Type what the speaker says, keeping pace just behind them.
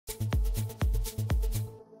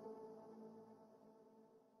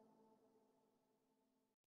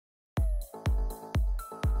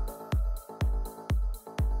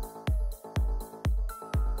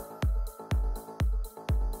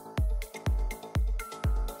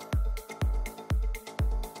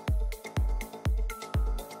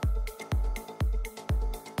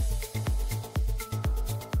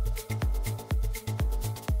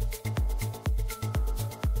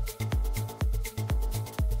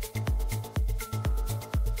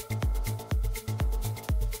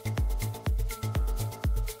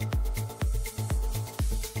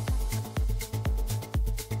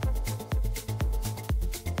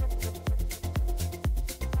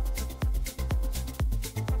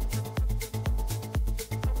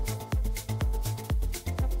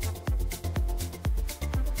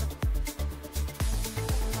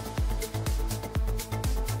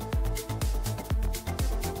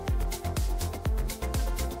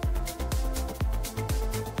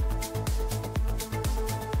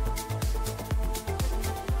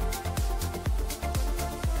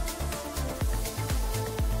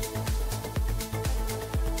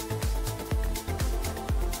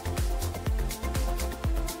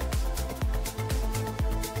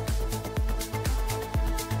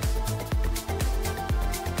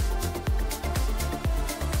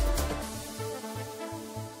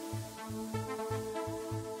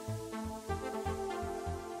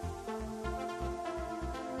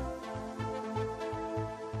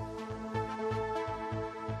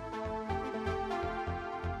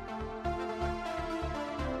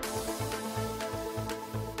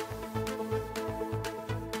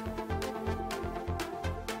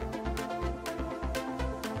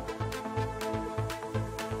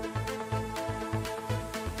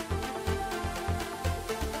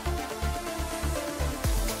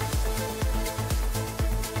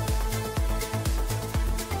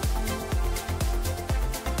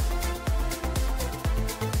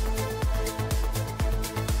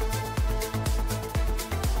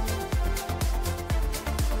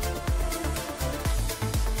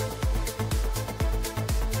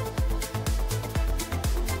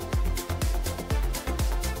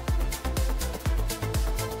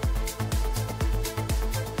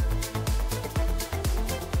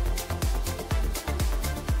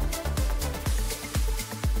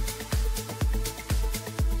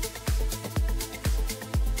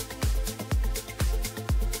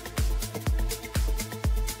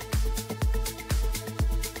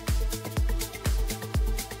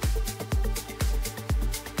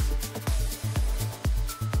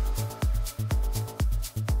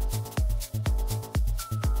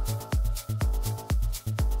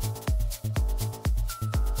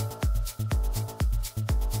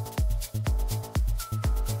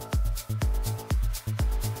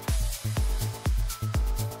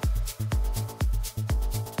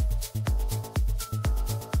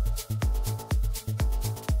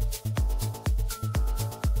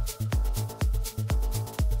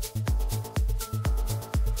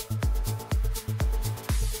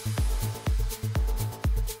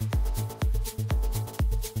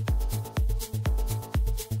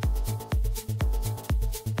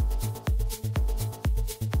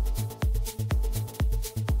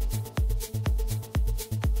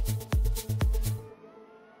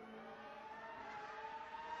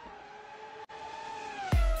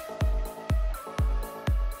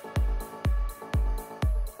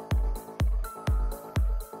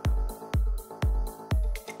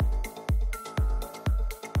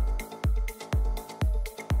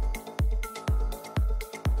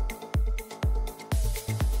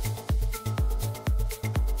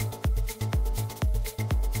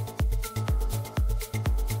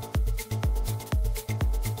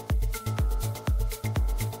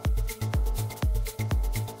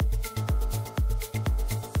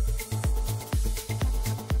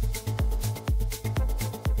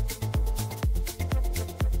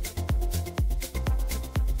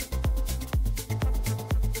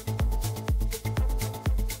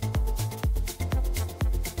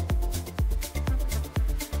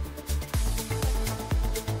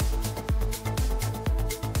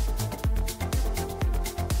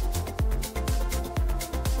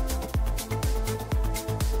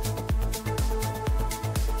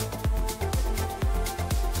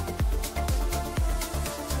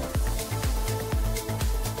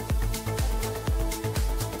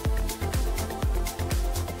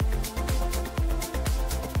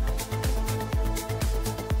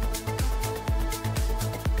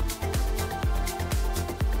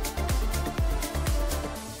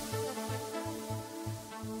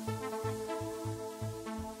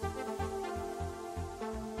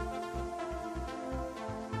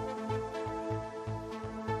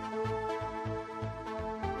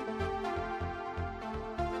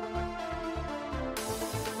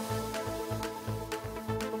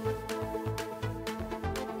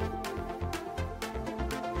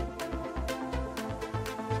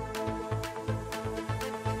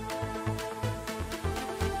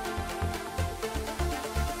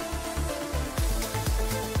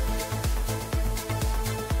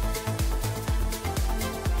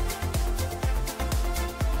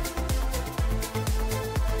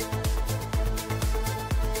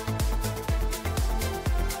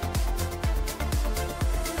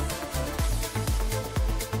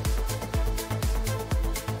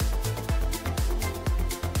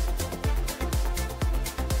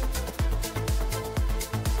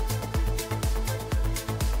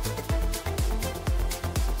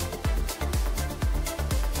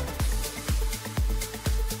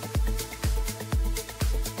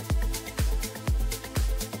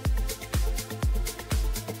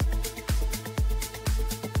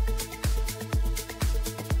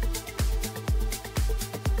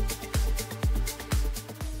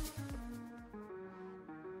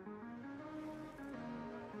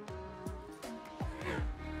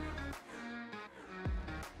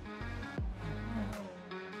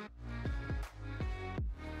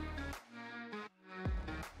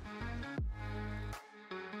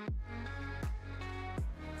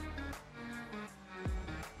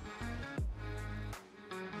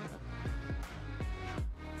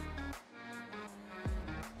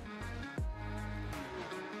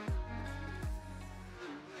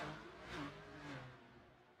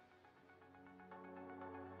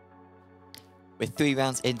We're 3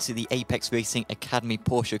 rounds into the Apex Racing Academy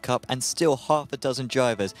Porsche Cup, and still half a dozen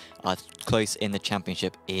drivers are close in the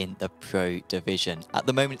championship in the Pro Division. At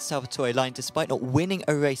the moment, Salvatore Line, despite not winning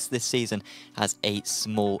a race this season, has a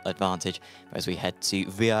small advantage. As we head to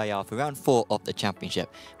VIR for round 4 of the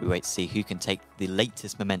championship, we wait to see who can take the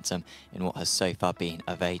latest momentum in what has so far been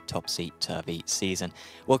a very topsy-turvy season.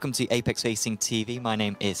 Welcome to Apex Racing TV. My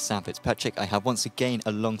name is Sam Fitzpatrick. I have once again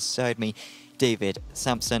alongside me David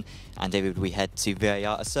Sampson, and David, we head to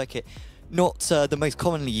VIR, a circuit not the most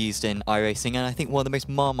commonly used in iRacing, and I think one of the most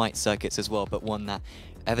Marmite circuits as well, but one that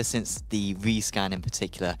ever since the rescan in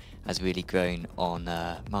particular has really grown on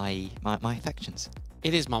my affections.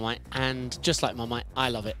 It is Marmite, and just like Marmite, I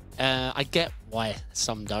love it. I get why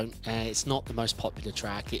some don't. It's not the most popular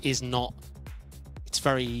track. It is not. It's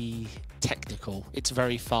very technical. It's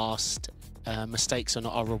very fast. Mistakes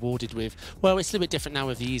are rewarded with, well, it's a little bit different now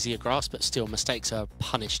with the easier grass, but still mistakes are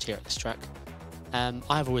punished here at this track.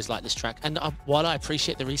 I've always liked this track, and while I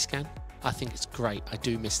appreciate the rescan, I think it's great. I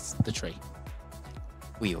do miss the tree.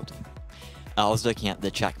 We all do. I was looking at the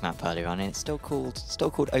track map earlier on, and it's still called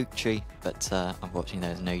Oak Tree, but unfortunately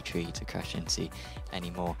there's no tree to crash into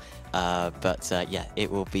anymore. Yeah,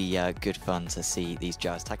 it will be good fun to see these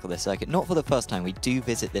drivers tackle this circuit. Not for the first time. We do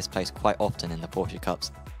visit this place quite often in the Porsche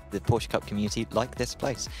Cups. The Porsche Cup community like this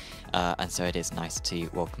place, and so it is nice to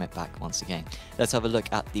welcome it back once again. Let's have a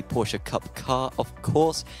look at the Porsche Cup car, of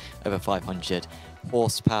course, over 500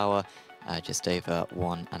 horsepower, just over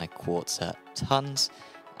 1.25 tons,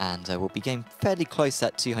 and we'll be getting fairly close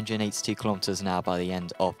at 282 kilometers an hour by the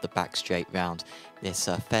end of the back straight round. This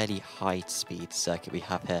fairly high-speed circuit we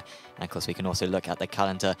have here, and of course we can also look at the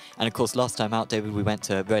calendar. And of course, last time out, David, we went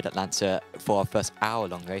to Road Atlanta for our first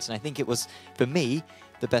hour-long race, and I think it was, for me,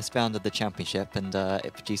 the best round of the championship, and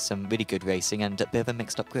it produced some really good racing and a bit of a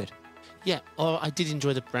mixed-up grid. Yeah, I did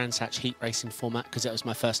enjoy the Brands Hatch heat racing format because it was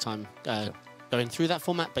my first time going through that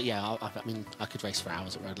format. But yeah, I mean, I could race for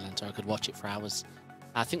hours at Road Atlanta. I could watch it for hours.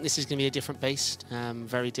 I think this is going to be a different beast,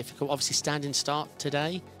 very difficult. Obviously, standing start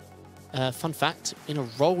today. Fun fact, in a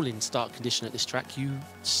rolling start condition at this track, you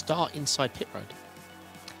start inside pit road.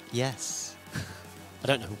 Yes. I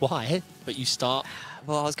don't know why, but you start.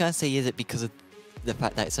 Well, I was going to say, is it because of the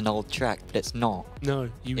fact that it's an old track, but it's not. No,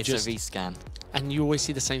 it's just a rescan. And you always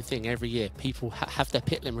see the same thing every year. People have their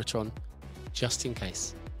pit limiter on just in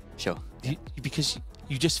case. Sure. Yeah. Because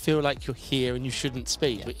you just feel like you're here and you shouldn't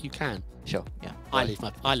speed, but you can. Sure, yeah. I leave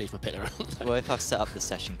my pit limiter on. Well, if I've set up the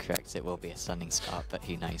session correct, it will be a stunning start, but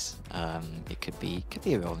who knows? It could be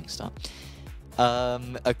a rolling start.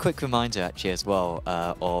 A quick reminder, actually, as well,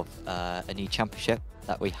 of a new championship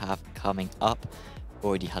that we have coming up.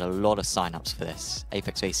 Already had a lot of sign-ups for this.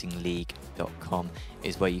 ApexRacingLeague.com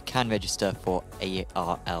is where you can register for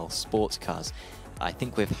ARL sports cars. I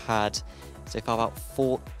think we've had so far about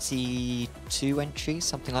 42 entries,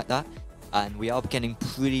 something like that. And we are getting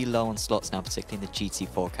pretty low on slots now, particularly in the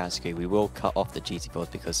GT4 category. We will cut off the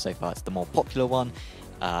GT4s because so far it's the more popular one.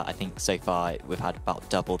 I think so far we've had about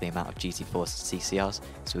double the amount of GT4s to CCRs.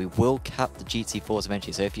 So we will cap the GT4s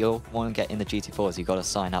eventually. So if you want to get in the GT4s, you've got to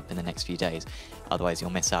sign up in the next few days. Otherwise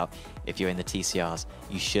you'll miss out. If you're in the TCRs,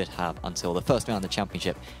 you should have until the first round of the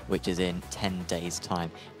championship, which is in 10 days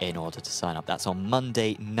time, in order to sign up. That's on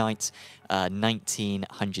Monday night,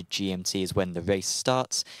 1900 GMT is when the race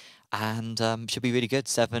starts. And should be really good.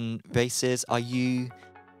 7 races. Are you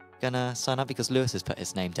gonna sign up? Because Lewis has put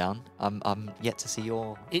his name down. I'm yet to see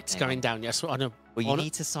your It's going down, yes. I know. Well, you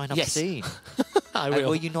need to sign up soon. I will.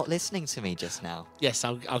 Were you not listening to me just now? Yes,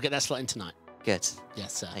 I'll get that slot in tonight. Good.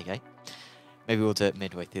 Yes, sir. There you go. Maybe we'll do it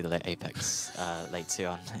midway through the late Apex later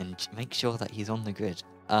on and make sure that he's on the grid.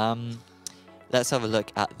 Let's have a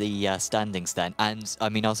look at the standings then. And I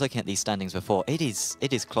mean, I was looking at these standings before. It is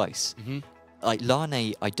close. Like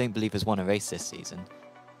Lane, I don't believe has won a race this season.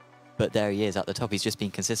 But there he is at the top. He's just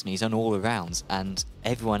been consistent. He's done all the rounds, and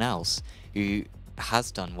everyone else who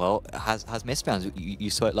has done well has missed rounds.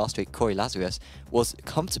 You saw it last week. Corey Lazarus was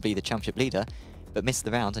comfortably the championship leader, but missed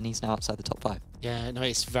the round, and he's now outside the top 5. Yeah, no,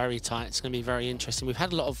 it's very tight. It's going to be very interesting. We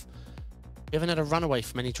haven't had a runaway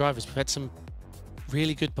from any drivers. We've had some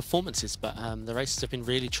really good performances, but the races have been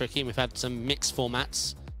really tricky, and we've had some mixed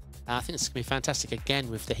formats. I think it's going to be fantastic again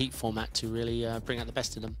with the heat format to really bring out the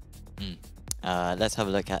best in them. Let's have a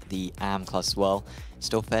look at the AM class as well.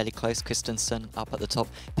 Still fairly close. Christensen up at the top.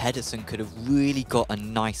 Pedersen could have really got a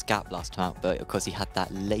nice gap last time out, but of course he had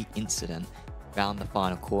that late incident round the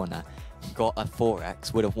final corner. Got a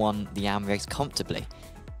 4x, would have won the AM race comfortably,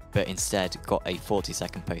 but instead got a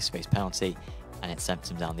 40-second post-race penalty, and it sent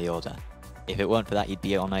him down the order. If it weren't for that, he'd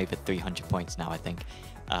be on over 300 points now, I think.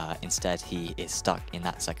 Instead, he is stuck in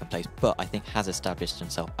that second place, but I think has established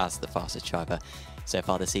himself as the fastest driver so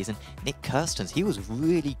far this season. Nick Kirstens, he was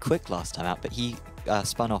really quick last time out, but he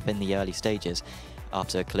spun off in the early stages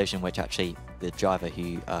after a collision, which actually the driver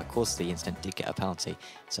who caused the incident did get a penalty.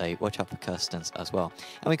 So watch out for Kirstens as well.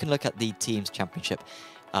 And we can look at the teams championship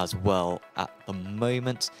as well at the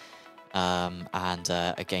moment.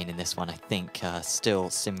 Again, in this one, I think still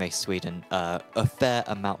Sim Race Sweden a fair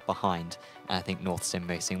amount behind. And I think North Sim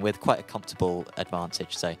Racing with quite a comfortable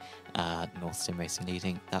advantage. So North Sim Racing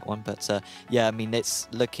leading that one. But yeah, I mean, it's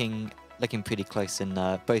looking pretty close in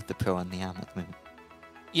both the Pro and the AM at the moment.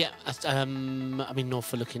 Yeah, I mean,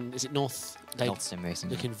 North are looking... Is it North? North Sim Racing.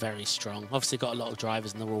 Looking very strong. Obviously got a lot of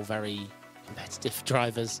drivers and they're all very competitive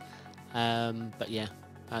drivers. But yeah,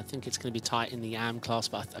 I think it's going to be tight in the AM class,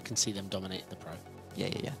 but I can see them dominating the Pro.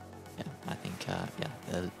 Yeah. I think, yeah,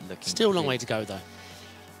 they're looking... Still a long way to go, though.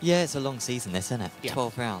 Yeah, it's a long season, this, isn't it? Yeah.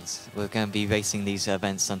 12 rounds. We're going to be racing these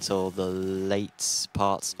events until the late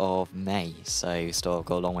parts of May, so still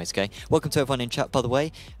got a long way to go. Welcome to everyone in chat, by the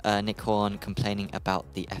way. Nick Horn complaining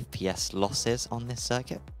about the FPS losses on this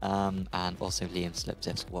circuit, and also Liam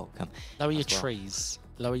Slipdips, welcome. Lower your trees.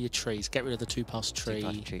 Lower your trees. Get rid of the two-pass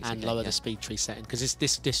tree and lower the speed tree setting, because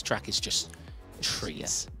this track is just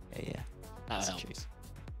trees. Yeah. That'll help. Trees.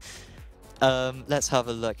 Let's have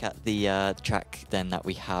a look at the track then that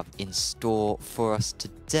we have in store for us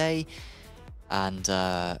today. And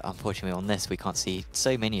unfortunately on this we can't see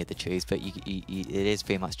so many of the trees, but it is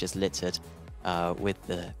pretty much just littered with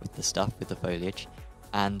the stuff, with the foliage.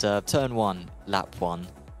 And turn 1, lap 1,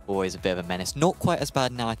 always a bit of a menace. Not quite as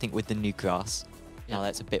bad now, I think, with the new grass. Yeah. Now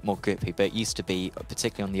that's a bit more grippy, but it used to be,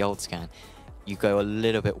 particularly on the old scan, you go a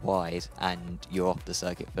little bit wide and you're off the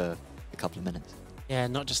circuit for a couple of minutes. Yeah,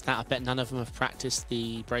 not just that, I bet none of them have practiced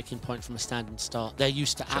the braking point from a standing start. They're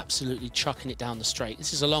used to absolutely chucking it down the straight.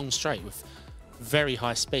 This is a long straight with very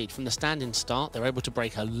high speed. From the standing start, they're able to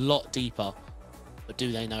brake a lot deeper, but do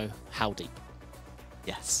they know how deep?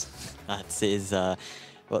 Yes, that is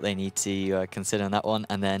what they need to consider on that one.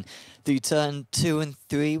 And then through turn 2 and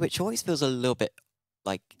 3, which always feels a little bit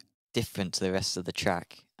like different to the rest of the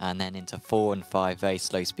track, and then into 4 and 5, very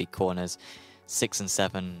slow speed corners. 6 and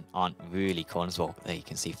 7 aren't really corners. Well, there you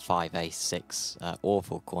can see 5A, 6,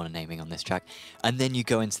 awful corner naming on this track. And then you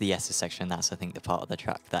go into the S's section, and that's, I think, the part of the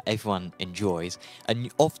track that everyone enjoys, and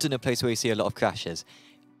often a place where you see a lot of crashes.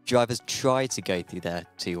 Drivers try to go through there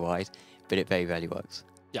too wide, but it very rarely works.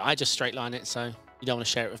 Yeah, I just straight line it, so you don't want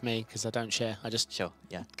to share it with me because I don't share. I just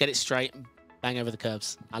get it straight and bang over the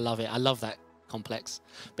curbs. I love it. I love that complex.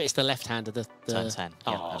 But it's the left-hander. Turn 10,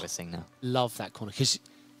 yeah, we're seeing now. Love that corner because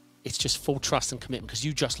it's just full trust and commitment, because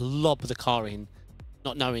you just lob the car in,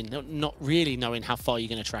 not really knowing how far you're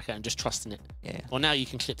going to track it and just trusting it. Yeah. Well, now you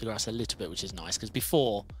can clip the grass a little bit, which is nice, because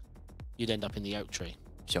before you'd end up in the oak tree.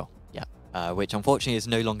 Sure, yeah. Which unfortunately is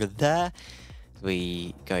no longer there.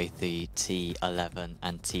 We go through T11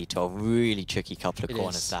 and T12, really tricky couple of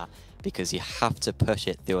corners that, because you have to push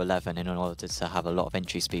it through 11 in order to have a lot of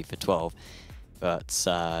entry speed for 12. But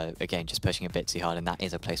again, just pushing a bit too hard, and that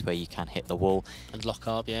is a place where you can hit the wall. And lock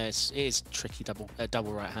up, yeah, it is tricky double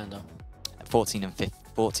right-hander. 14 and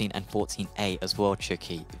 14A as well,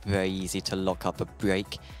 tricky. Very easy to lock up a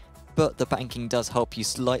brake. But the banking does help you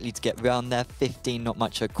slightly to get around there. 15, not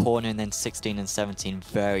much a corner, and then 16 and 17,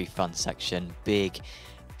 very fun section. Big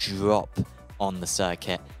drop on the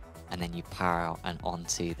circuit, and then you power out and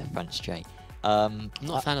onto the front straight. I'm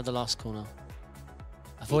not a fan of the last corner.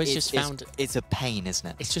 I've always just found it's a pain, isn't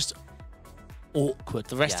it? It's just awkward.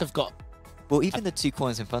 The rest have got... Well, even the 2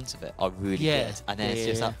 corners in front of it are really good. And then it's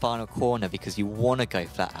just that final corner, because you want to go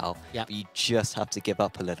flat out, but you just have to give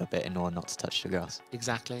up a little bit in order not to touch the grass.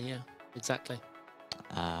 Exactly, yeah. Exactly.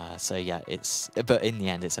 So yeah, but in the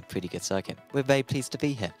end, it's a pretty good circuit. We're very pleased to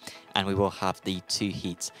be here. And we will have the 2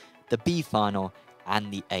 heats, the B final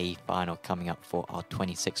and the A final, coming up for our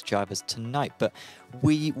 26 drivers tonight. But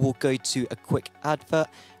we will go to a quick advert,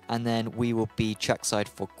 and then we will be trackside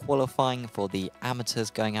for qualifying for the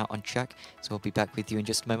amateurs going out on track. So we'll be back with you in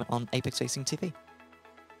just a moment on Apex Racing TV.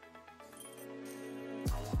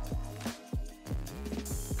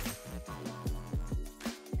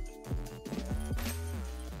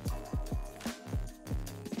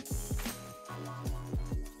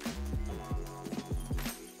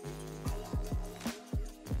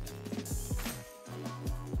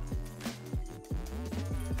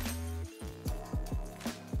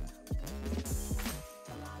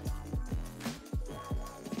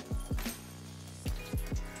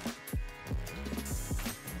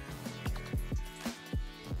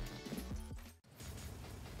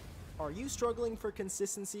 Are you struggling for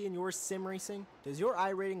consistency in your sim racing? Does your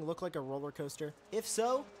iRating look like a roller coaster? If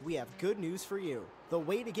so, we have good news for you. The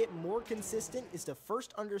way to get more consistent is to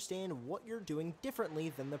first understand what you're doing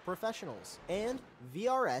differently than the professionals. And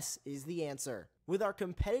VRS is the answer. With our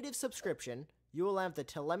competitive subscription, you will have the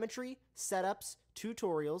telemetry, setups,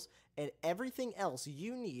 tutorials, and everything else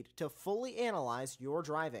you need to fully analyze your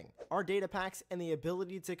driving. Our data packs and the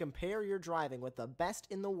ability to compare your driving with the best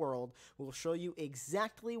in the world will show you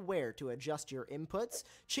exactly where to adjust your inputs,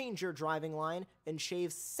 change your driving line, and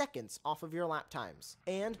shave seconds off of your lap times.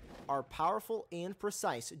 And our powerful and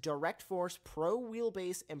precise Direct Force Pro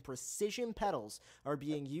wheelbase and precision pedals are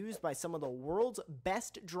being used by some of the world's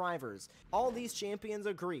best drivers. All these champions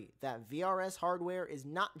agree that VRS hardware is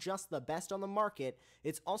not just the best on the market,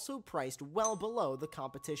 it's also priced well below the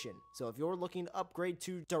competition. So if you're looking to upgrade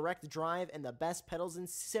to direct drive and the best pedals in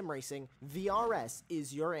sim racing, VRS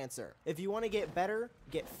is your answer. If you want to get better,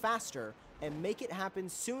 get faster, and make it happen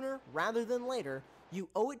sooner rather than later, you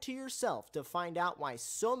owe it to yourself to find out why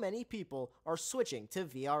so many people are switching to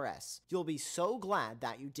VRS. You'll be so glad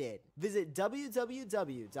that you did. Visit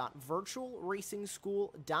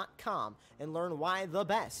www.virtualracingschool.com and learn why the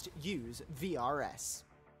best use VRS.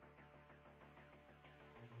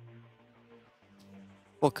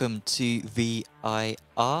 Welcome to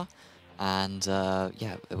VIR, and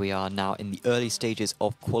yeah, we are now in the early stages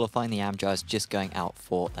of qualifying. The Amjars just going out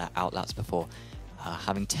for their outlaps before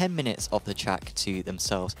having 10 minutes of the track to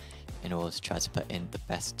themselves in order to try to put in the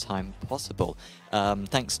best time possible.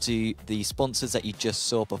 Thanks to the sponsors that you just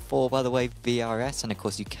saw before, by the way, VRS, and of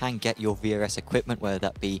course you can get your VRS equipment, whether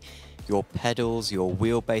that be your pedals, your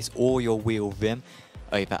wheelbase, or your wheel rim,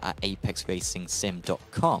 over at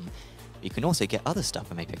apexracingsim.com. You can also get other stuff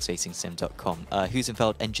from apexracingsim.com.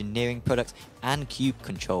 Husenfeld engineering products and Cube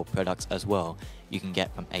Control products as well you can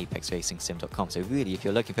get from apexracingsim.com. So really, if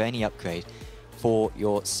you're looking for any upgrade for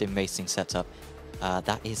your sim racing setup,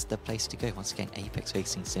 that is the place to go. Once again,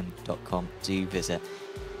 apexracingsim.com. Do visit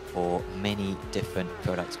for many different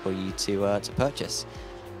products for you to purchase.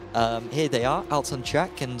 Here they are, out on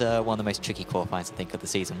track, and one of the most tricky qualifiers, I think, of the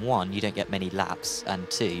season. One, you don't get many laps, and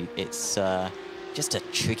two, it's just a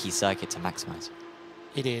tricky circuit to maximize.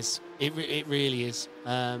 It is. It really is.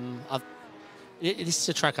 This is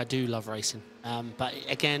a track I do love racing. But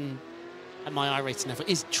again, at my iRating level,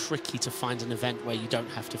 it is tricky to find an event where you don't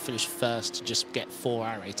have to finish first to just get 4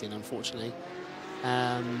 iRating, unfortunately.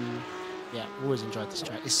 Yeah, always enjoyed this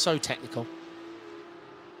track. It's so technical.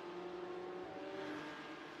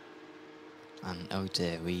 And oh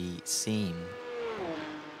dear, we seem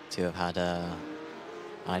to have had a...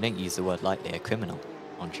 I don't use the word lightly, a criminal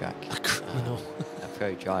on track. A criminal. A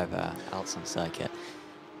pro driver out on circuit.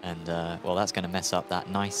 And, well, that's going to mess up that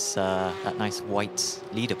nice white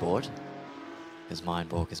leaderboard, because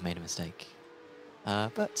Meyerborg has made a mistake.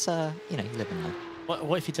 But, you know, you live and learn.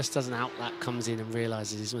 What if he just does an outlap, comes in and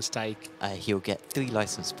realises his mistake? He'll get 3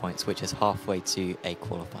 license points, which is halfway to a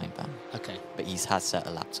qualifying ban. Okay. But he has set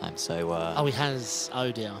a lap time, so... oh, he has.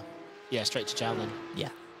 Oh, dear. Yeah, straight to jail then. Yeah.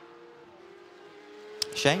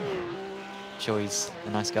 Shame. Sure, he's a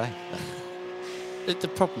nice guy. The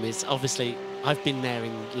problem is, obviously, I've been there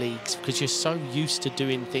in leagues because you're so used to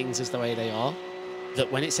doing things as the way they are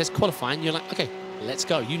that when it says qualifying, you're like, okay, let's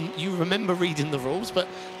go. You remember reading the rules, but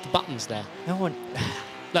the button's there. No one...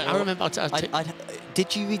 Like, I remember...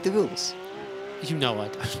 did you read the rules? You know I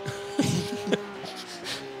don't.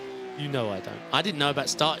 You know I don't. I didn't know about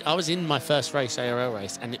start... I was in my first race, ARA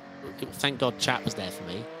race, and thank God chat was there for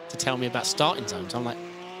me to tell me about starting zones. I'm like,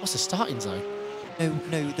 what's a starting zone? No,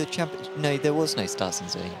 no, there was no starting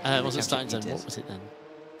zone. It wasn't starting zone. What was it then?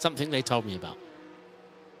 Something they told me about.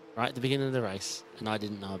 Right at the beginning of the race, and I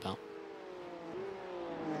didn't know about.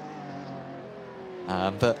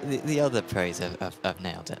 But the other pros have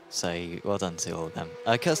nailed it, so well done to all of them.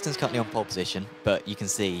 Kirsten's currently on pole position, but you can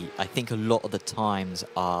see, I think a lot of the times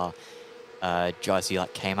are drivers who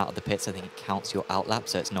came out of the pits. I think it counts your outlap,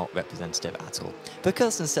 so it's not representative at all. But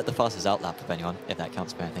Kirsten set the fastest outlap of anyone, if that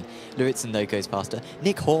counts for anything. Luritzen, though, goes faster.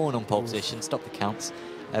 Nick Horn on pole position. Stop the counts,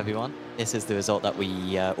 everyone. This is the result that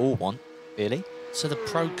we all want, really. So the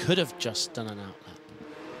pro could have just done an outlap.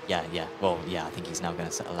 Yeah. Well, yeah, I think he's now going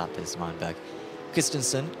to set a lap as Meinberg.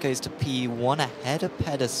 Christensen goes to P1 ahead of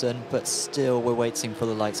Pedersen, but still we're waiting for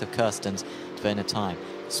the likes of Kirsten's to earn a time.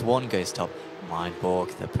 Swan goes top.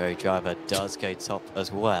 Meinborg, the pro driver, does go top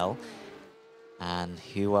as well. And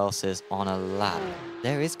who else is on a lap?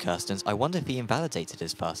 There is Kirsten's. I wonder if he invalidated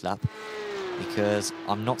his first lap, because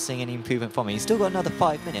I'm not seeing any improvement from him. He's still got another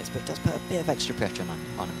 5 minutes, but it does put a bit of extra pressure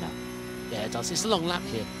on him now. Yeah, it does. It's a long lap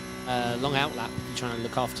here. Long out lap if you're trying to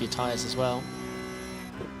look after your tyres as well.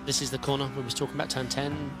 This is the corner we was talking about, turn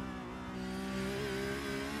 10.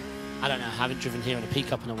 I don't know, I haven't driven here in a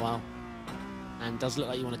P-Cup in a while. And does look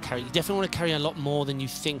like you want to carry, you definitely want to carry a lot more than you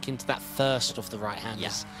think into that first of the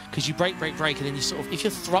right-handers. Because you brake, and then you sort of, if you're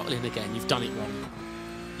throttling again, you've done it wrong.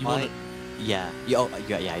 You want to, yeah, you're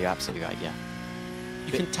absolutely right, yeah.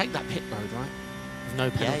 You can take that pit road, right? With no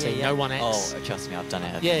penalty, no 1X. Oh, trust me, I've done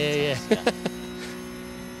it. Yeah.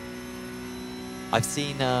 I've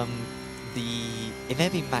seen it may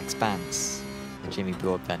be Max Bantz, the Jimmy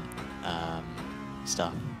Broadbent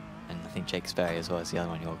stuff, and I think Jake Sperry as well as the other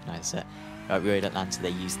one who organised it. At Road Atlanta, they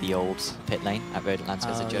used the old pit lane at Road Atlanta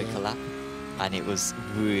as a Joker lap, and it was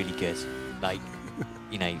really good. Like,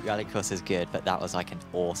 you know, Rallycross is good, but that was like an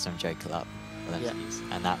awesome Joker lap for them to use,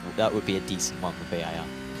 and that would be a decent one for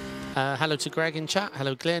VIR. Hello to Greg in chat.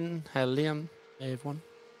 Hello Glenn. Hello Liam. Hey everyone.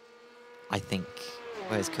 I think,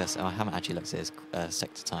 where's Kirsten? Oh, I haven't actually looked at his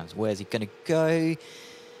sector times. Where's he going to go?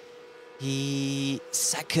 He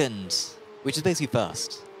second, which is basically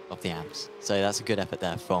first of the AMs. So that's a good effort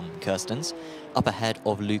there from Kirsten's. Up ahead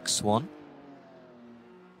of Luke Swan.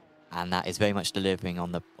 And that is very much delivering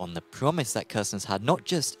on the promise that Kirsten's had, not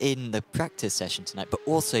just in the practice session tonight, but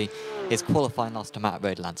also his qualifying last time out at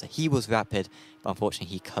Road Atlanta. He was rapid, but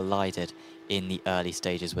unfortunately he collided in the early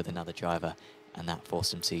stages with another driver, and that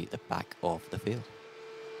forced him to the back of the field.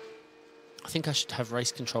 I think I should have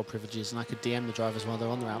race control privileges, and I could DM the drivers while they're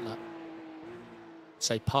on their outlet.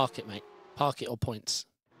 Say, park it, mate. Park it or points.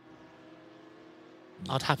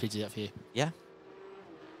 I'd happily do that for you. Yeah.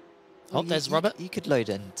 Oh, there's Robert. You could load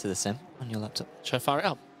into the sim on your laptop. Should I fire it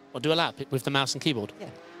up? Or do a lap with the mouse and keyboard? Yeah.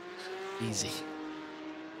 Easy.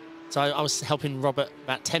 So I was helping Robert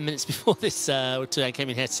about 10 minutes before this today. I came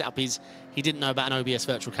in here to set up his... He didn't know about an OBS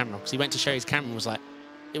virtual camera, because he went to share his camera and was like,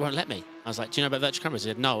 it won't let me. I was like, do you know about virtual cameras? He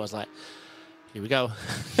said, no. I was like, here we go.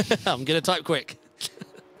 I'm going to type quick.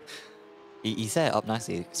 He set it up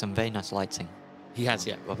nicely. Some very nice lighting. He has,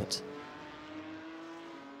 yeah. Robert.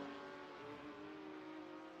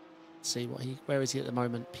 See what where is he at the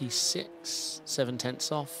moment? P6, 7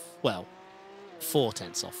 tenths off. Well, 4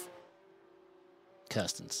 tenths off.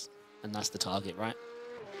 Kirsten's. And that's the target, right?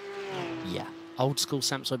 Yeah. Old school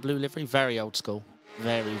Samsung blue livery. Very old school.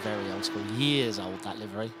 Very, very old school. Years old, that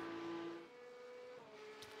livery.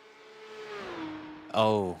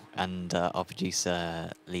 Oh, and our producer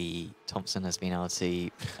Lee Thompson has been able to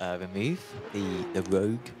remove the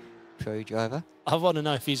Rogue Pro driver. I want to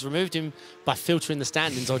know if he's removed him by filtering the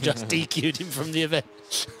standings or just DQ'd him from the event.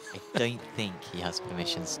 I don't think he has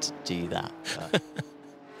permissions to do that. But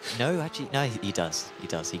no, actually, no, he does. He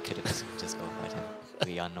does. He could have just disqualified him.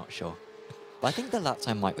 We are not sure. But I think the lap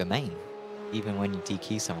time might remain, even when you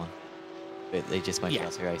DQ someone. But they just won't be able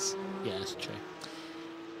to race. Yeah, that's true.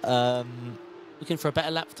 Looking for a better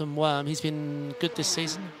lap than Worm. He's been good this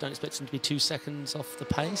season. Don't expect him to be 2 seconds off the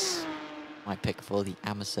pace. My pick for the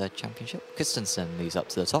Amateur Championship. Christensen moves up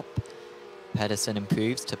to the top. Pedersen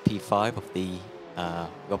improves to P5 of the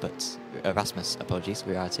Rasmus, apologies,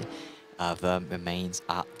 reality. Verm remains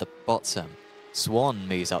at the bottom. Swan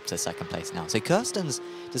moves up to second place now. So Kirsten's,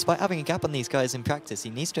 despite having a gap on these guys in practice, he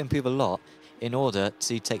needs to improve a lot in order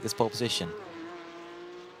to take this pole position.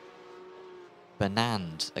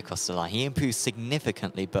 Bernand across the line. He improves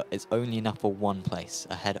significantly, but it's only enough for 1 place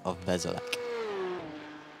ahead of Veselek.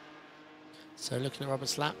 So looking at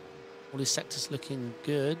Robert's lap, all his sectors looking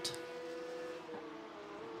good.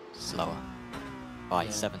 Slower by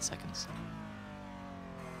 7 seconds.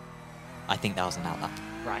 I think that was an outlap.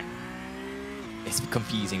 Right. It's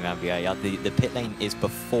confusing around VIR. The pit lane is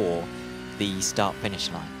before the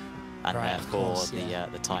start-finish line. And therefore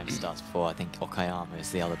the time starts before. I think Okayama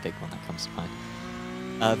is the other big one that comes to mind.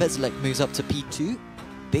 Veselek moves up to P2.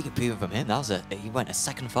 Big improvement from him. That was he went a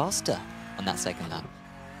second faster on that second lap.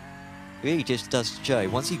 Really just does show.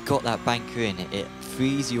 Once you've got that banker in, it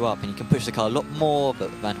frees you up and you can push the car a lot more,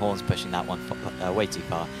 but Van Horn's pushing that one way too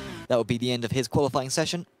far. That will be the end of his qualifying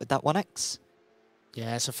session with that 1X.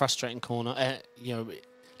 Yeah, it's a frustrating corner. You know,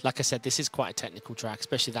 like I said, this is quite a technical track,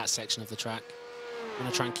 especially that section of the track. You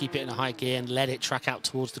want to try and keep it in a high gear and let it track out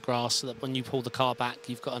towards the grass so that when you pull the car back,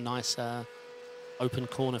 you've got a nice open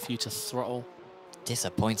corner for you to throttle.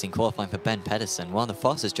 Disappointing qualifying for Ben Pedersen, one of the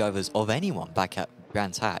fastest drivers of anyone back at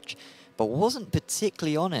Brands Hatch, but wasn't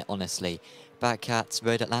particularly on it, honestly, back at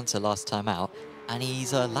Road Atlanta last time out, and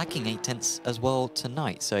he's lacking 8 tenths as well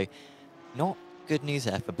tonight, so not good news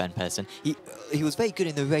there for Ben Pedersen. He was very good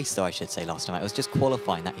in the race, though, I should say, last time out. It was just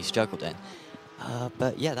qualifying that he struggled in.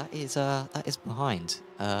 But yeah, that is behind,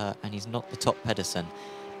 and he's not the top Pedersen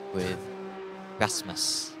with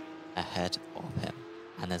Rasmus ahead of him.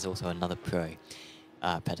 And there's also another pro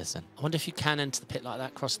Pedersen. I wonder if you can enter the pit like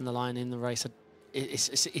that, crossing the line in the race.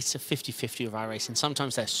 It's a 50-50 of iRacing.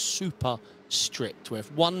 Sometimes they're super strict, where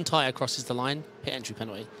if one tyre crosses the line, pit entry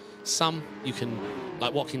penalty. Some you can,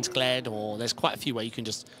 like Watkins Glen, or there's quite a few where you can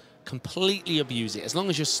just completely abuse it. As long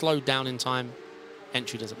as you're slowed down in time,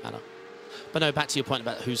 entry doesn't matter. But no, back to your point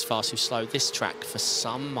about who's fast, who's slow. This track, for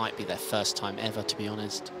some, might be their first time ever, to be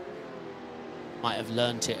honest. Might have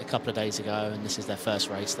learnt it a couple of days ago, and this is their first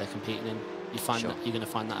race they're competing in. You find that you're going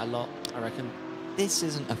to find that a lot, I reckon. This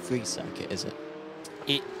isn't a free circuit, is it?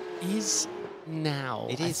 It is now.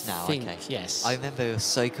 It is now, think, okay. Yes. I remember it was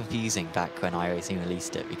so confusing back when iRacing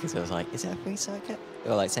released it, because it was like, is it a free circuit? They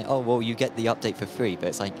were like saying, oh, well, you get the update for free, but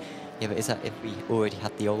it's like, yeah, but is that if we already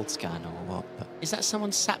had the old scan or what? But is that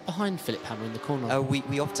someone sat behind Philip Hammer in the corner? oh,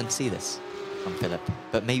 we often see this from Philip,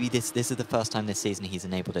 but maybe this is the first time this season he's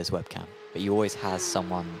enabled his webcam, but he always has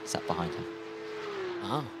someone sat behind him.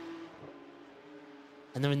 Ah.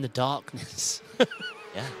 And they're in the darkness.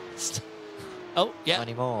 Yeah. Oh, yeah.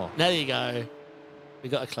 20 more. There you go. We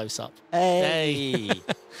got a close-up. Hey!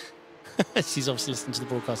 She's obviously listening to the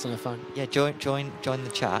broadcast on her phone. Yeah, join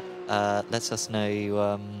the chat. Let us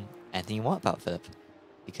know anything you want about Philip,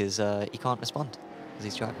 because he can't respond because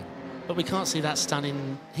he's driving. But we can't see that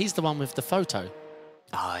stunning... He's the one with the photo.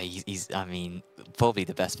 Ah, he's I mean, probably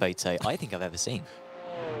the best photo I think I've ever seen.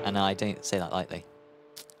 And I don't say that lightly.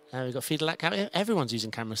 We've got Feederlack out here. Everyone's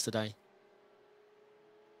using cameras today.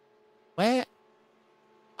 Where?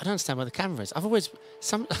 I don't understand where the camera is. I've always...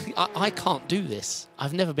 I can't do this.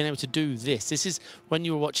 I've never been able to do this. This is when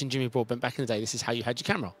you were watching Jimmy Broadbent back in the day, this is how you had your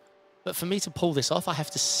camera. But for me to pull this off, I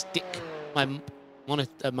have to stick my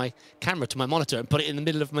my camera to my monitor and put it in the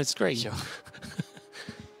middle of my screen. Sure.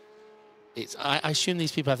 I assume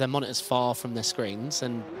these people have their monitors far from their screens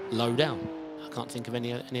and low down. I can't think of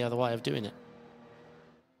any other way of doing it.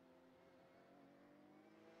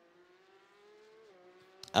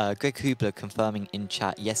 Greg Hubler confirming in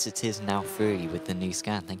chat, yes, it is now free with the new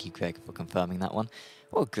scan. Thank you, Greg, for confirming that one.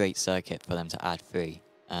 What a great circuit for them to add free.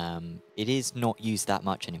 It is not used that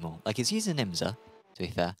much anymore. Like, it's used in IMSA, to be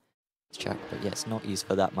fair, track, but yeah, it's not used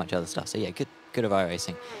for that much other stuff. So yeah, good of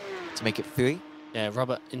iRacing to make it free. Yeah,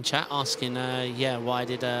 Robert in chat asking, yeah, why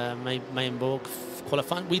did Mayenborg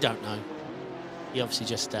qualify? We don't know. He obviously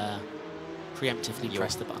just preemptively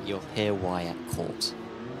pressed the button. You'll hear why at court.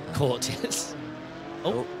 Court, yes.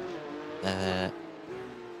 Oh.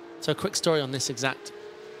 So a quick story on this exact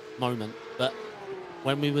moment, but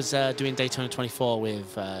when we was doing Daytona 24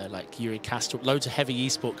 with like Yuri Castro, loads of heavy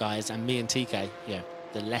esport guys, and me and TK, yeah,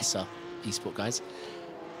 the lesser esport guys,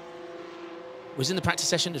 was in the practice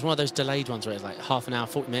session. It was one of those delayed ones where it's like half an hour,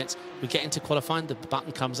 40 minutes. We get into qualifying, the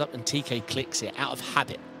button comes up and TK clicks it out of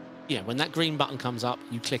habit. You know, when that green button comes up,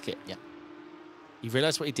 you click it. Yeah. He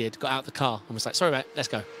realised what he did, got out of the car and was like, sorry mate, let's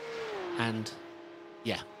go. And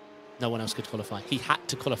yeah, no one else could qualify. He had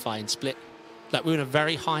to qualify in split. Like, we were in a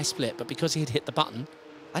very high split, but because he had hit the button...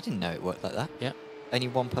 I didn't know it worked like that. Yeah. Only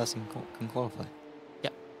one person can qualify?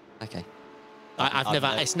 Yep. Okay.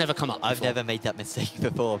 It's never come up before. I've never made that mistake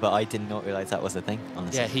before, but I did not realise that was a thing,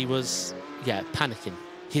 honestly. Yeah, he was, panicking.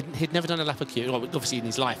 He'd never done a lap of Q. Well, obviously in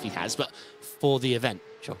his life he has, but for the event.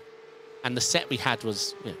 Sure. And the set we had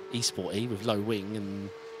was, you know, e-sporty with low wing and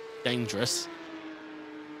dangerous.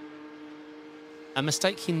 A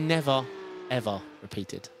mistake he never, ever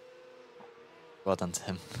repeated. Well done to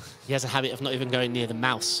him. He has a habit of not even going near the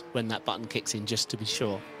mouse when that button kicks in, just to be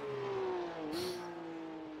sure.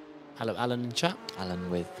 Hello, Alan in chat. Alan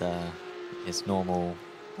with his normal,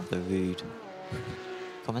 rather rude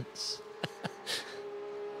comments.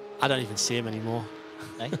 I don't even see him anymore.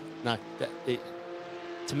 Eh? No.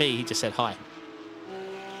 To me, he just said hi.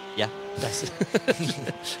 Yeah. That's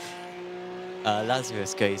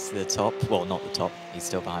Lazarus goes to the top. Well, not the top. He's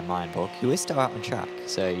still behind Mayenborg, who is still out on track.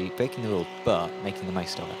 So breaking the rule, but making the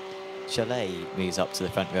most of it. Chalet moves up to the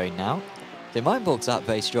front row now. So Mayenborg's up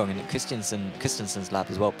very strong, and Christensen's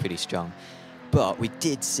lap as well pretty strong. But we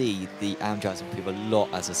did see the Amdrats improve a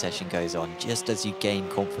lot as the session goes on, just as you gain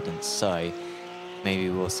confidence. So maybe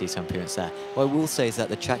we'll see some improvements there. What I will say is that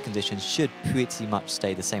the track conditions should pretty much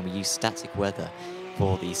stay the same. We use static weather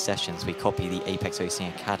for these sessions. We copy the Apex Racing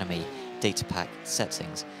Academy data pack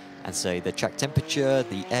settings. And so the track temperature,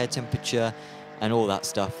 the air temperature, and all that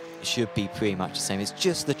stuff should be pretty much the same. It's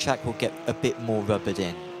just the track will get a bit more rubbered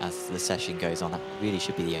in as the session goes on. That really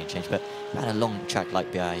should be the only change. But around a long track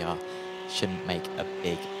like VIR shouldn't make a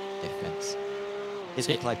big difference. Is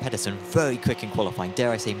Nikolai Pedersen very quick in qualifying?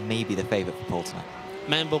 Dare I say maybe the favourite for pole tonight?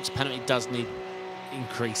 Mayenborg's penalty does need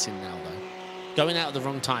increasing now, though. Going out at the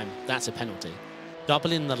wrong time, that's a penalty.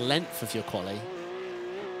 Doubling the length of your quali,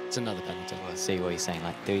 It's another penalty. We'll see what he's saying,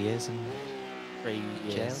 like 3 years and 3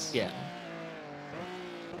 years. jail? Yeah.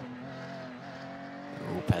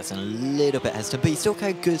 Oh, Pedersen a little bit hesitant, but he still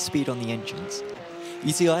got good speed on the entrance.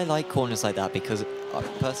 You see, I like corners like that because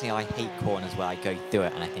personally I hate corners where I go through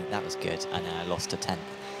it and I think that was good and then I lost to 10th.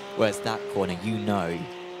 Whereas that corner, you know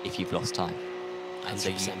if you've lost time. And so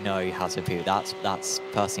you know how to improve. That's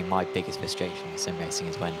personally my biggest frustration in sim racing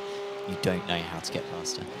is when you don't know how to get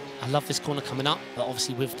faster. I love this corner coming up, but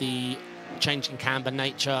obviously with the changing camber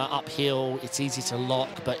nature, uphill, it's easy to lock,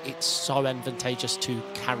 but it's so advantageous to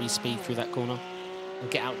carry speed through that corner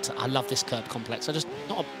and get out to, I love this curb complex. I'm just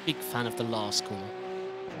not a big fan of the last corner.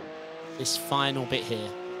 This final bit here.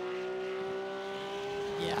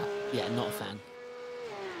 Yeah. Yeah, not a fan.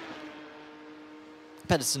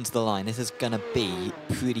 Pedersen to the line. This is going to be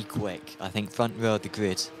pretty quick. I think front row of the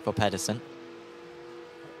grid for Pedersen.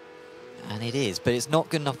 And it is, but it's not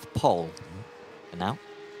good enough for pole for now.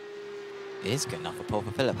 It is good enough for pole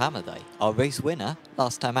for Philip Hammer, though. Our race winner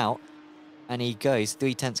last time out. And he goes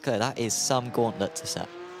 3/10 clear. That is some gauntlet to set.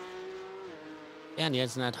 Yeah, and he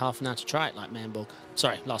hasn't had half an hour to try it like Manborg.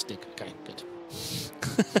 Sorry, last dig. Okay, good.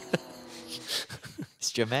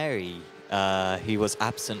 Strumeri, who was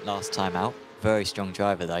absent last time out. Very strong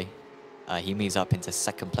driver, though. He moves up into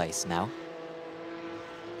 2nd place now.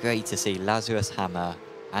 Great to see Lazarus, Hammer,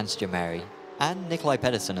 and Strumeri, and Nikolai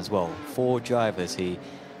Pedersen as well. 4 drivers who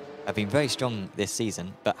have been very strong this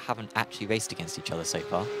season, but haven't actually raced against each other so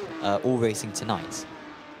far. All racing tonight.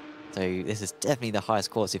 So this is definitely the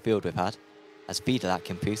highest quality field we've had. As Fidelak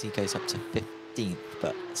improves, he goes up to 15th,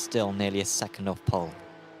 but still nearly a 2nd off pole.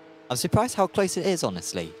 I'm surprised how close it is,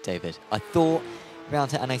 honestly, David. I thought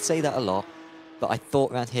around here, and I say that a lot, but I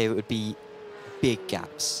thought around here it would be big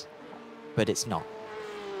gaps, but it's not.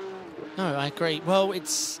 No, I agree. Well,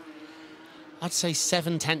 it's, I'd say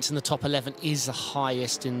 7/10 in the top 11 is the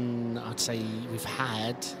highest in, I'd say, we've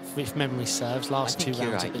had, if memory serves. Last 2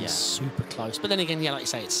 rounds have been super close. But then again, yeah, like you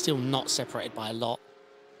say, it's still not separated by a lot.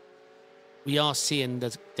 We are seeing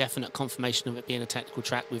the definite confirmation of it being a technical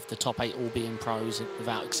track with the top 8 all being pros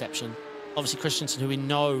without exception. Obviously, Christensen, who we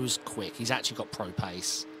know is quick, he's actually got pro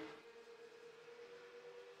pace.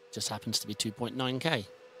 Just happens to be 2.9k.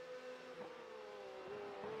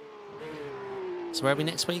 So where are we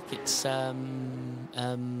next week? It's I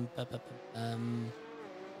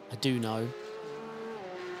do know.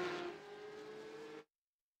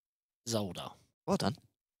 Zolder. Well done.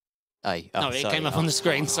 Oh, no, it came up on the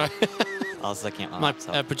screen. Sorry. I was looking at my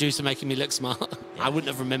producer making me look smart. Yeah. I wouldn't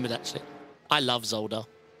have remembered actually. I love Zolder.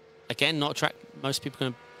 Again, not a track most people are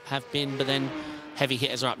going to have been, but then heavy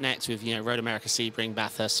hitters are up next with, you know, Road America, Sebring,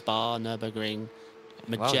 Bathurst, Spa, Nürburgring,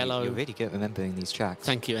 Mugello. Wow, you're really good at remembering these tracks.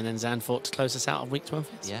 Thank you. And then Zandvoort to close us out on week 12.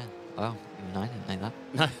 Yeah. Wow. Even I didn't know that.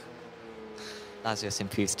 No. Lazarus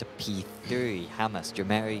improves to P3. Hammer,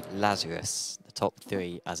 Strumeri, Lazarus. The top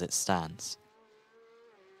 3 as it stands.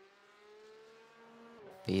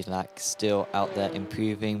 Fidelak still out there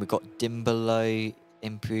improving. We've got Dimbolo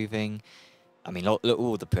improving. I mean, look,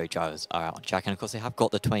 all the pro drivers are out on track. And of course, they have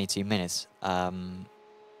got the 22 minutes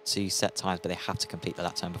to set times, but they have to complete the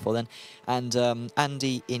lap time before then. And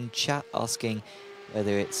Andy in chat asking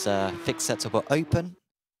whether it's fixed setup or open.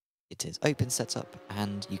 It is open setup,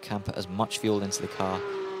 and you can put as much fuel into the car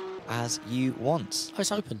as you want. Oh,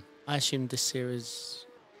 it's open. I assumed this series,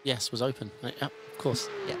 yes, was open. Right, yeah, of course.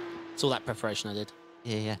 Yeah. It's all that preparation I did.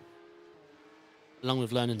 Yeah. Along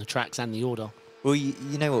with learning the tracks and the order. Well,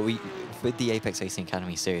 you know what, with the Apex Racing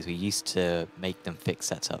Academy series, we used to make them fixed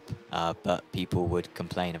setup, but people would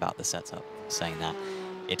complain about the setup, saying that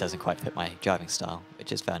it doesn't quite fit my driving style,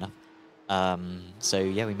 which is fair enough. So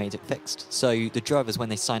yeah, we made it fixed. So the drivers, when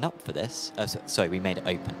they sign up for this, sorry, we made it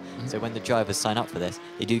open. Mm-hmm. So when the drivers sign up for this,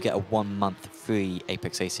 they do get a 1-month free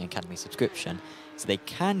Apex Racing Academy subscription, so they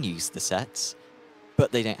can use the sets,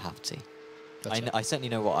 but they don't have to. I certainly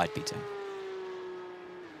know what I'd be doing.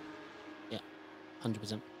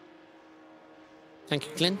 100%. Thank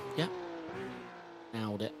you, Glyn. Yeah.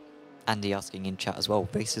 Nailed it. Andy asking in chat as well,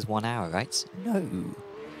 race is 1 hour, right? No.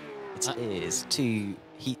 It is 2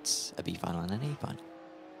 heats, a B final and an A final.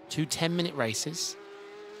 2 10-minute races.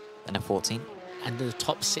 And a 14. And the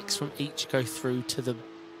top 6 from each go through to the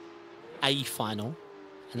A final.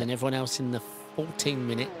 And then everyone else in the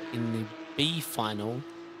 14-minute in the B final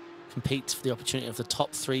competes for the opportunity of the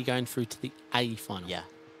top 3 going through to the A final. Yeah.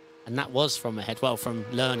 And that was from from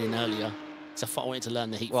learning earlier. So I wanted to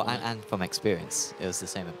learn the heat. Well, and from experience. It was the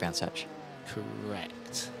same at Brands Hatch.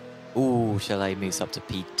 Correct. Ooh, Chalet moves up to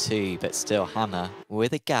P2, but still Hammer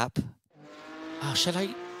with a gap. Oh,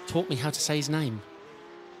 Chalet taught me how to say his name.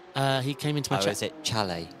 He came into my chat. Is it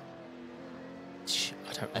Chalet?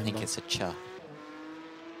 I don't I think remember. it's a ch.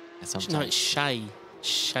 No, it's Shay.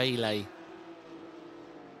 Shaylay.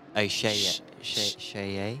 Oh, Shay.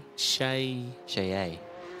 Shay. Shay.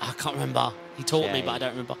 I can't remember. He taught me, but I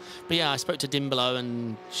don't remember. But yeah, I spoke to Dimbolo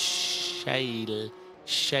and Shay.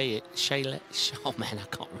 Oh man, I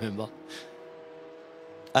can't remember.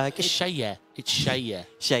 It's Shaya. It's Shaya.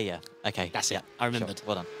 Shaya. Okay. That's it. I remembered.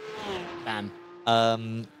 Sure. Well Bam.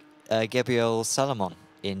 done. Gabriel Salomon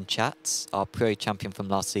in chat, our pro champion from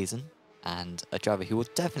last season, and a driver who will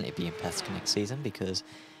definitely be in PESC next season because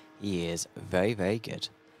he is very, very good.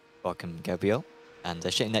 Welcome, Gabriel. And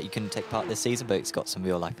a shame that you couldn't take part this season, but it's got some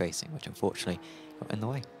real life racing, which unfortunately got in the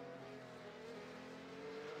way.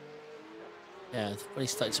 Yeah, when he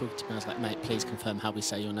started talking to me, I was like, mate, please confirm how we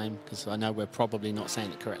say your name, because I know we're probably not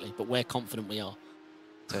saying it correctly, but we're confident we are.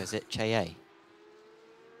 So is it Che?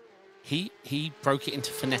 He broke it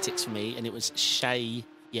into phonetics for me, and it was Shay,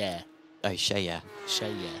 yeah. Oh, Shay,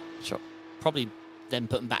 Shay, yeah. Sure. Probably then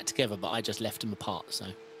put them back together, but I just left them apart, so.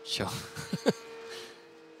 Sure.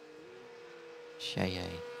 Shay.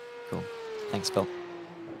 Cool. Thanks, Phil.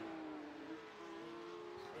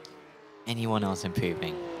 Anyone else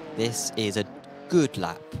improving? This is a good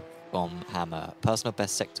lap from Hammer. Personal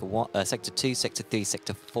best sector 1, sector 2, sector 3,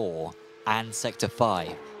 sector 4, and sector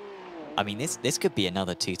 5. I mean, this could be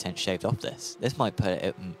another 2/10 shaved off this. This might put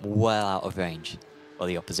it well out of range for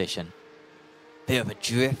the opposition. Bit of a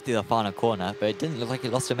drift through the final corner, but it didn't look like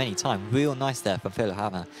it lost him any time. Real nice there from Phil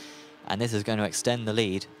Hammer. And this is going to extend the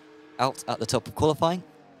lead out at the top of qualifying.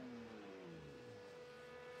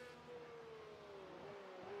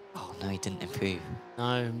 Oh, no, he didn't improve. No,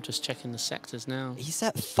 I'm just checking the sectors now. He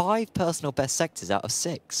set 5 personal best sectors out of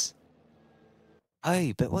 6.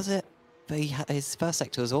 Oh, but was it? But his first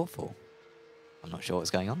sector was awful. I'm not sure what's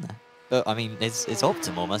going on there. But, I mean, his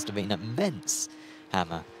optimal must have been immense,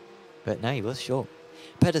 Hammer. But no, he was short.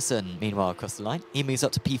 Pedersen, meanwhile, across the line, he moves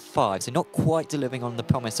up to P5, so not quite delivering on the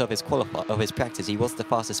promise of his practice. He was the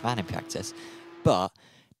fastest man in practice, but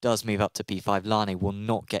does move up to P5. Lane will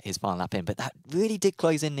not get his final lap in, but that really did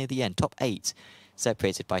close in near the end. Top 8,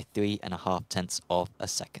 separated by 3.5 tenths of a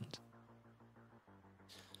second.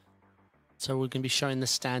 So we're going to be showing the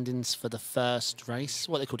standings for the first race.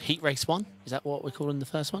 What they called Heat Race 1? Is that what we're calling the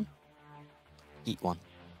first one? Heat 1.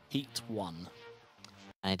 Heat 1.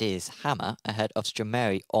 And it is Hammer ahead of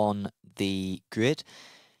Stromeri on the grid.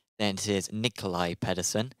 Then it is Nikolai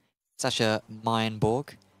Pedersen, Sasha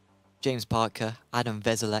Meyenborg, James Parker, Adam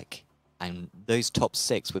Veselek, and those top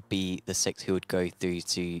 6 would be the 6 who would go through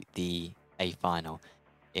to the A final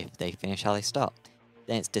if they finish how they start.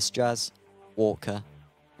 Then it's Destraz, Walker,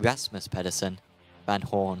 Rasmus Pedersen, Van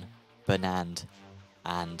Horn, Bernand,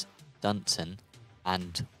 and Dunton,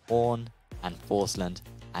 and Horn, and Forsland,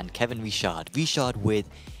 and Kevin Richard. Richard with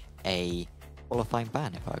a qualifying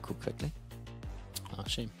ban, if I recall correctly. Oh,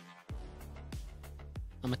 shame.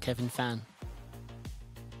 I'm a Kevin fan.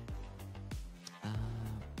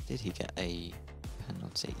 Did he get a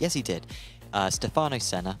penalty? Yes, he did. Stefano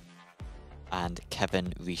Senna and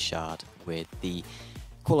Kevin Richard with the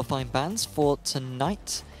qualifying bans for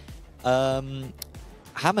tonight.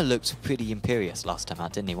 Hammer looked pretty imperious last time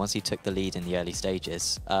out, didn't he? Once he took the lead in the early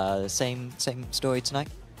stages. Same story tonight?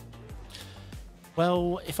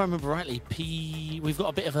 Well, if I remember rightly, we've got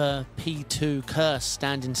a bit of a P2 curse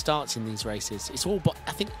standing starts in these races. It's all but,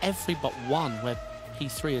 I think, every but one where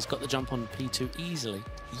P3 has got the jump on P2 easily.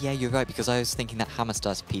 Yeah, you're right, because I was thinking that Hammer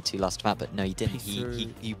started P2 last time out, but no, he didn't.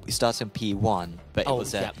 He started on P1, but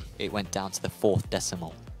it went down to the 4th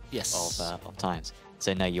decimal of times.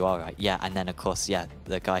 So no, you are right. Yeah, and then of course, yeah,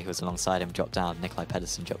 the guy who was alongside him dropped down. Nikolai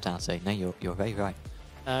Pedersen dropped down. So no, you're very right.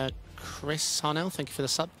 Chris Harnell, thank you for the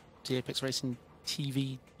sub to the Apex Racing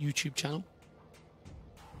TV YouTube channel.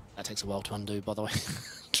 That takes a while to undo, by the way.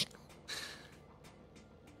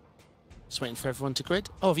 Just waiting for everyone to grid.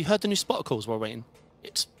 Oh, have you heard the new spotter calls while waiting?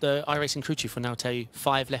 It's the iRacing crew chief will now tell you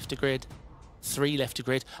 5 left to grid, 3 left to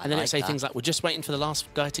grid, and then it'll say things like, we're just waiting for the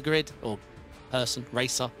last guy to grid, or person,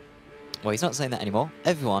 racer. Well, he's not saying that anymore.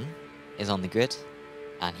 Everyone is on the grid,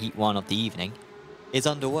 and Heat 1 of the evening is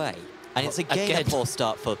underway. And it's again a poor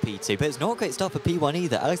start for P2, but it's not a great start for P1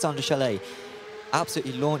 either. Alexander Chalet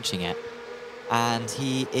absolutely launching it. And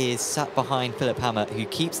he is sat behind Philip Hammer, who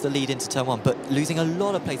keeps the lead into turn 1, but losing a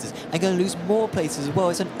lot of places and going to lose more places as well.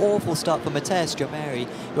 It's an awful start for Matej Stromeri,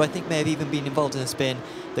 who I think may have even been involved in a spin.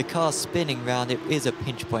 The car's spinning round. It is a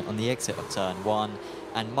pinch point on the exit of turn 1.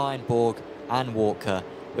 And Meyenborg and Walker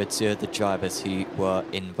were 2 of the drivers who were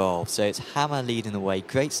involved. So it's Hammer leading the way.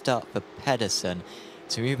 Great start for Pedersen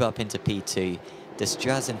to move up into P2.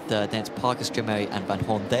 Destraz in 3rd, then it's Parker, Stromeri and Van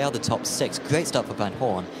Horn. They are the top 6. Great start for Van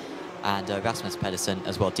Horn. And Rasmus Pedersen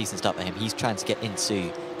as well, decent start for him. He's trying to get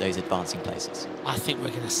into those advancing places. I think we're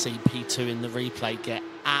going to see P2 in the replay get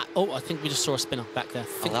at... Oh, I think we just saw a spin-off back there.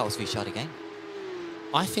 Oh, that was Richard again.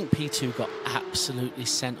 I think P2 got absolutely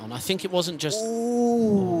sent on. I think it wasn't just...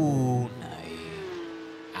 Ooh, no.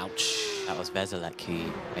 Ouch. That was Veselek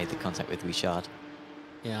who made the contact with Richard.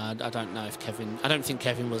 Yeah, I don't know if Kevin... I don't think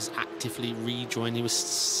Kevin was actively rejoined. He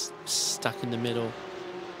was stuck in the middle.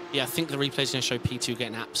 Yeah, I think the replay's going to show P2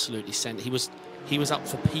 getting absolutely sent. He was up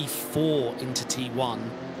for P4 into T1,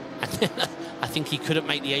 and then I think he couldn't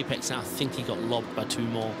make the apex, and I think he got lobbed by 2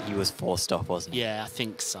 more. He was forced off, wasn't he? Yeah, I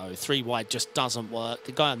think so. 3 wide just doesn't work.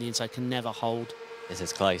 The guy on the inside can never hold. This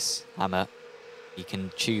is close. Hammer. He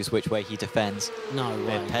can choose which way he defends. No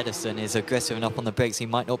way. If Pedersen is aggressive enough on the brakes, he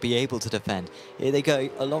might not be able to defend. Here they go,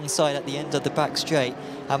 alongside at the end of the back straight.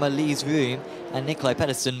 Hammer leaves room, and Nikolai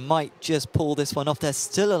Pedersen might just pull this one off. They're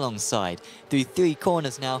still alongside through 3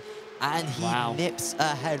 corners now, and he nips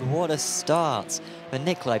ahead. What a start for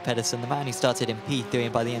Nikolai Pedersen, the man who started in P3,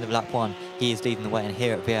 and by the end of lap 1, he is leading the way. And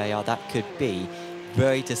here at VIR, that could be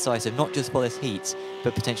very decisive, not just for this heat,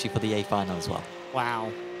 but potentially for the A final as well.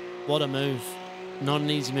 Wow, what a move. Not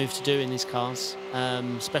an easy move to do in these cars,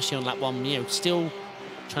 especially on lap 1. You know, still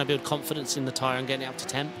trying to build confidence in the tyre and getting it up to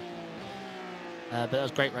temp. But that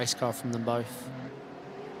was a great race car from them both.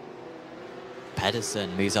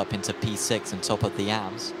 Pedersen moves up into P6 and top of the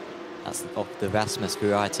AMS. That's of the Rasmus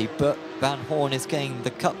variety, but Van Horn is getting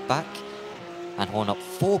the cut back. Van Horn up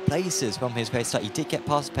 4 places from his race start. He did get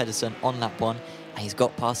past Pedersen on lap 1, and he's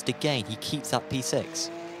got past again. He keeps that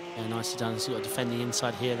P6. Yeah, nicely done. So you've got to defend the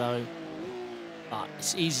inside here, though. But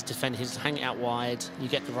it's easy to defend his, hang it out wide, you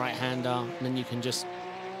get the right-hander, and then you can just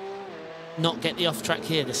not get the off-track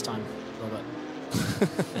here this time, Robert.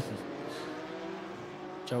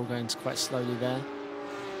 Joel going quite slowly there.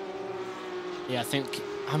 Yeah,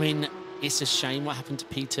 I mean, it's a shame what happened to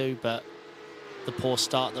P2, but the poor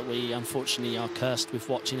start that we unfortunately are cursed with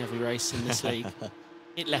watching every race in this league,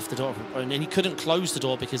 it left the door open, and he couldn't close the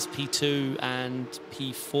door because P2 and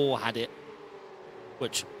P4 had it,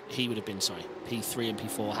 which he would have been, sorry, P3 and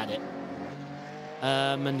P4 had it.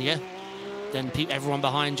 And yeah, then everyone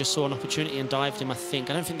behind just saw an opportunity and dived him, I think.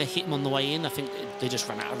 I don't think they hit him on the way in. I think they just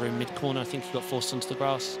ran out of room mid-corner. I think he got forced onto the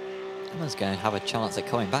grass. Hammer's going to have a chance at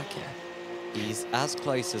coming back here. He's as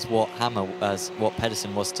close as what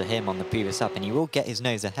Pedersen was to him on the previous lap, and he will get his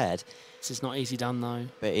nose ahead. This is not easy done, though.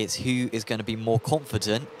 But it's who is going to be more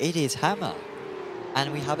confident. It is Hammer.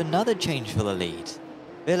 And we have another change for the lead.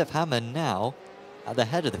 Philip Hammer now at the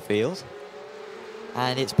head of the field,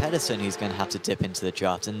 and it's Pedersen who's going to have to dip into the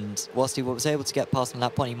draft, and whilst he was able to get past on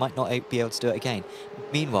lap 1, he might not be able to do it again.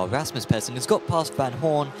 Meanwhile, Rasmus Pedersen has got past Van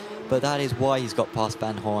Horn, but that is why he's got past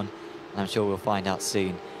Van Horn, and I'm sure we'll find out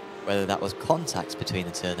soon whether that was contact between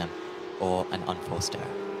the 2 of them or an unforced error.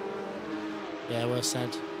 Yeah, well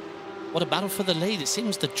said. What a battle for the lead. It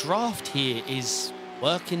seems the draft here is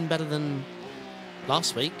working better than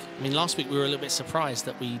last week. I mean, last week we were a little bit surprised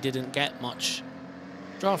that we didn't get much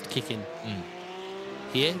draft kicking.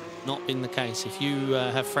 Here, not been the case. If you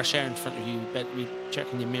have fresh air in front of you, better be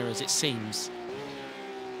checking your mirrors, it seems.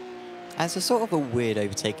 And it's a sort of a weird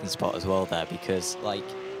overtaking spot as well there, because like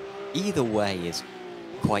either way is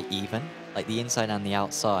quite even, like the inside and the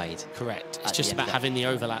outside. Correct. It's just about having the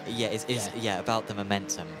overlap. Yeah, it's about the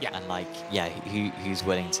momentum. Yeah. And like, yeah, who's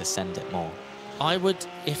willing to send it more. I would,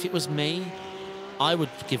 if it was me, I would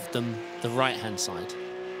give them the right-hand side.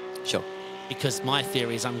 Sure. Because my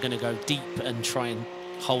theory is I'm going to go deep and try and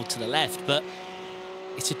hold to the left, but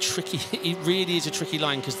it's a tricky, it really is a tricky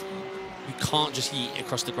line because you can't just yeet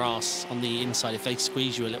across the grass on the inside if they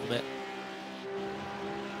squeeze you a little bit.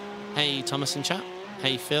 Hey, Thomas in chat.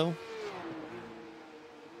 Hey, Phil.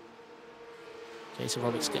 Okay, so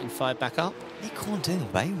Robert's getting fired back up. Nick Horn doing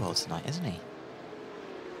very well tonight, isn't he?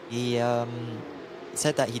 He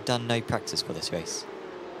said that he'd done no practice for this race,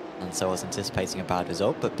 and so I was anticipating a bad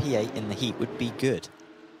result, but P8 in the heat would be good.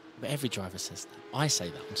 But every driver says that. I say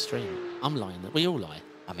that on stream. I'm lying. We all lie.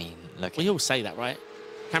 I mean, look. We all say that, right?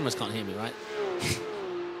 Cameras can't hear me, right?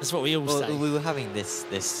 That's what we all say. We were having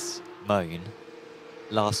this moan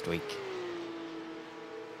last week.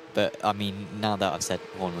 But, I mean, now that I've said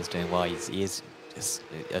Horn was doing well, he is just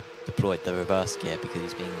deployed the reverse gear because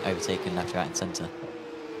he's being overtaken left, right and centre.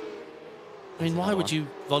 I mean, why would you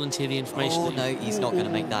volunteer the information? Oh, no, he's not going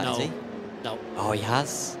to make that, is he? No. Oh, he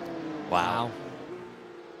has? Wow.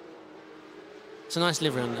 It's a nice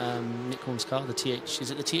livery on Nick Horn's car, the TH.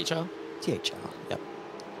 Is it the THR? THR, yep.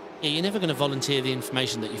 Yeah, you're never going to volunteer the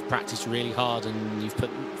information that you've practiced really hard and you've put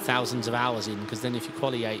thousands of hours in, because then if you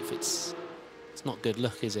quali 8th, it's not good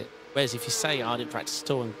luck, is it? Whereas if you say, I didn't practice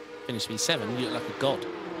at all and finish V7, you look like a god.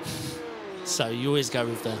 So you always go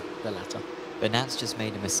with the latter. But Nat's just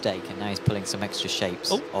made a mistake, and now he's pulling some extra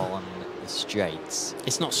shapes on the straights.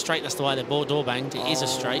 It's not straight, that's the why they're door banged. It is a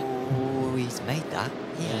straight. Oh, he's made that.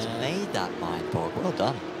 He has made that Mindborg. Well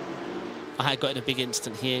done. I had got in a big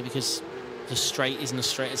instant here because the straight isn't as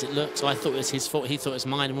straight as it looked. So I thought it was his fault. He thought it was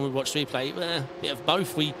mine. And when we watched replay, a bit of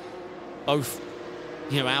both. We both,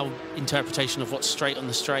 you know, our interpretation of what's straight on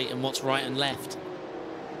the straight and what's right and left.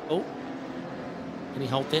 Oh, can he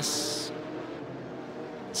hold this?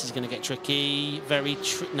 This is going to get tricky. Very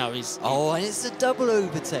no, he's. Oh, and it's a double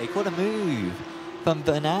overtake. What a move from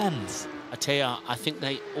Bernans. I tell you, I think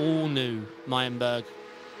they all knew Meyenberg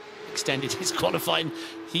extended his qualifying.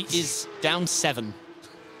 He is down 7.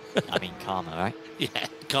 I mean, karma, right? Yeah,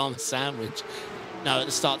 karma sandwich. No, at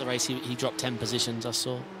the start of the race, he dropped 10 positions, I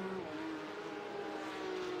saw.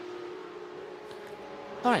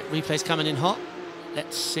 All right, replay's coming in hot.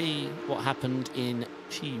 Let's see what happened in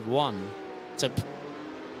P1. So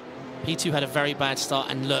P2 had a very bad start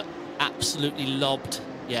and look, absolutely lobbed.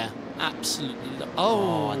 Yeah, absolutely.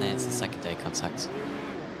 Oh, and then it's the second day contact.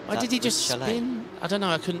 Why did he just spin? I don't know.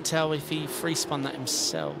 I couldn't tell if he free spun that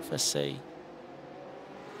himself. Let's see.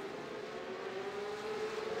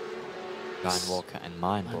 Ryan Walker and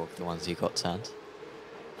Meyenborg, the ones who got turned.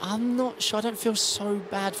 I'm not sure. I don't feel so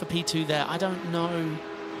bad for P2 there. I don't know.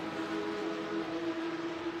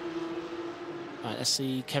 All right, let's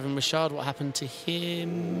see. Kevin Richard, what happened to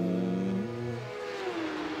him?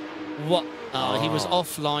 What? Oh, he was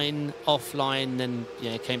offline, then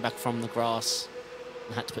yeah, came back from the grass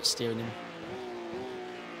and had to put steering in.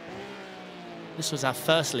 This was our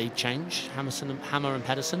first lead change, Hammer and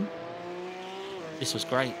Pedersen. This was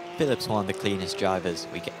great. Philip's one of the cleanest drivers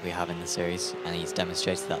we have in the series, and he's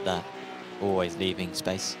demonstrated that there. Always leaving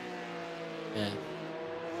space. Yeah.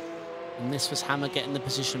 And this was Hammer getting the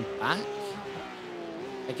position back.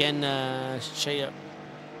 Again, Shea.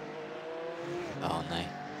 Oh no.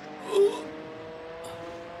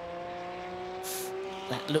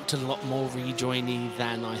 That looked a lot more rejoiny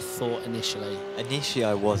than I thought initially. Initially,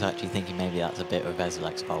 I was actually thinking maybe that's a bit of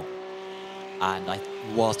Veselek's fault. And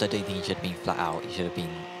whilst I don't think he should have been flat out, he should have been,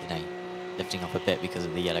 you know, lifting up a bit because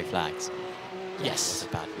of the yellow flags. Yes. It was a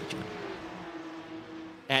bad rejoin.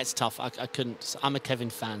 Yeah, it's tough. I couldn't. I'm a Kevin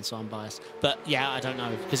fan, so I'm biased. But yeah, I don't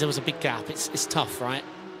know because there was a big gap. It's tough, right?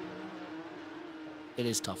 It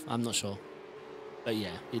is tough. I'm not sure. But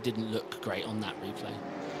yeah, it didn't look great on that replay.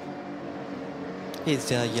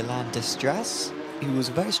 Here's Yolanda Strass, who was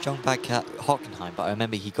very strong back at Hockenheim, but I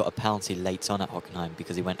remember he got a penalty late on at Hockenheim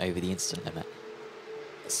because he went over the instant limit.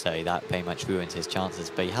 So that very much ruined his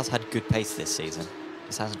chances, but he has had good pace this season.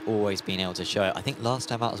 Just hasn't always been able to show it. I think last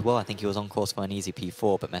time out as well, I think he was on course for an easy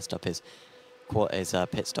P4, but messed up his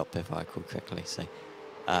pit stop, if I recall correctly. So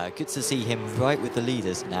good to see him right with the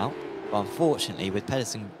leaders now. But unfortunately, with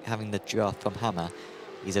Pedersen having the draft from Hammer,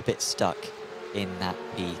 he's a bit stuck in that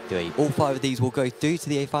P3. All 5 of these will go through to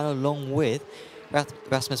the A final along with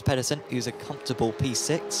Rasmus Pedersen, who's a comfortable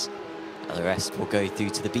P6. The rest will go through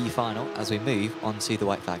to the B final as we move on to the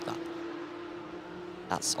white flag lap.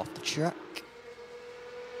 That's off the track.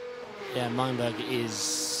 Yeah, Meyenberg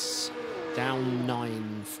is down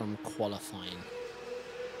 9 from qualifying.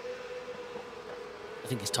 I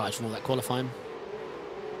think he's tired from all that qualifying.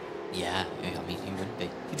 Yeah, I mean, he wouldn't be.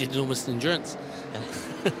 He did almost endurance.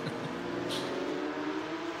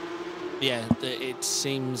 Yeah, it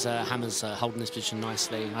seems Hammer's holding this position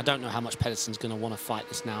nicely. I don't know how much Pedersen's going to want to fight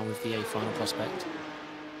this now with the A final prospect.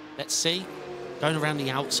 Let's see. Going around the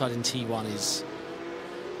outside in T1 is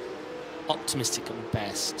optimistic at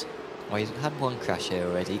best. Well, he's had one crash here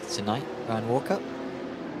already tonight, Ryan Walker.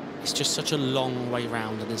 It's just such a long way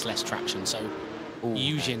round and there's less traction, so you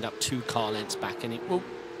usually end up 2 car lengths back and it will...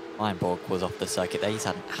 Meyenborg was off the circuit there. He's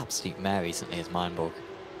had an absolute mare recently as Meyenborg.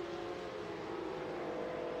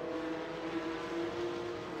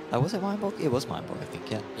 Was it Meyenborg? It was Meyenborg, I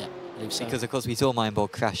think, yeah. Yeah, I believe so. Because, of course, we saw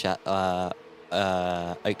Meyenborg crash at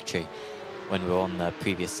Oak Tree when we were on the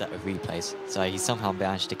previous set of replays. So he somehow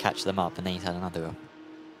managed to catch them up, and then he's had another one.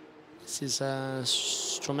 This is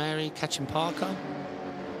Strommeri catching Parker.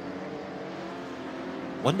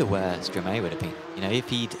 Wonder where Strommeri would have been. You know, if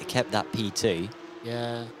he'd kept that P2.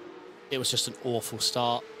 Yeah, it was just an awful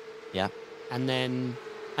start. Yeah. And then,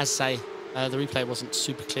 as I say, the replay wasn't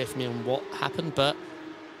super clear for me on what happened, but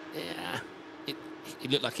yeah,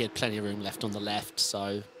 it looked like he had plenty of room left on the left,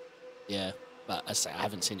 so yeah, but as I say, I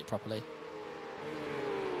haven't seen it properly.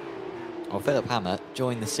 Well, Philip Hammer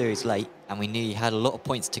joined the series late, and we knew he had a lot of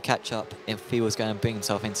points to catch up if he was going to bring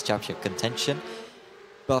himself into championship contention.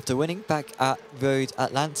 But after winning back at Road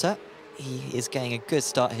Atlanta, he is getting a good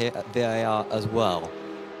start here at VIR as well.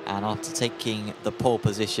 And after taking the pole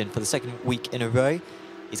position for the second week in a row,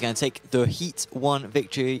 he's going to take the Heat 1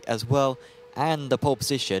 victory as well, and the pole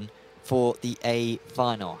position for the A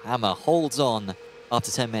final. Hammer holds on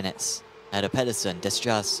after 10 minutes. Ahead of Pedersen,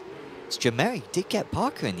 Destras. Strumeri did get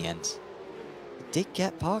Parker in the end. He did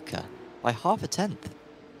get Parker by half a tenth.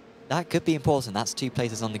 That could be important. That's 2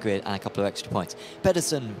 places on the grid and a couple of extra points.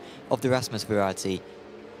 Pedersen of the Rasmus variety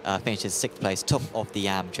finishes 6th place, top of the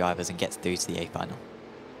AM drivers, and gets through to the A final.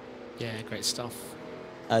 Yeah, great stuff.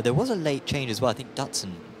 There was a late change as well. I think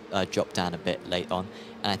Dutton dropped down a bit late on,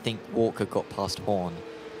 and I think Walker got past Horn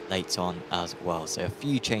late on as well. So a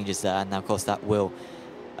few changes there, and now of course that will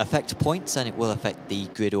affect points, and it will affect the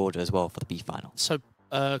grid order as well for the B final. So,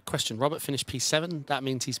 question, Robert finished P7, that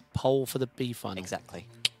means he's pole for the B final. Exactly.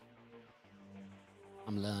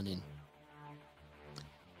 I'm learning.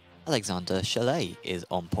 Alexander Chalet is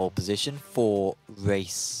on pole position for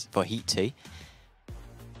Heat 2.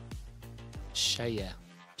 Shea.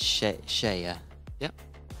 Shea. Yep.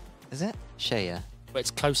 Is it? Shea. But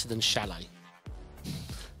it's closer than Chalet.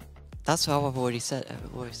 That's how I've already said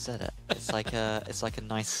it. It's like a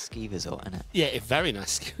nice ski resort, isn't it? Yeah, a very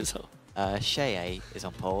nice ski resort. Shea is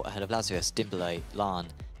on pole ahead of Lazarus, Dimbele, Lahn,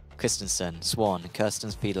 Christensen, Swan, Kirsten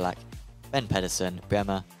Spiedelak, Ben Pedersen,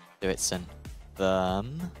 Bremer, Luritzen,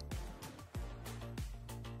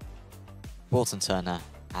 Walton Turner,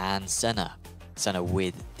 and Senna. Senna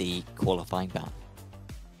with the qualifying ban.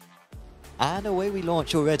 And away we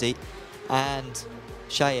launch already, and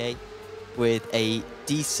Shea with a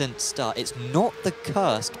decent start. It's not the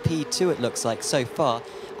cursed P2 it looks like so far,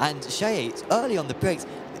 and Shea is early on the brakes.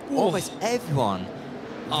 Almost everyone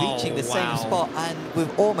reaching the same spot, and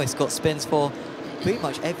we've almost got spins for pretty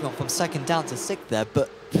much everyone from 2nd down to 6th there, but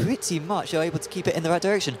pretty much are able to keep it in the right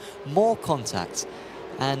direction. More contact,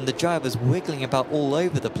 and the drivers wiggling about all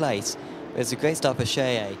over the place. It's a great start for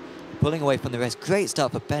Shea, pulling away from the rest. Great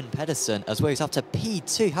start for Ben Pedersen as well. He's up to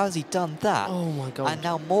P2. How has he done that? Oh my God. And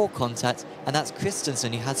now more contact, and that's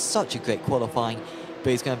Christensen, who had such a great qualifying,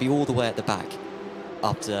 but he's going to be all the way at the back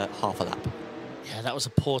after half a lap. Yeah, that was a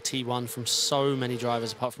poor T1 from so many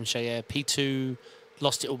drivers apart from Shea. P2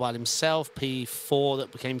 lost it all by himself. P4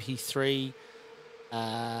 that became P3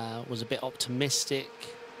 was a bit optimistic.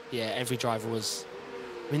 Yeah, every driver was...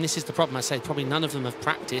 I mean, this is the problem. I say probably none of them have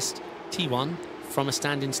practiced T1 from a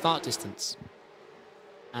standing start distance.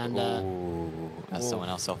 And that's someone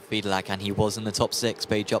else off Spiedelak, and he was in the top 6,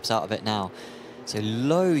 but he drops out of it now. So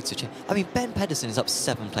loads of change. I mean, Ben Pedersen is up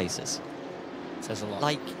 7 places. Says a lot.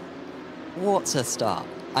 Like, what a start.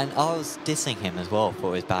 And I was dissing him as well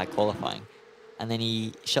for his bad qualifying. And then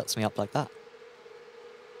he shuts me up like that.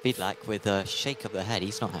 Spiedelak with a shake of the head.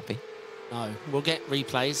 He's not happy. No, we'll get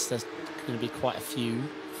replays. There's going to be quite a few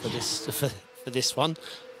for this for this one.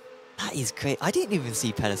 That is great. I didn't even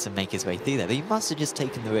see Pedersen make his way through there, but he must have just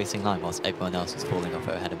taken the racing line whilst everyone else was falling off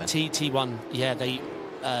ahead of him. T1, yeah, they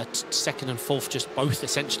 2nd and 4th just both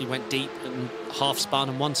essentially went deep and half spun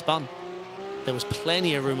and 1 spun. There was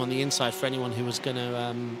plenty of room on the inside for anyone who was going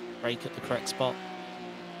to brake at the correct spot.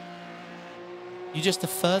 The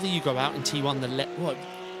further you go out in T1, what?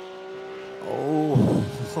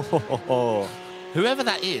 Oh. Whoever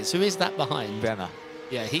that is, who is that behind? Bremer.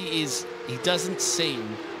 Yeah, he doesn't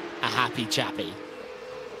seem a happy chappy.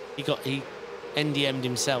 He NDM'd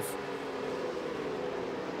himself.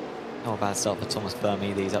 Not a bad start for Thomas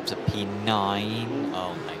Fermi. He's up to P9.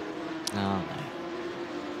 Oh, no. Oh, no.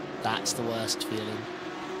 That's the worst feeling.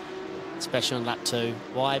 Especially on lap 2.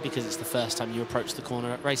 Why? Because it's the first time you approach the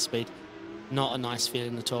corner at race speed. Not a nice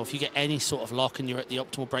feeling at all. If you get any sort of lock and you're at the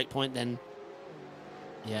optimal brake point, then...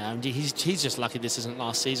 Yeah, and he's just lucky this isn't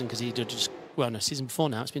last season, because he'd just... Well, no, season before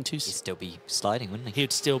now. It's been 2 seasons. He'd still be sliding, wouldn't he? He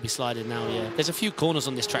would still be sliding now, yeah. There's a few corners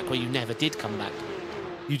on this track where you never did come back.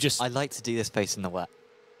 You just... I like to do this pace in the wet.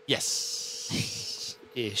 Yes.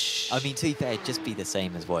 Ish. I mean, to be fair, it'd just be the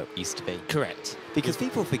same as what it used to be. Correct. Because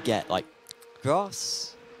people forget, like,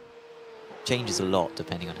 grass changes a lot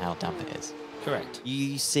depending on how damp it is. Correct.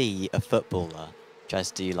 You see a footballer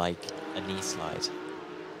just do, like, a knee slide.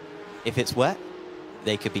 If it's wet,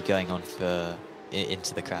 they could be going on for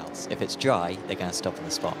into the crowds. If it's dry, they're going to stop on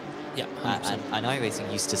the spot. Yeah, and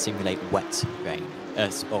iRacing used to simulate wet rain,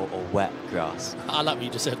 or wet grass. I like what you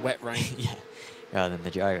just said, wet rain. Yeah, rather than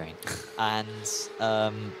the dry rain. And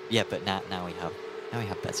yeah, but now we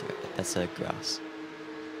have better grass.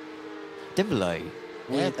 Dimbele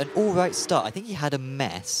with an all right start. I think he had a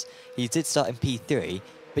mess. He did start in P3,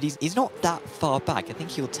 but he's not that far back. I think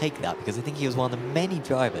he'll take that, because I think he was one of the many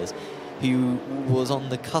drivers who was on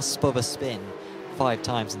the cusp of a spin 5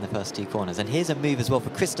 times in the first 2 corners. And here's a move as well for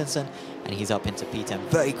Christensen, and he's up into P10.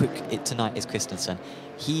 Very quick tonight is Christensen.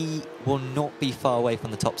 He will not be far away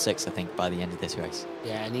from the top 6, I think, by the end of this race.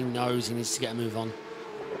 Yeah, and he knows he needs to get a move on.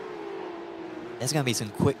 There's going to be some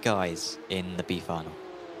quick guys in the B final.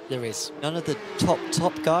 There is. None of the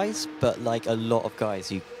top guys, but like a lot of guys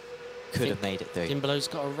who could have made it through. Gimbalo's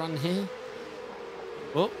got a run here.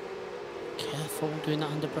 Oh, careful doing that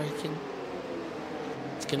under braking.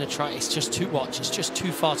 It's going to try. It's just too watch. It's just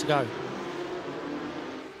too far to go.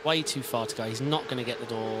 Way too far to go. He's not going to get the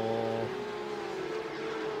door.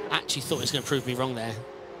 Actually thought he was going to prove me wrong there.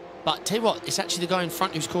 But tell you what, it's actually the guy in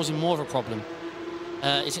front who's causing more of a problem.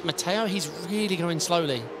 Is it Matteo? He's really going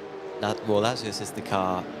slowly. Well, Lazarus is the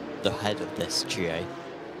car, the head of this trio.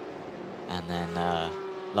 And then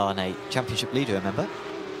Larne, championship leader, remember?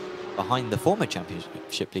 Behind the former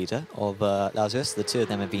championship leader of Lazarus. The 2 of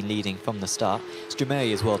them have been leading from the start.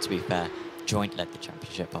 Strumeri as well, to be fair. Joint led the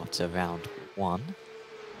championship after round 1.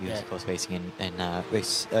 He was, of course, racing in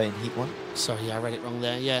Heat 1. Sorry, yeah, I read it wrong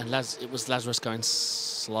there. Yeah, it was Lazarus going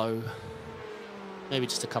slow. Maybe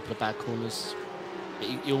just a couple of bad corners. But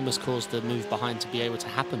he almost caused the move behind to be able to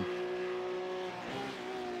happen.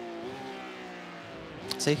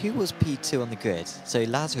 So who was P2 on the grid? So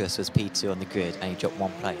Lazarus was P2 on the grid and he dropped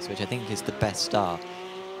 1 place, which I think is the best start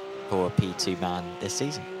for a P2 man this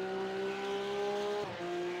season.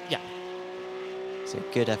 Yeah. So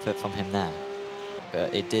good effort from him there.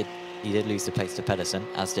 But he did lose the place to Pedersen,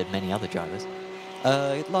 as did many other drivers.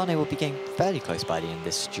 Larne will be getting fairly close by the end of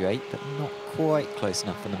this straight, but not quite close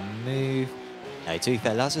enough for the move. No, to be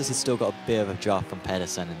fair, Lazarus has still got a bit of a draft from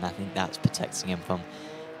Pedersen, and I think that's protecting him from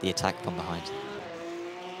the attack from behind.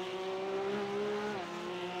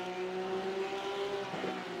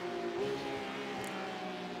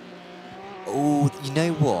 Oh, you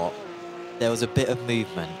know what? There was a bit of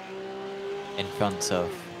movement in front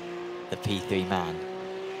of the P3 man,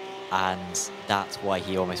 and that's why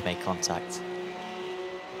he almost made contact.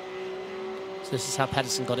 So this is how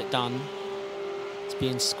Pedersen got it done. It's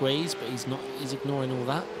being squeezed, but he's ignoring all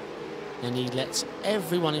that. And he lets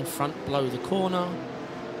everyone in front blow the corner.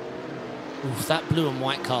 Oof, that blue and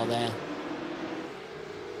white car there.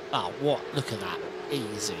 Oh, what? Look at that.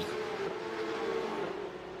 Easy.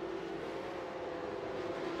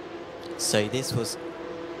 So this was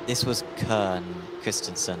Kern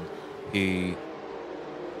Christensen, who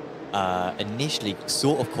initially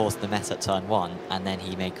sort of caused the mess at turn 1, and then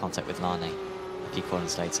he made contact with Larne a few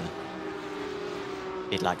corners later.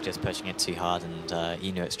 He'd like just pushing it too hard, and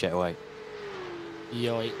he knew it straight away.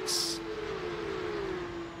 Yikes.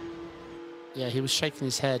 Yeah, he was shaking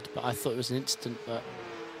his head, but I thought it was an instant, but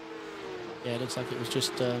yeah, it looks like it was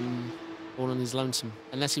just all on his lonesome.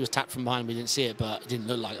 Unless he was tapped from behind, we didn't see it, but it didn't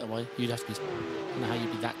look like that way. You'd have to be, I don't know how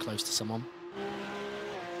you'd be that close to someone.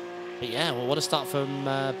 But yeah, well, what a start from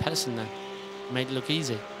Pedersen there. Made it look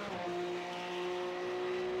easy.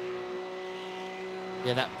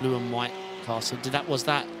 Yeah, that blue and white car. So was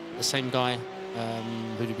that the same guy?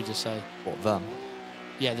 Who did we just say? What, them?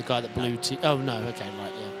 Yeah, the guy that blew to... Oh, no, okay,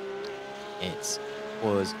 right, yeah. It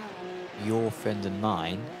was your friend and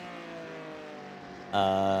mine,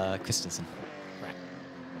 Christensen. Right.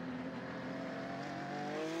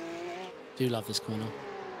 Do love this corner.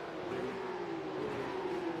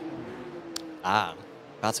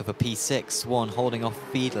 Battle for P6. Swan holding off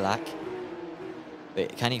Fiedelack.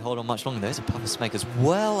 But can he hold on much longer? There's a puff of smoke as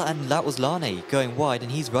well, and that was Larne going wide,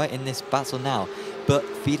 and he's right in this battle now. But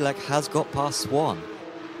Fiedelack has got past Swan.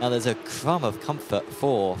 Now there's a crumb of comfort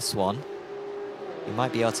for Swan. He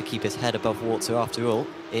might be able to keep his head above water after all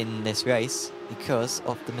in this race because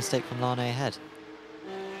of the mistake from Larne ahead.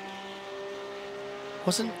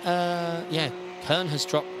 Wasn't, yeah, Kern has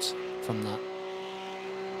dropped from that.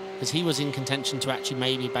 Because he was in contention to actually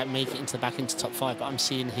maybe make it into the back into top 5, but I'm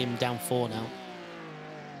seeing him down 4 now.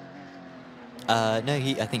 No,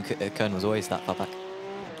 I think Kern was always that far back.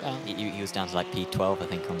 He was down to like P12, I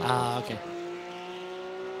think, on that. Ah, okay.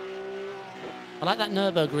 I like that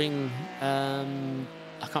Nürburgring, I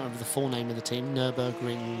can't remember the full name of the team,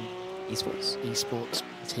 Nürburgring Esports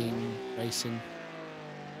team racing.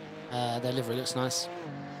 Their livery looks nice.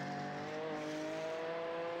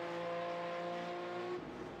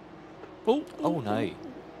 Oh no,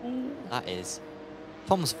 that is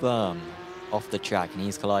Tom's Firm off the track, and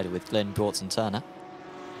he's collided with Glenn Broughton Turner.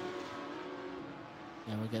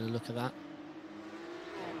 Yeah, we'll get a look at that.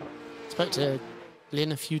 Spoke to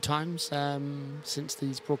Lynn a few times since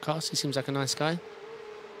these broadcasts. He seems like a nice guy.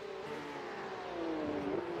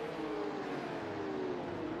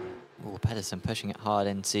 Oh, Pedersen pushing it hard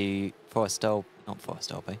into Forest Dolby. Not Forest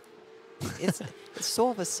Dolby. It's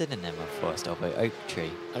sort of a synonym of forest, although oak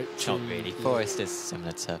tree. Oak tree. Not really. Forest is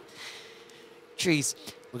similar to trees.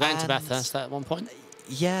 We're going to And Bathurst at one point.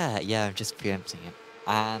 Yeah, I'm just preempting it.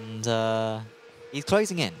 And he's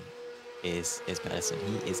closing in, is Pedersen.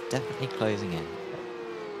 He is definitely closing in.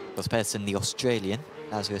 Was Pedersen the Australian,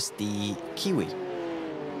 Lazarus the Kiwi.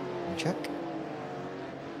 Check.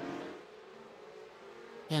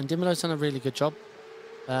 Yeah, and Dimolo's done a really good job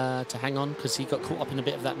to hang on, because he got caught up in a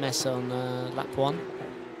bit of that mess on lap 1.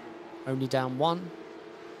 Only down 1.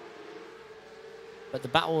 But the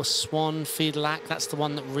battle of Swan, Fiedelack, that's the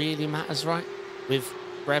one that really matters, right? With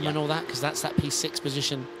Bremen and all that, because that's that P6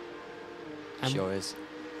 position. And, Sure is.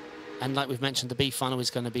 And like we've mentioned, the B final is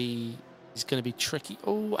going to be tricky.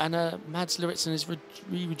 Oh, and Mads Lauritsen is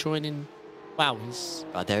rejoining. Wow,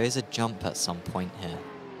 There is a jump at some point here.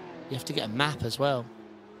 you have to get a map as well.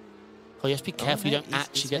 Oh, you have to be careful you don't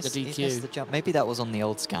actually get the DQ. The jump. Maybe that was on the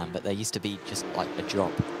old scan, but there used to be just like a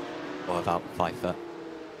drop, or about 5 foot.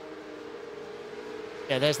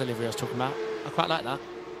 Yeah, there's the livery I was talking about. I quite like that.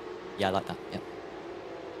 Yeah, I like that. Yeah.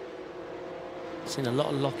 Seen a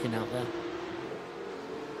lot of locking out there.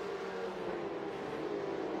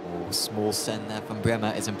 Oh, small send there from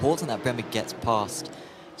Bremer. It's important that Bremer gets past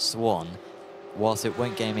Swan. Whilst it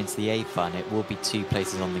won't get him into the A final, it will be 2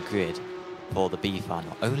 places on the grid for the B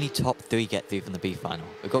final. Only top 3 get through from the B final.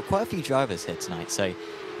 We've got quite a few drivers here tonight, so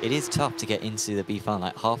it is tough to get into the B final.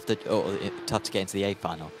 Like tough to get into the A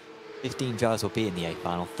final. 15 drivers will be in the A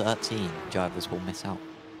final. 13 drivers will miss out.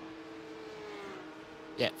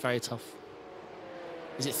 Yeah, very tough.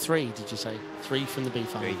 Is it 3, did you say? 3 from the B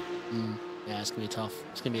final? 3. Yeah, it's going to be tough.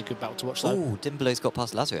 It's going to be a good battle to watch, though. Oh, Dimbolo's got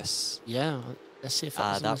past Lazarus. Yeah, let's see if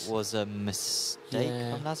that was a mistake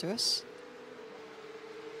from Lazarus.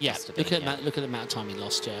 Yeah, look at the amount of time he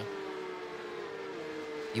lost, yeah.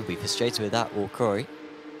 You'll be frustrated with that, or Corey.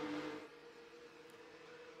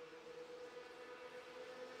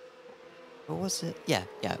 What was it? Yeah,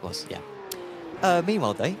 it was, yeah.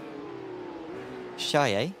 Meanwhile, though,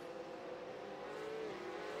 Chaillet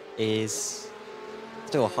is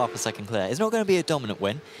still half a second clear. It's not going to be a dominant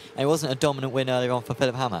win, and it wasn't a dominant win earlier on for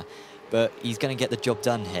Philip Hammer, but he's going to get the job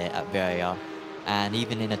done here at VIR. And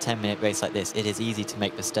even in a 10-minute race like this, it is easy to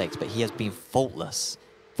make mistakes, but he has been faultless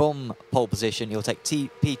from pole position. He'll take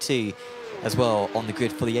P2 as well on the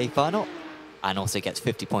grid for the A final, and also gets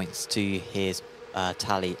 50 points to his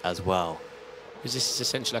tally as well. Because this is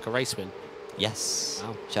essentially like a race win. Yes.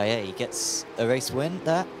 Wow. Chaillet gets a race win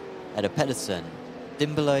there. At a Pedersen,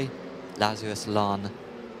 Dimbolo, Lazarus, Lan,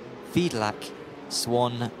 Fiedelack,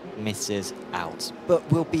 Swan misses out, but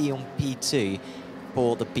will be on P2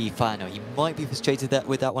 for the B final. He might be frustrated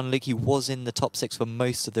with that one. Luke, he was in the top 6 for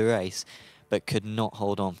most of the race, but could not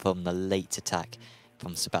hold on from the late attack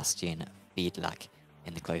from Sebastian Fiedelack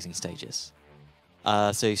in the closing stages.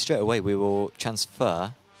 So straight away we will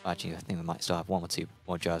transfer. Actually, I think we might still have 1 or 2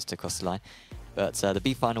 more drivers to cross the line. But the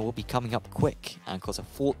B final will be coming up quick. And of course, a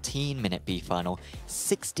 14-minute B final.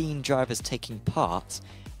 16 drivers taking part.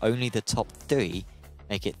 Only the top 3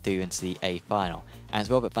 make it through into the A final. And it's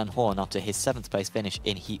Robert Van Horn, after his 7th place finish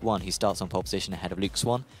in Heat 1, who starts on pole position ahead of Luke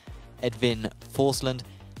Swan. Edvin Forsland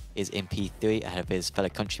is in P3 ahead of his fellow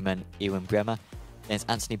countryman Ewan Bremer. Then it's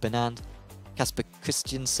Anthony Bernand, Kasper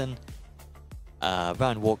Christiansen,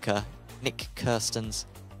 Ryan Walker, Nick Kirstens,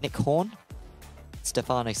 Nick Horn,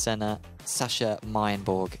 Stefano Senna, Sasha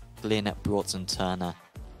Meyenborg, Glenn Broughton-Turner,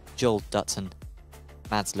 Joel Dutton,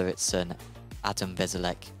 Mads Lauritsen, Adam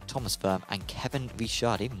Veselek, Thomas Firm, and Kevin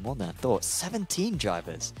Richard. Even more than I thought. 17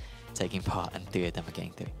 drivers taking part, and 3 of them are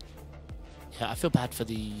getting through. Yeah, I feel bad for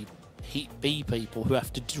the Heat B people who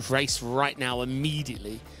have to race right now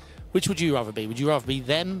immediately. Which would you rather be? Would you rather be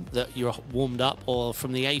them, that you're warmed up, or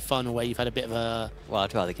from the A final where you've had a bit of a... Well,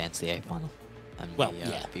 I'd rather get into the A final. And well,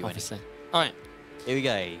 be obviously. All right. Here we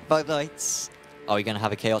go. 5 lights. Are we going to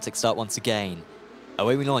have a chaotic start once again?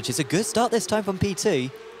 Away we launch. It's a good start this time from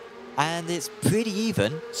P2. And it's pretty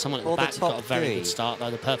even. Someone at the back got a very good start, though.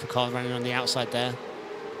 The purple car running on the outside there.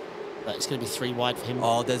 But it's going to be 3 wide for him.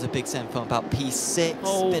 Oh, there's a big send from about P6.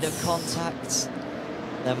 Oh. Bit of contact.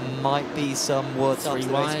 There might be some words after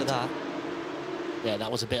the race for that. Yeah,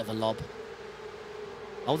 that was a bit of a lob.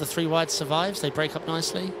 Oh, the 3 wide survives. They break up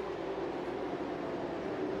nicely.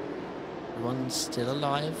 Everyone's still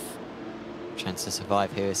alive. Chance to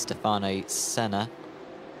survive here is Stefano Senna.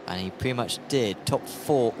 And he pretty much did. Top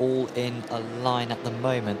 4 all in a line at the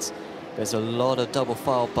moment. There's a lot of double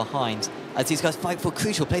file behind as these guys fight for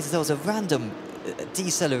crucial places. There was a random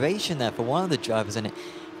deceleration there for one of the drivers, and it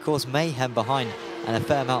caused mayhem behind and a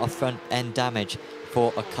fair amount of front end damage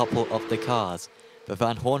for a couple of the cars. But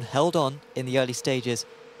Van Horn held on in the early stages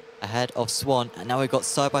ahead of Swan. And now we've got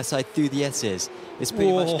side-by-side through the S's. This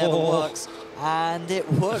pretty much never works. And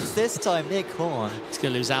it works this time. Nick Horn. He's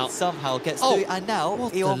going to lose out. Somehow gets through. And now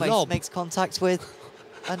he almost lob. makes contact with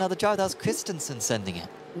another driver. That was Christensen sending it.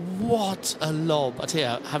 What a lob. I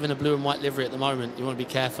tell you, having a blue and white livery at the moment, you want to be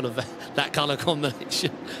careful of that colour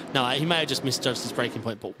combination. No, he may have just misjudged his breaking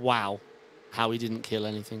point, but wow, how he didn't kill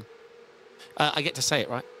anything. I get to say it,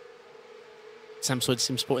 right? Sam Sword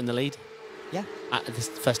Simsport in the lead. Yeah. This is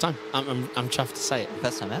the first time. I'm chuffed to say it.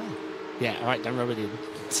 First time ever. Yeah, all right, don't rub it in.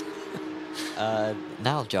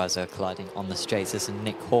 Now drivers are colliding on the straights. This is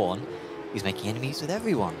Nick Horn. He's making enemies with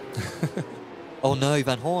everyone. Oh no,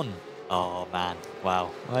 Van Horn. Oh man,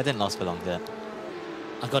 wow. Well, I didn't last for long, did it?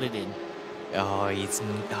 I got it in.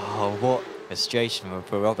 Oh, what frustration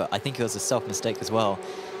for Robert. I think it was a self-mistake as well.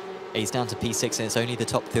 He's down to P6 and it's only the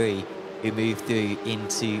top 3 who move through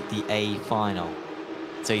into the A final.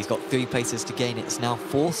 So he's got 3 places to gain. It's now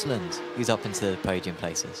Forsland who's up into the podium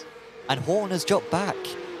places. And Horn has dropped back.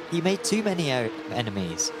 He made too many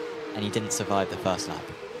enemies and he didn't survive the first lap.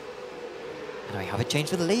 And we have a change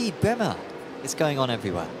for the lead. Bremer. It's going on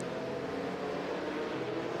everywhere.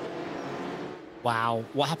 Wow,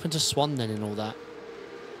 what happened to Swan then in all that?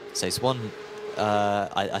 So Swan,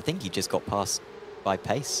 I think he just got passed by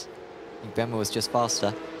pace. I think Bremer was just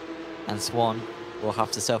faster. And Swan will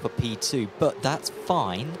have to settle for P2. But that's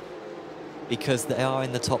fine because they are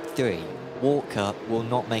in the top 3. Walker will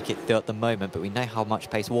not make it through at the moment, but we know how much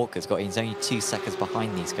pace Walker's got. He's only 2 seconds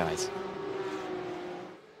behind these guys.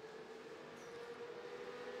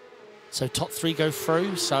 So top 3 go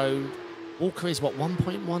through, so Walker is, what,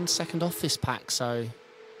 1.1 second off this pack, so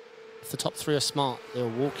if the top 3 are smart, they'll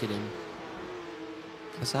walk it in.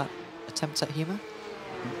 Was that attempt at humour?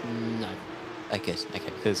 No. Oh, good.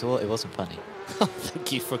 Okay, because it wasn't funny.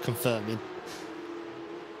 Thank you for confirming.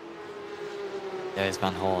 There's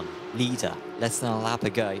Van Horn, leader, less than a lap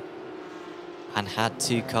ago, and had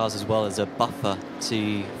 2 cars as well as a buffer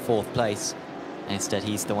to 4th place. And instead,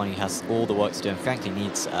 he's the one who has all the work to do and frankly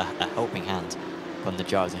needs a helping hand from the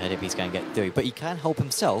drivers ahead if he's going to get through. But he can help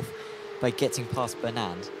himself by getting past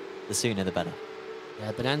Bernand. The sooner the better.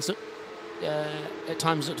 Yeah, Bernand's at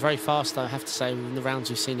times looked very fast, though, I have to say, in the rounds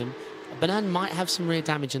we've seen him. Bernand might have some rear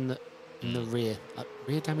damage in the rear.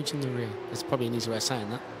 Rear damage in the rear. That's probably an easier way of saying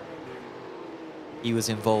that. He was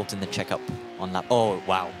involved in the checkup on lap. Oh,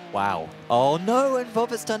 wow, wow. Oh, no, and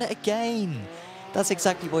Robert's done it again. That's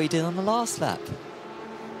exactly what he did on the last lap.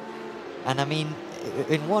 And, I mean,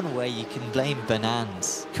 in one way, you can blame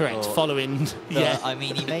Bernand. Correct, following... yeah. I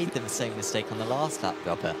mean, he made the same mistake on the last lap,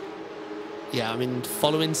 Robert. Yeah, I mean,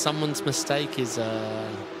 following someone's mistake is,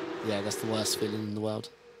 yeah, that's the worst feeling in the world.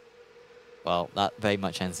 Well, that very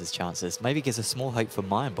much ends his chances. Maybe gives a small hope for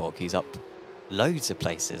Meyerborg, who's up loads of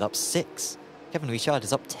places, up 6. Kevin Richard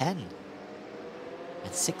is up 10.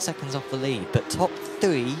 And 6 seconds off the lead. But top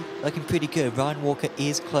 3 looking pretty good. Ryan Walker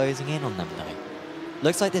is closing in on them, though.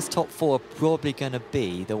 Looks like this top 4 are probably going to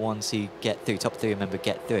be the ones who get through. Top 3, remember,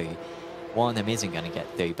 get through. One of them isn't going to get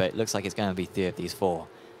through, but it looks like it's going to be 3 of these 4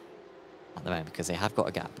 at the moment because they have got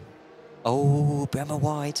a gap. Oh, Bremer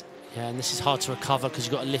wide. Yeah, and this is hard to recover because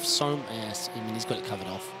you've got to lift so... Yes, I mean, he's got it covered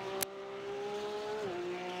off.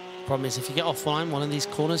 Problem is, if you get offline, one of these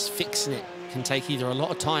corners, fixing it can take either a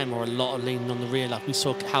lot of time or a lot of leaning on the rear, like we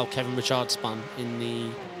saw how Kevin Richard spun in the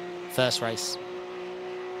first race.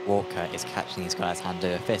 Walker is catching these guys hand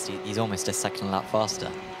over fist. He's almost a second lap faster.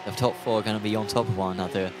 The top 4 are going to be on top of one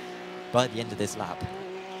another by the end of this lap.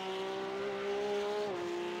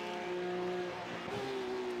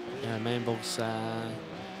 Yeah, Mayenborg's...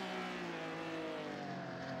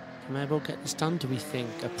 Can Mayenborg get this done, do we think?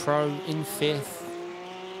 A pro in 5th.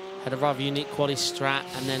 Had a rather unique quality strat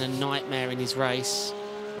and then a nightmare in his race.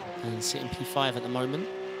 And sitting P5 at the moment.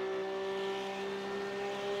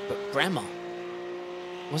 But Bremer,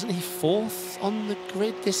 wasn't he 4th on the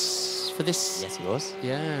grid for this? Yes, he was.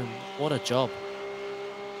 Yeah, what a job.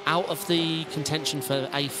 Out of the contention for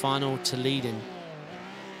a final to leading.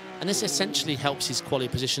 And this essentially helps his quality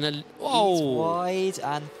position. Whoa! He's wide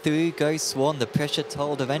and through goes Swan. The pressure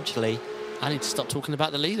told eventually. I need to stop talking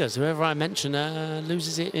about the leaders. Whoever I mention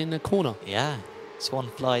loses it in a corner. Yeah, Swan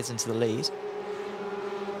flies into the lead.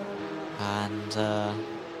 And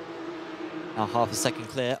now half a second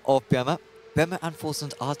clear of Bremer. Bremer and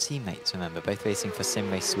Forsland are teammates, remember, both racing for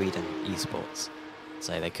Sim Race Sweden esports.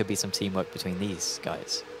 So there could be some teamwork between these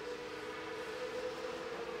guys.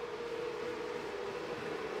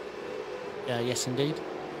 Yes, indeed.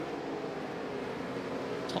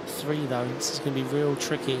 Top 3, though. This is going to be real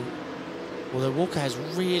tricky. Although Walker has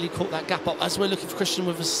really caught that gap up. As we're looking for Christian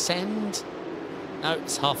with a send. No,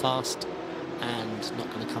 it's half-assed. and not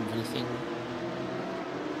going to come with anything.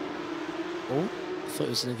 Oh, I thought he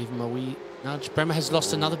was going to give him a wee nudge. Bremer has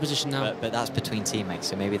lost another position now. But that's between teammates,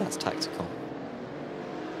 so maybe that's tactical.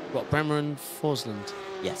 What, Bremer and Forsland?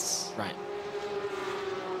 Yes. Right.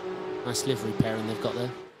 Nice livery pairing they've got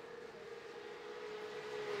there.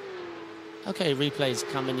 Okay, replays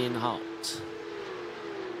coming in hot.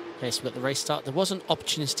 Okay, so we've got the race start. There was an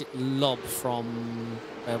opportunistic lob from,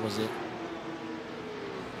 where was it?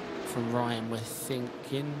 From Ryan, we're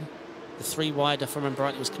thinking. The 3 wide, if I remember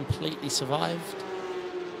right, it was completely survived.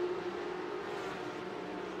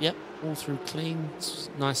 Yep, all through clean.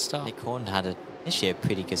 Nice start. Nick Horn had initially a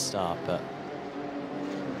pretty good start, but...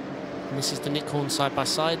 And this is the Nick Horn side by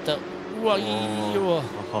side that... Whoa.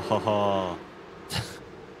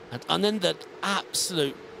 And then that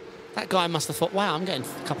absolute... That guy must have thought, wow, I'm getting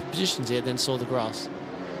a couple of positions here, then saw the grass.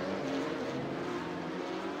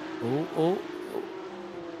 Oh.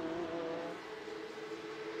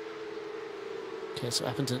 Okay, so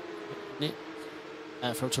what happened to Nick?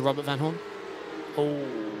 To Robert Van Horn.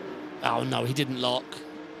 Oh no, he didn't lock.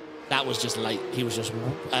 That was just late. He was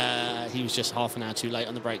just half an hour too late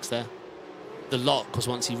on the brakes there. The lock was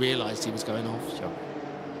once he realised he was going off. Sure.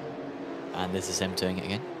 And this is him doing it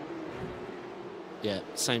again. Yeah,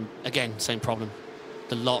 same problem.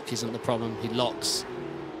 The lock isn't the problem. He locks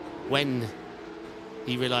when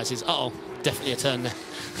he realises, uh-oh, definitely a turn there.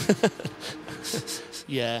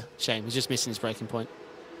 Yeah, shame. He's just missing his braking point.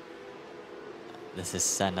 This is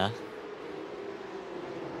Senna.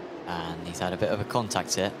 And he's had a bit of a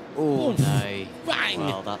contact here. Oh, no. Bang!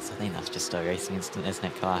 Well, I think that's just a racing incident, isn't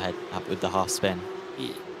it? Car head up with the half spin. Yeah.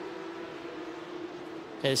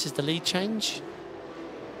 Okay, this is the lead change.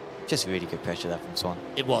 Just really good pressure there from Swan.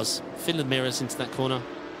 It was. Fill the mirrors into that corner.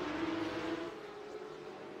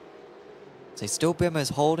 So still Brimmer's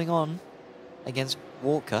holding on against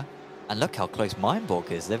Walker. And look how close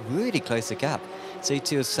Meinborg is. They're really close to gap. So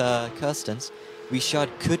too is Kirstens. Richard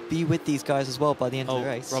could be with these guys as well by the end of the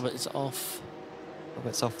race. Robert is off.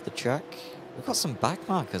 Robert's off the track. We've got some back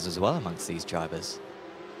markers as well amongst these drivers.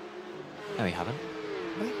 No, we haven't.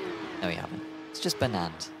 No, we haven't. It's just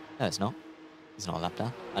Bernand. No, it's not. He's not a lap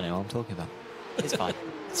down. I don't know what I'm talking about. It's fine.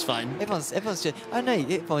 It's fine. Everyone's just... I know,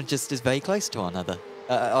 everyone just is very close to one another.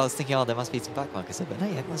 I was thinking, oh, there must be some back markers there, but no,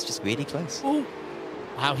 everyone's just really close. Ooh.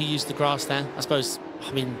 How he used the grass there, I suppose.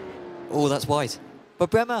 I mean... Oh, that's wide. But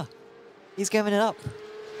Bremer, he's giving it up.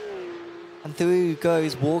 And through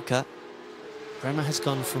goes Walker. Bremer has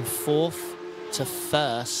gone from 4th to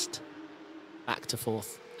 1st, back to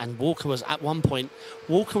 4th. And Walker was, at one point,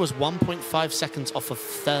 1.5 seconds off of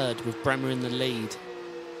 3rd with Bremer in the lead.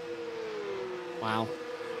 Wow.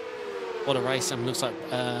 What a race. And looks like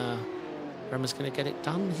Bremer's going to get it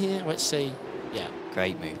done here. Let's see. Yeah.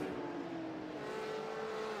 Great move.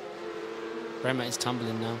 Bremer is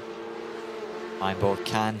tumbling now. Meinborg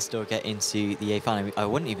can still get into the A final. I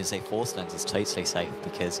wouldn't even say Forsland is totally safe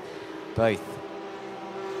because both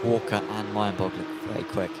Walker and Meinborg look very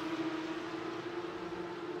quick.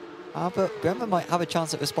 But Bremer might have a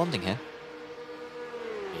chance at responding here.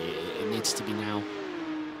 It needs to be now.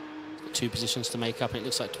 He's got 2 positions to make up. And it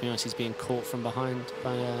looks like, to be honest, he's being caught from behind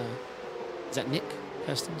by... is that Nick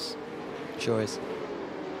Kirstens? Sure is.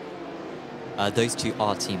 Those 2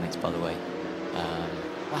 are teammates, by the way.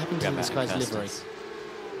 What happened to this guy's livery?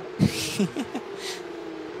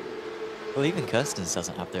 Well, even Kirstens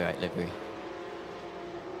doesn't have the right livery.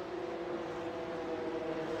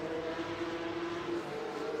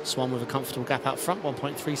 Swan with a comfortable gap out front,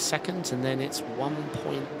 1.3 seconds, and then it's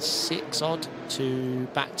 1.6 odd to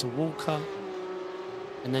back to Walker.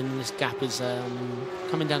 And then this gap is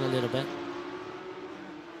coming down a little bit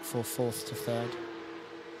for 4th to 3rd.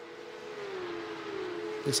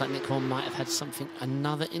 Looks like Nick Horn might have had something,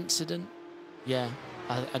 another incident. Yeah,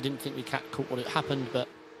 I didn't think we caught what had happened, but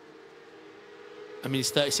I mean,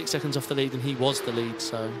 he's 36 seconds off the lead and he was the lead,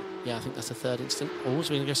 so yeah, I think that's the 3rd incident. Oh,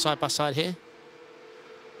 so we're going to go side by side here.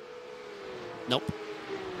 Nope.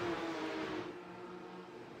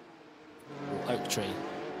 Oak tree.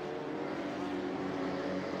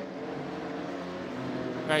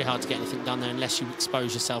 Very hard to get anything done there unless you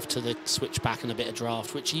expose yourself to the switchback and a bit of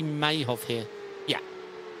draft, which he may have here. Yeah.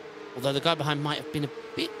 Although the guy behind might have been a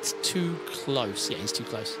bit too close. Yeah, he's too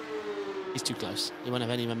close. He's too close. He won't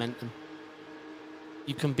have any momentum.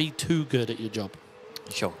 You can be too good at your job.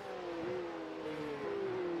 Sure.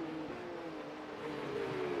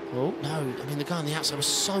 Oh, no. I mean, the guy on the outside was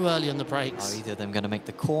so early on the brakes. Are either of them going to make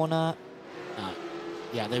the corner? No.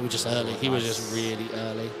 Yeah, they were just early. He was just really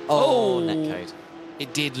early. Oh, netcode.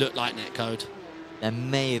 It did look like netcode. There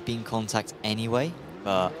may have been contact anyway,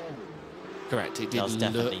 but correct. It did was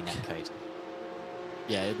definitely netcode.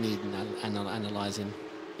 Yeah, it needed analysing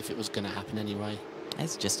if it was going to happen anyway.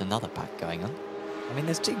 It's just another pack going on. I mean,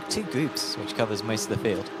 there's two groups, which covers most of the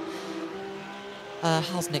field.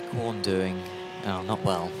 How's Nick Horn doing? Oh, not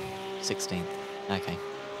well. 16th. Okay.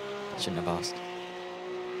 Shouldn't have asked.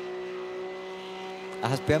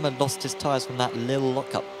 Has Bremer lost his tyres from that little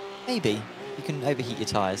lockup? Maybe. You can overheat your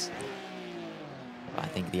tyres. But I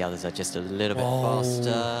think the others are just a little bit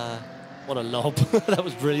faster. What a lob. That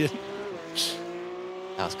was brilliant.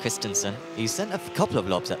 That was Christensen. He sent a couple of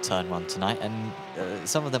lobs at turn 1 tonight, and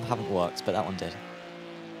some of them haven't worked, but that one did.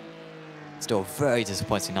 Still a very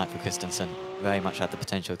disappointing night for Christensen. Very much had the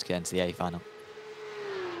potential to get into the A final.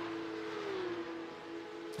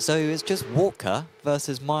 So it's just Walker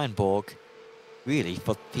versus Meinborg, really,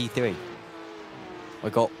 for P3.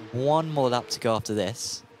 We've got one more lap to go after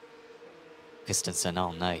this. Christensen,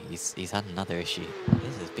 oh no, he's had another issue.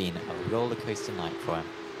 This has been a roller coaster night for him,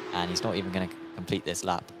 and he's not even going to complete this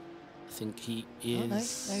lap. I think he is...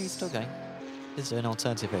 Oh, no, he's still going. Is there an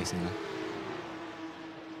alternative racing there?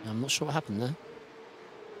 I'm not sure what happened there.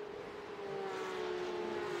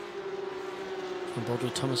 On board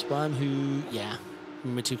with Thomas Byrne, who, yeah,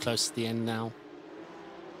 we're too close to the end now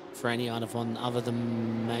for any one other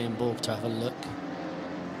than May and Borg to have a look.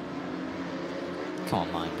 Come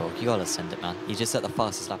on, Meinborg, you gotta send it, man. He just set the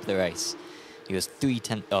fastest lap of the race. He was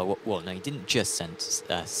 3/10. Oh, well, no, he didn't just set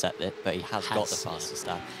it, but he has got the fastest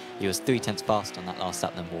lap. He was 3/10 faster on that last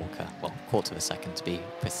lap than Walker. Well, quarter of a second to be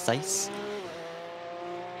precise.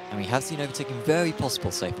 And we have seen overtaking very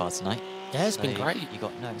possible so far tonight. Yeah, it's been great. You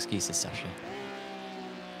got no excuses, Sasha.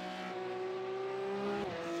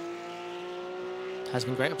 Has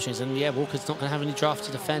been great opportunities, and yeah, Walker's not going to have any draft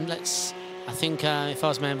to defend. I think if I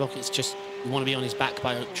was Manbock, it's just you want to be on his back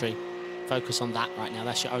by Oak Tree. Focus on that right now.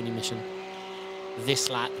 That's your only mission. This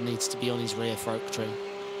lap needs to be on his rear for Oak Tree.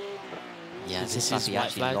 Yeah, this lap he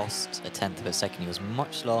actually lost a 1/10 of a second. He was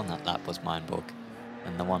much slower on that lap, was Meinborg,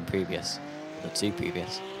 than the one previous, the two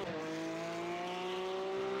previous.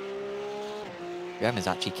 Graham is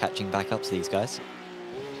actually catching back up to these guys.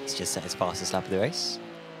 He's just set his fastest lap of the race.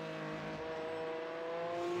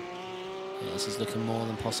 Yeah, this is looking more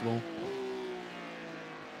than possible.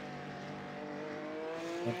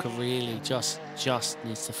 Walker really just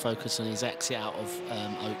needs to focus on his exit out of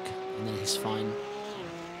Oak, and then he's fine.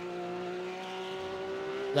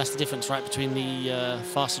 That's the difference, right, between the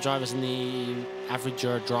faster drivers and the average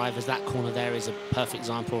drivers. That corner there is a perfect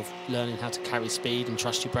example of learning how to carry speed and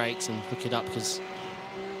trust your brakes and hook it up, because,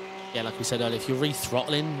 yeah, like we said earlier, if you're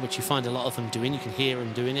re-throttling, which you find a lot of them doing, you can hear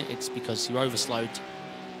them doing it, it's because you're overslowed.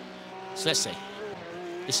 So let's see.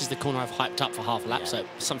 This is the corner I've hyped up for half a lap, so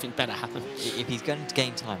something better happen. If he's going to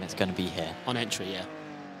gain time, it's going to be here. On entry, yeah.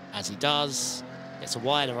 As he does, it's a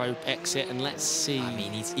wider exit, and let's see. I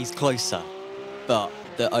mean, he's closer, but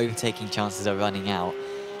the overtaking chances are running out.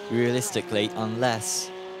 Realistically,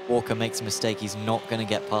 unless Walker makes a mistake, he's not going to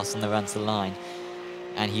get past on the run to the line.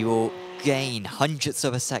 And he will gain hundredths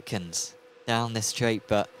of a second down this straight,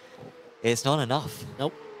 but it's not enough.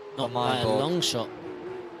 Nope, not by a long shot.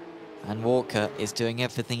 And Walker is doing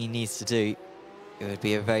everything he needs to do. It would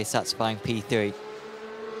be a very satisfying P3.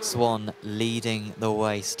 Swan leading the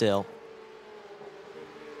way still.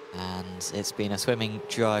 And it's been a swimming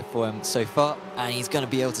drive for him so far. And he's going to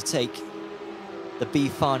be able to take the B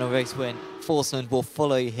final race win. Forsland will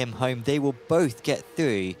follow him home. They will both get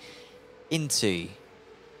through into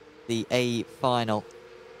the A final.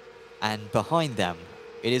 And behind them,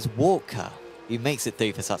 it is Walker who makes it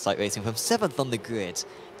through for Satellite Racing from 7th on the grid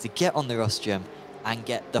to get on the rostrum and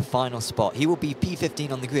get the final spot. He will be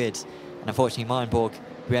P15 on the grid, and unfortunately Meinborg,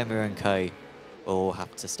 Bremer and co will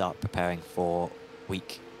have to start preparing for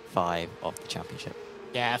week 5 of the championship.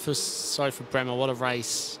 Yeah, I feel sorry for Bremer. What a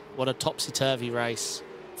race. What a topsy-turvy race.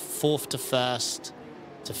 4th to 1st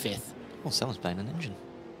to 5th. Oh, someone's playing an engine.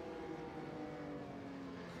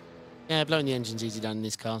 Yeah, blowing the engine's easy done in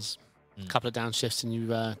these cars. A couple of downshifts and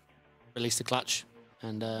you release the clutch,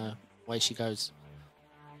 and away she goes.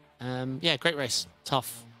 Yeah, great race.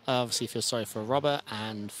 Tough. Obviously feel sorry for Robert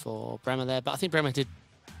and for Bremer there, but I think Bremer did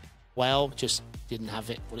well, just didn't have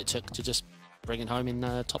what it took to just bring it home in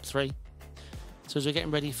top 3. So as we're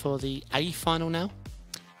getting ready for the A final now.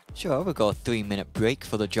 Sure, we've got a 3-minute break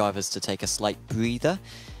for the drivers to take a slight breather,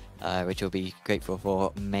 which will be grateful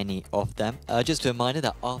for many of them. Just a reminder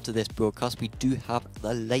that after this broadcast, we do have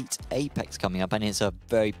the late Apex coming up, and it's a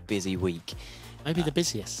very busy week. Maybe the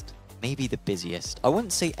busiest. Maybe the busiest. I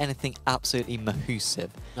wouldn't say anything absolutely mahoosive.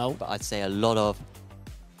 No. But I'd say a lot of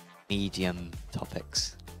medium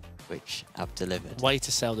topics. which have delivered. Way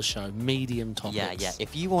to sell the show. Medium topics. Yeah.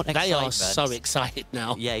 If you want excitement... They are so excited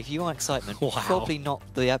now. Yeah, if you want excitement, Wow. probably not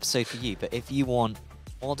the episode for you, but if you want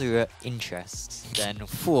moderate interest, then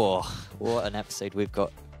whoa, what an episode we've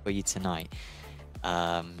got for you tonight.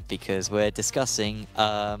 Because we're discussing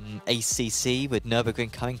ACC with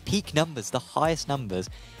Nürburgring coming. Peak numbers, the highest numbers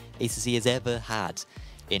ACC has ever had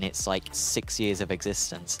in its like 6 years of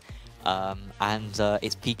existence. And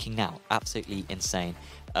it's peaking now. Absolutely insane.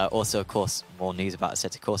 Also, of course, more news about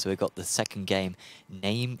Assetto Corsa. We've got the second game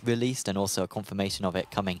name released and also a confirmation of it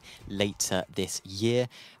coming later this year.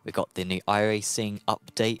 We've got the new iRacing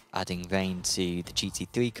update, adding rain to the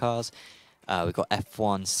GT3 cars. We've got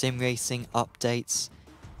F1 sim racing updates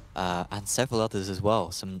and several others as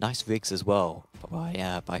well. Some nice rigs as well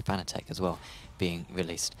by Fanatec as well being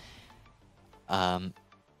released. And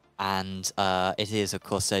it is, of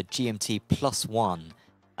course, a GMT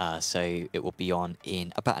 +1. So it will be on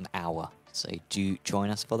in about an hour. So do join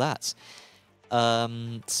us for that.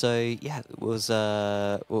 So yeah, it was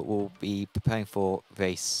we'll be preparing for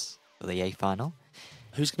race for the A final.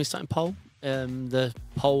 Who's going to be starting pole? The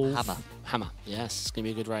pole... Hammer. Yes, it's going to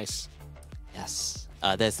be a good race. Yes.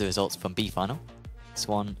 There's the results from B final.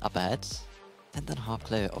 Swan up ahead. 10.5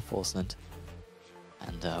 clear of Forsland.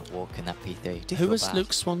 And Walk in that P3. Who was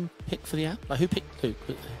Luke Swan picked for the app? Like, who picked Luke?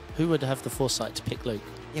 Who would have the foresight to pick Luke?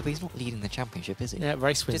 Yeah, but he's not leading the championship, is he? Yeah,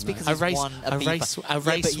 race win. Just because a he's race, won a race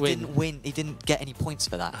but he win. didn't win. He didn't get any points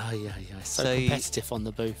for that. Oh yeah. So competitive on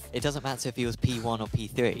the booth. It doesn't matter if he was P1 or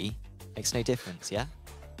P3. Makes no difference, yeah?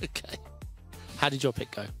 Okay. How did your pick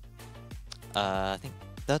go? I think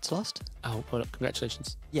third to last. Oh, well,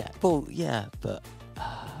 congratulations. Yeah. Well, yeah, but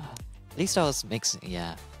at least I was mixing.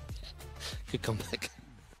 Yeah. Good comeback.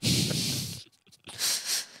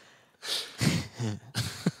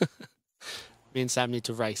 Me and Sam need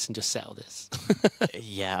to race and just settle this.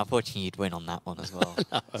 Yeah, unfortunately, you'd win on that one as well.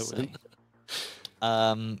 No, I wouldn't.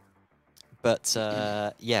 But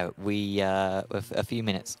yeah, we're a few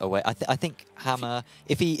minutes away. I think Hammer,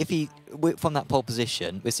 if he from that pole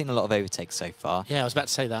position, we've seen a lot of overtakes so far. Yeah, I was about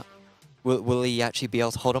to say that. Will he actually be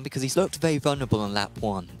able to hold on? Because he's looked very vulnerable on lap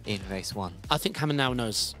 1 in race 1. I think Hammer now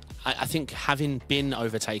knows. I think having been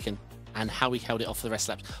overtaken and how he held it off for the rest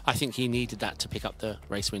of the laps, I think he needed that to pick up the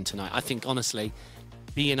race win tonight. I think, honestly,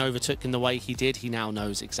 being overtook in the way he did, he now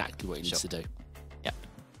knows exactly what he needs to do. Yep.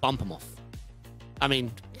 Bump him off. I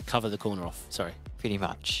mean, cover the corner off, sorry. Pretty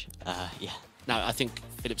much, yeah. No, I think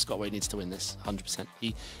Philip's got where he needs to win this, 100%.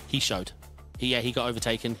 He showed. He got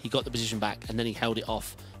overtaken, he got the position back, and then he held it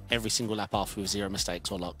off every single lap after with 0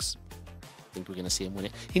 mistakes or locks. I think we're going to see him win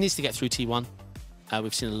it. He needs to get through T1.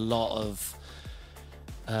 We've seen a lot of...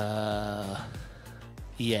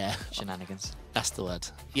 yeah. Shenanigans. That's the word.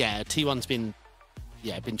 Yeah, T1's been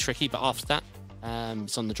tricky, but after that,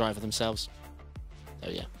 it's on the driver themselves. So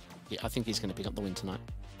yeah, I think he's going to pick up the win tonight.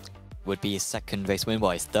 Would be his second race win,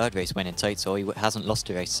 well, his third race win in total. He hasn't lost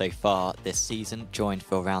a race so far this season, joined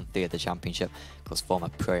for round 3 of the championship. Of course, former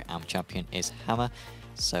Pro-Am champion is Hammer,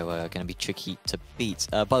 so going to be tricky to beat.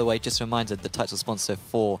 By the way, just a reminder, the title sponsor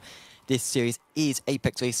for this series is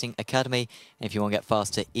Apex Racing Academy. And if you want to get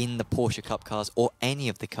faster in the Porsche Cup cars or any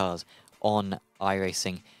of the cars on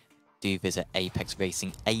iRacing, do visit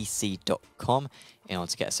apexracingac.com in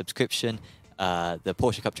order to get a subscription. The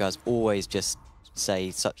Porsche Cup drivers always just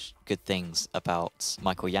say such good things about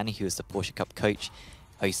Michael Yanni, who is the Porsche Cup coach,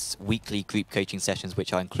 hosts weekly group coaching sessions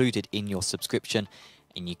which are included in your subscription,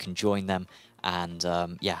 and you can join them and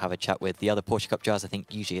yeah, have a chat with the other Porsche Cup drivers. I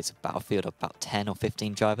think usually it's about a field of about 10 or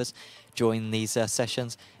 15 drivers join these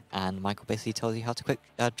sessions, and Michael basically tells you how to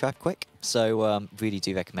drive quick. So really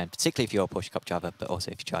do recommend, particularly if you're a Porsche Cup driver, but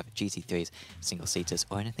also if you drive GT3s, single seaters,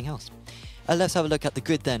 or anything else. Let's have a look at the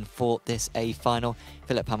grid then for this A final.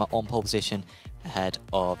 Philip Hammer on pole position ahead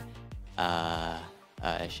of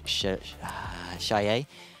Chaillet.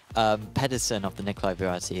 Pedersen of the Nikolai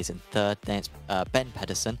variety is in third. Then it's Ben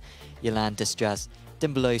Pedersen, Yolan Distras,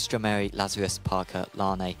 Dimbolo, Stromeri, Lazarus, Parker,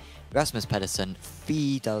 Lane, Rasmus Pedersen,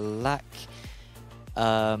 Fidalak.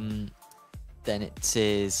 Then it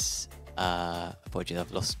is apologies,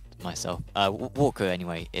 I've lost myself. Walker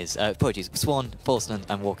anyway is apologies. Swan, Forsland,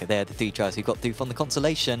 and Walker. They're the 3 drivers who got through from the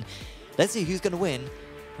consolation. Let's see who's going to win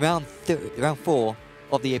round 4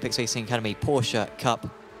 of the Apex Racing Academy Porsche Cup.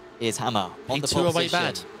 Is Hammer on the pole position.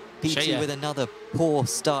 Bad. P2 with another poor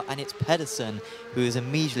start, and it's Pedersen who is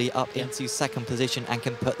immediately up into second position and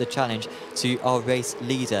can put the challenge to our race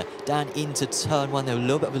leader. Down into turn 1, there was a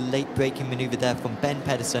little bit of a late braking manoeuvre there from Ben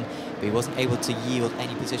Pedersen, but he wasn't able to yield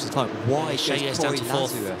any positions time. Why goes Corey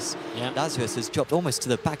Lazarus? Yeah. Lazarus has dropped almost to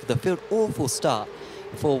the back of the field. Awful start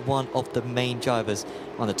for one of the main drivers,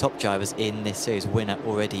 one of the top drivers in this series, winner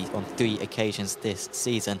already on 3 occasions this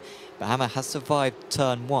season. But Hammer has survived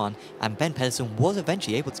turn 1, and Ben Pedersen was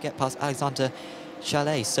eventually able to get past Alexander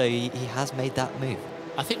Chalet, so he has made that move.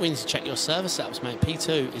 I think we need to check your server setups, mate.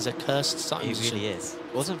 P2 is a cursed starting It position. really is.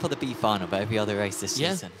 It wasn't for the B final, but every other race this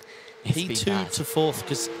season. It's been P2 bad. to 4th,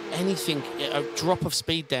 because anything, a drop of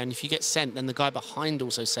speed there, and if you get sent, then the guy behind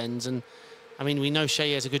also sends. And I mean, we know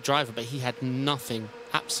Shea is a good driver, but he had nothing,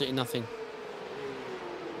 absolutely nothing.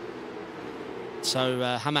 So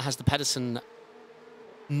Hammer has the Pedersen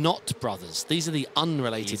not brothers. These are the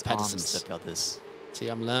unrelated These Pedersens. aren't the brothers. See,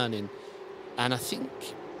 I'm learning. And I think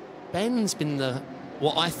Ben's been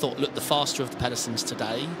what I thought looked the faster of the Pedersens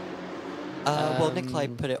today. Well, Nikolai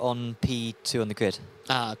put it on P2 on the grid.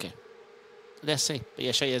 Ah, okay. Let's see. But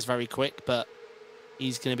yeah, Shea is very quick, but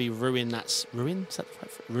he's going to be Ruin. That's Ruin? Is that the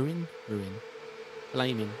right for Ruin? Ruin.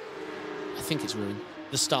 Blaming. I think it's Ruin.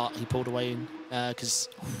 The start he pulled away in because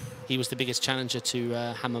he was the biggest challenger to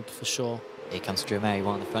Hammer for sure. Here comes Stromae,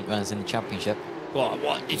 one of the front runners in the championship.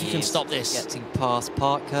 What? If you can stop this. Getting past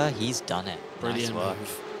Parker, he's done it. Brilliant Nice work.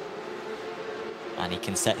 move. And he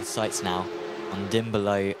can set his sights now on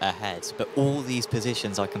Dimbolo ahead. But all these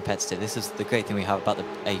positions are competitive. This is the great thing we have about the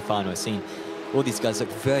A final scene. All these guys look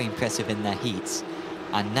very impressive in their heats.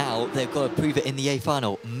 And now they've got to prove it in the A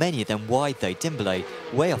final. Many of them wide though. Dimbolo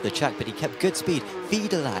way off the track, but he kept good speed.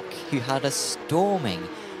 Vidalak, who had a storming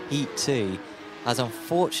heat too, has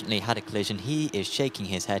unfortunately had a collision. He is shaking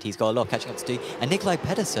his head. He's got a lot of catching up to do. And Nikolai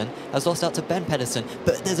Pedersen has lost out to Ben Pedersen,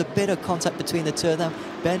 but there's a bit of contact between the two of them.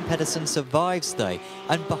 Ben Pedersen survives though,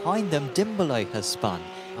 and behind them Dimbolo has spun.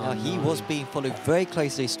 Now he was being followed very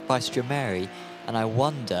closely by Stromae, and I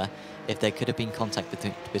wonder if there could have been contact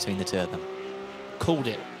between the two of them. Called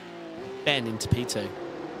it. Ben into P2.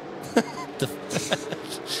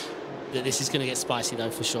 This is going to get spicy though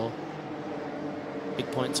for sure.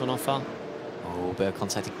 Big points on offer. Oh, bit of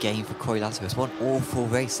contact again for Corey Lazarus. What an awful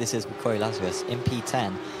race this is for Corey Lazarus. In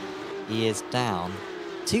P10, he is down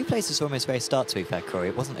 2 places from his race start, to be fair, Corey.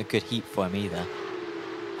 It wasn't a good heat for him either.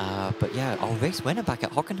 But yeah, our race winner back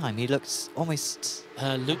at Hockenheim. He looks almost...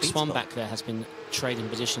 Luke Swan back there has been trading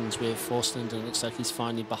positions with Forstland, and it looks like he's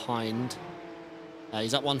finally behind.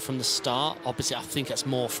 He's up 1 from the start. Obviously, I think that's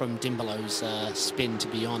more from Dimbolo's spin, to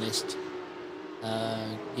be honest.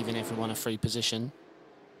 Giving everyone a free position.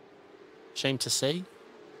 Shame to see.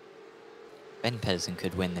 Ben Pedersen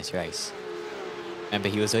could win this race. Remember,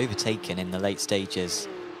 he was overtaken in the late stages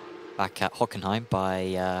back at Hockenheim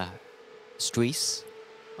by Struis.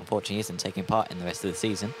 Unfortunately, he isn't taking part in the rest of the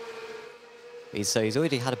season. So he's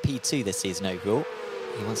already had a P2 this season overall.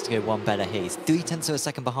 He wants to go 1 better here. He's 0.3 of a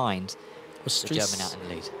second behind Was the German out in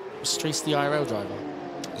the lead. Was Struis the IRL driver?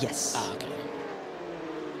 Yes. Ah, okay.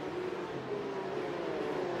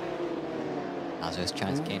 Lazarus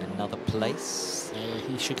trying to gain another place. Yeah,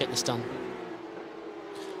 he should get this done.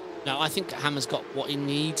 Now, I think Hammer's got what he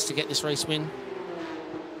needs to get this race win.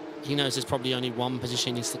 He knows there's probably only 1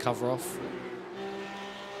 position he needs to cover off.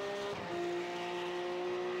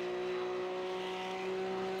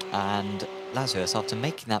 And Lazarus, after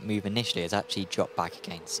making that move initially, has actually dropped back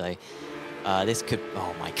again. So this could...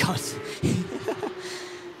 Oh my god.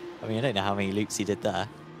 I mean, I don't know how many loops he did there.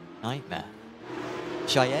 Nightmare.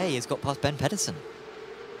 Chaillet has got past Ben Pedersen.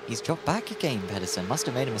 He's dropped back again, Pedersen. Must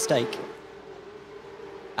have made a mistake.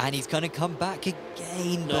 And he's going to come back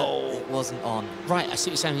again, No. but it wasn't on. Right, I see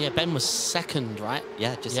what you're saying. Yeah, Ben was second, right?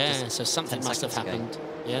 Yeah, just so something 10 must have seconds ago.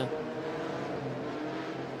 happened. Yeah.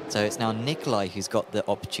 So it's now Nikolai who's got the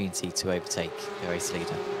opportunity to overtake the race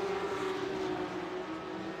leader.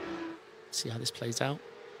 See how this plays out.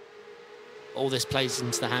 All this plays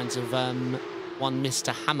into the hands of one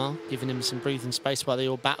Mr. Hammer, giving him some breathing space while they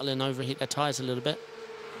all battle and overheat their tyres a little bit.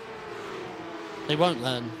 They won't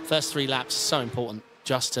learn. First 3 laps is so important,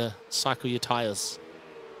 just to cycle your tyres.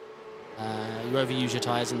 You overuse your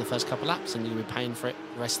tyres in the first couple of laps and you'll be paying for it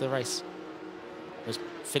the rest of the race. Whereas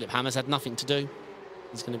Philip Hammer's had nothing to do.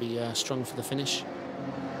 He's going to be strong for the finish.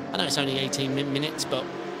 I know it's only 18 minutes, but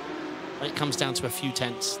when it comes down to a few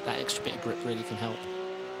tenths, that extra bit of grip really can help.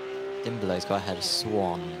 Dimbolo's got ahead of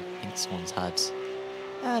Swan. I think Swan's had...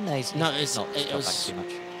 no, he's not it got back was too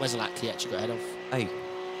much. Weselak he actually got ahead of. Oh, I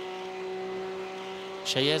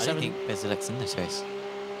Shayer's don't having... think Weselak's in this race.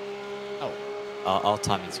 Oh. Our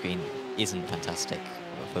timing screen isn't fantastic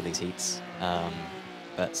for these heats.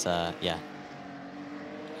 Yeah.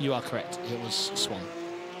 You are correct. It was Swan.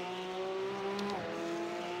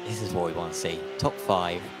 This is what we want to see. Top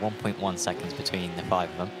 5, 1.1 seconds between the 5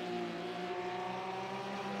 of them.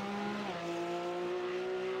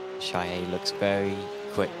 Chaillet looks very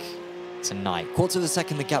quick tonight. Quarter of a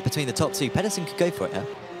second the gap between the top two. Pedersen could go for it here.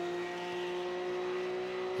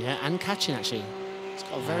 Yeah, and catching actually. He's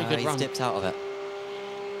got a very good run. He's dipped out of it.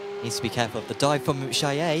 Needs to be careful of the dive from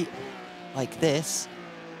Chaillet, like this.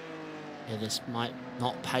 Yeah, this might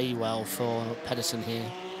not pay well for Pedersen here.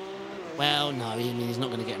 Well, no, I mean, he's not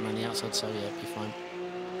going to get him around the outside, so yeah, it'll be fine.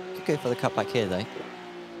 Could go for the cutback here, though.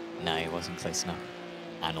 No, he wasn't close enough.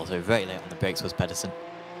 And also very late on the brakes was Pedersen.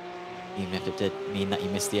 Even if it did mean that he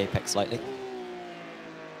missed the apex slightly.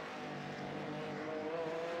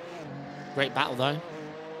 Great battle, though.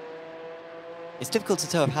 It's difficult to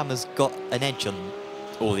tell if Hammer's got an edge on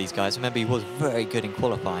all these guys. Remember, he was very good in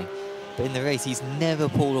qualifying. But in the race, he's never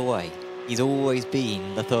pulled away. He's always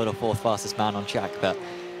been the third or fourth fastest man on track. But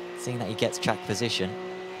seeing that he gets track position,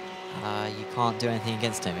 you can't do anything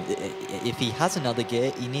against him. If he has another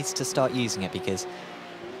gear, he needs to start using it, because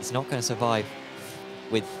he's not going to survive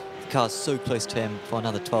with cars so close to him for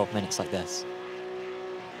another 12 minutes like this.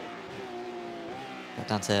 Got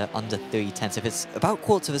down to under 3/10. If it's about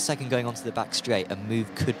quarter of a second going onto the back straight, a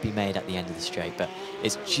move could be made at the end of the straight, but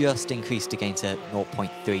it's just increased again to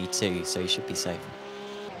 0.32, so he should be safe.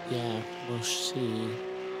 Yeah, we'll see.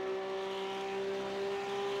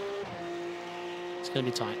 It's going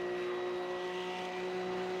to be tight.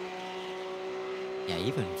 Yeah,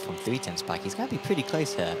 even from 3/10 back, he's going to be pretty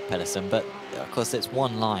close here, Pedersen, but of course it's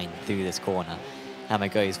one line through this corner. Hammer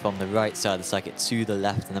goes from the right side of the circuit to the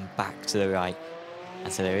left and then back to the right.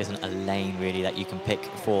 And so there isn't a lane really that you can pick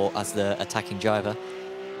for as the attacking driver.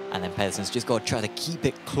 And then Pedersen's just got to try to keep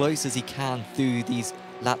it close as he can through these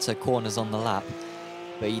latter corners on the lap.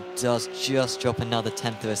 But he does just drop another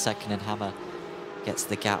 1/10 of a second, and Hammer gets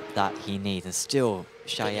the gap that he needs. And still,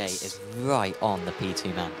 Chaillet is right on the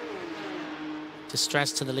P2 man.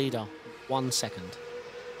 Distress to the leader, 1 second.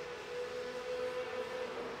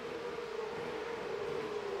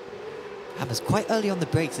 Hammer's quite early on the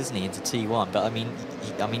brakes, isn't he, into T1? But I mean,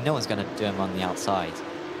 no one's going to do him on the outside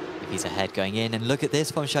if he's ahead going in. And look at this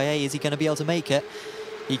from Chaillet. Is he going to be able to make it?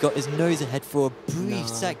 He got his nose ahead for a brief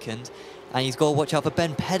second, and he's got to watch out for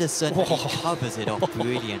Ben Pedersen. And he covers it off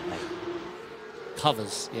brilliantly.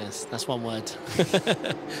 Covers, yes, that's one word.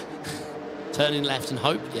 Turning left and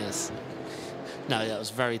hope, yes. No, that was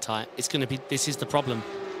very tight. It's going to be. This is the problem.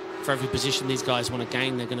 For every position these guys want to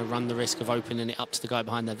gain, they're going to run the risk of opening it up to the guy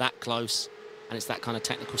behind. They're that close, and it's that kind of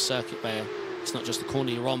technical circuit where it's not just the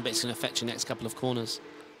corner you're on, but it's going to affect your next couple of corners.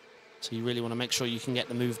 So you really want to make sure you can get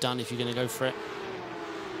the move done if you're going to go for it.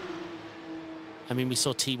 I mean, we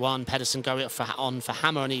saw T1, Pedersen go on for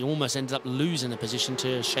Hammer, and he almost ended up losing the position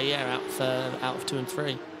to Chaillet out of 2 and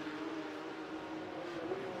 3.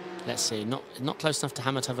 Let's see, not close enough to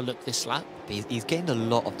Hammer to have a look this lap. He's gained a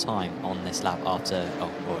lot of time on this lap after,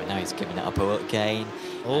 now he's giving it up again.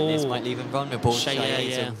 And this might leave him vulnerable.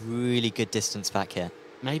 Chaillet's a really good distance back here.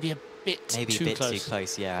 Maybe a bit too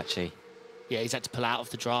close, yeah, actually. Yeah, he's had to pull out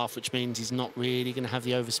of the draft, which means he's not really going to have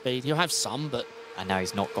the overspeed. He'll have some, but... And now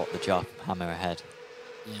he's not got the draft Hammer ahead.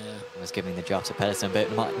 Yeah. He was giving the draft to Pedersen, but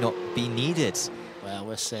it might not be needed. Well,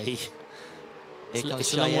 we'll see.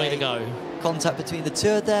 It's a long way to go. Contact between the two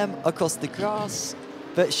of them across the grass.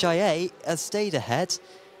 But Chaillet has stayed ahead,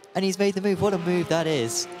 and he's made the move. What a move that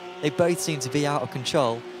is. They both seem to be out of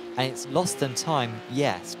control, and it's lost them time,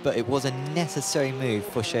 yes, but it was a necessary move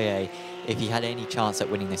for Chaillet if he had any chance at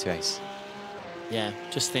winning this race. Yeah,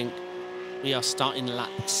 just think, we are starting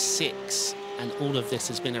lap 6, and all of this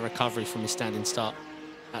has been a recovery from his standing start.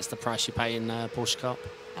 That's the price you pay in Porsche Cup.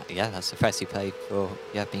 Yeah, that's the price you pay for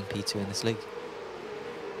being P2 in this league.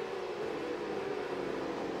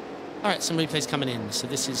 All right, some replays coming in. So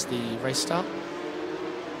this is the race start.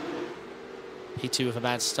 P2 with a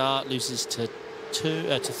bad start, loses to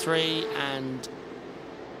 3, and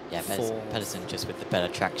yeah, Pedersen just with the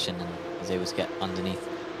better traction and was able to get underneath.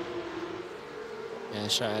 Yeah,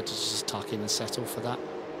 sure, I had to just tuck in and settle for that.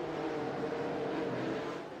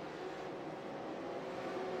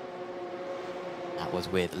 That was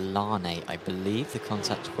with Lane, I believe, the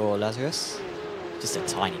contact for Lazarus. Just a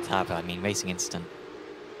tiny tab, I mean, racing instant.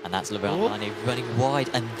 And that's LeBron Lane running wide,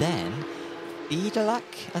 and then Idalak,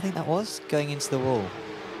 I think that was, going into the wall.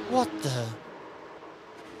 What the?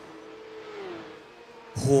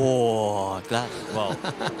 Oh, well,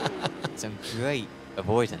 some great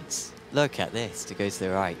avoidance. Look at this, to go to the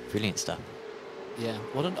right. Brilliant stuff. Yeah,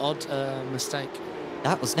 what an odd mistake.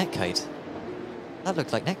 That was netcode. That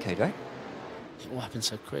looked like netcode, right? It all happened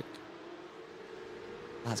so quick.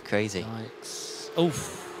 That's crazy. Yikes.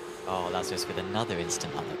 Oof. Oh, Lazarus with another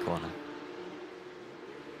instant on the corner.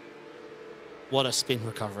 What a spin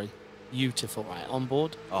recovery. Beautiful. Right, on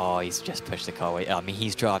board. Oh, he's just pushed the car away. I mean,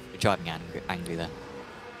 he's driving angry there.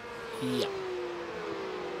 Yeah.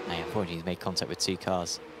 Hey, unfortunately, he's made contact with 2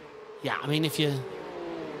 cars. Yeah, I mean, if you...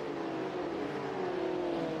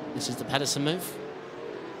 This is the Pedersen move.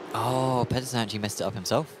 Oh, Pedersen actually messed it up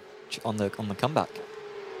himself on the comeback.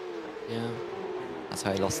 Yeah. That's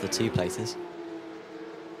how he lost the 2 places.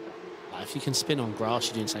 If you can spin on grass,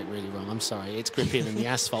 you're doing something really wrong. I'm sorry. It's grippier than the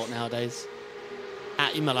asphalt nowadays.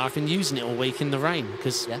 At Imola, I've been using it all week in the rain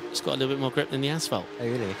because it's got a little bit more grip than the asphalt. Oh,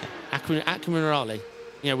 really? Okay. At Camerale,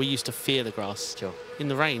 you know, we used to fear the grass. Sure. In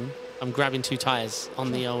the rain, I'm grabbing 2 tyres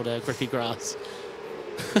on the old grippy grass.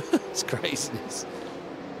 It's craziness.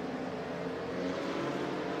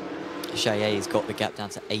 Chaillet's got the gap down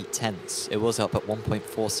to 8 tenths. It was up at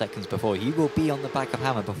 1.4 seconds before. He will be on the back of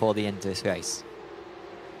Hammer before the end of this race.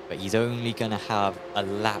 But he's only going to have a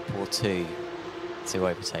lap or 2 to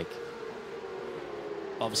overtake.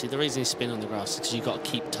 Obviously, the reason you spin on the grass is because you've got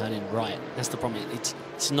to keep turning right. That's the problem.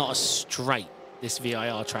 It's not a straight, this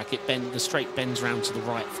VIR track. The straight bends round to the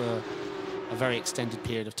right for a very extended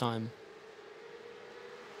period of time.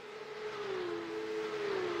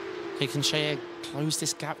 Okay, can Chaillet close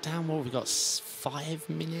this gap down? What have we got? 5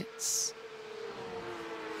 minutes?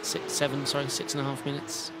 6.5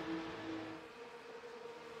 minutes.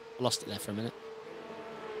 I lost it there for a minute.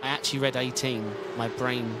 I actually read 18. My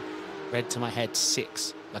brain read to my head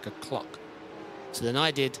 6, like a clock. So then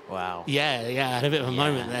I did. Wow. Yeah, I had a bit of a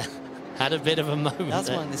moment there. Had a bit of a moment. That's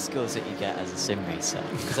there. one of the skills that you get as a sim racer.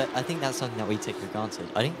 Because I think that's something that we take for granted.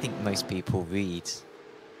 I don't think most people read.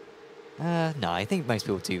 No, I think most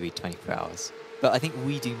people do read 24 hours. But I think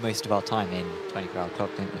we do most of our time in 24-hour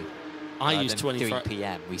clock, don't we? I use 24. 3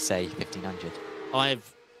 p.m. we say 1500.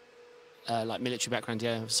 I've like military background,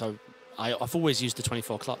 yeah. So I've always used the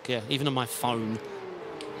 24 clock, yeah. Even on my phone,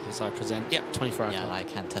 as I present, 24 hour Yeah, clock. I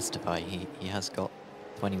can testify. He has got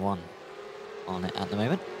 21 on it at the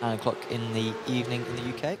moment. 9 o'clock in the evening in the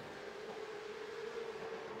UK.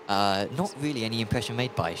 Not really any impression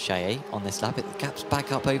made by Chaillet on this lap. The gap's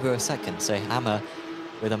back up over a second, so Hammer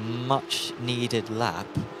with a much needed lap,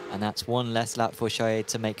 and that's 1 less lap for Chaillet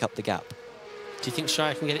to make up the gap. Do you think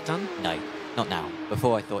Chaillet can get it done? No, not now.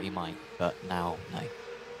 Before I thought he might, but now, no.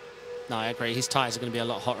 No, I agree. His tyres are going to be a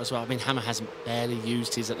lot hotter as well. I mean, Hammer hasn't barely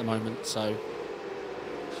used his at the moment, so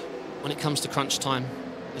when it comes to crunch time,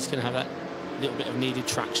 he's going to have that little bit of needed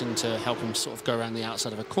traction to help him sort of go around the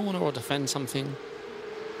outside of a corner or defend something.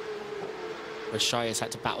 Whereas Chaillet's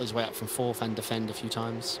had to battle his way up from 4th and defend a few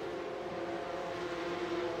times.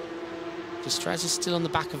 Distraz is still on the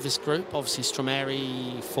back of this group. Obviously,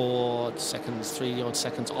 Stromeri 4 seconds, 3 odd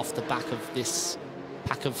seconds off the back of this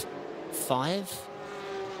pack of 5.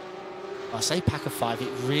 I say pack of 5,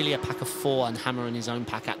 it's really a pack of 4 and Hammer in his own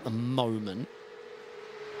pack at the moment.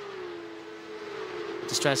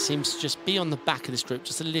 Distraz seems to just be on the back of this group,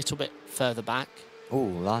 just a little bit further back. Oh,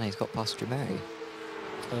 Lane's got past Stromeri.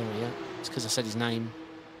 Oh, yeah. It's because I said his name.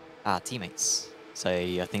 Teammates. So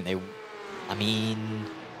I think they... I mean...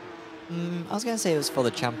 I was going to say it was for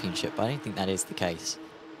the championship, but I don't think that is the case.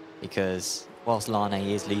 Because whilst Lane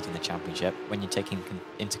is leading the championship, when you're taking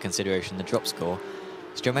into consideration the drop score,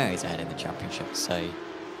 Stromeri's ahead in the championship, so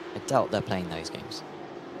I doubt they're playing those games.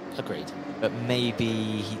 Agreed. But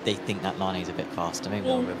maybe they think that Lane's a bit faster. Maybe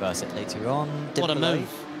they'll reverse it later on. What a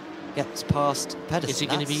move. Gets past Pedersen. Is he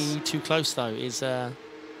going to be too close, though?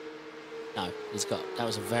 No, he's got... That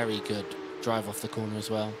was a very good drive off the corner as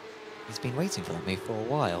well. He's been waiting for that move for a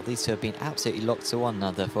while. These two have been absolutely locked to one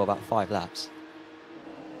another for about 5 laps.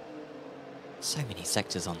 So many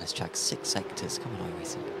sectors on this track. 6 sectors. Come on,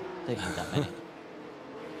 iRacing. Don't need that many.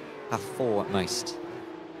 Have 4 at most.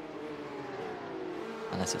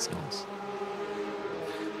 Unless it's noise.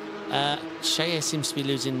 Chaillet seems to be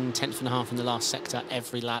losing 1/10.5 in the last sector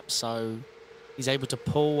every lap, so he's able to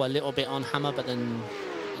pull a little bit on Hammer, but then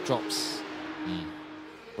it drops.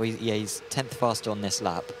 Well, he's 10th faster on this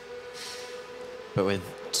lap. But with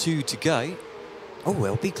 2 to go... Oh,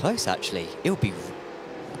 it'll be close, actually. It'll be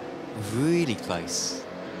really close.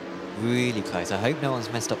 Really close. I hope no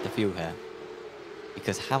one's messed up the fuel here.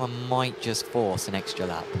 Because Hammer might just force an extra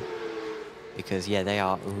lap. Because, yeah, they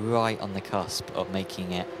are right on the cusp of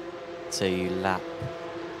making it to lap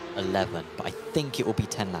 11. But I think it will be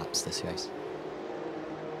 10 laps this race.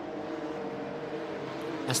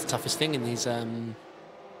 That's the toughest thing in these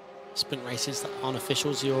sprint races that aren't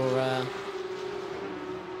officials. You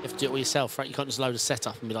have to do it all yourself, right? You can't just load a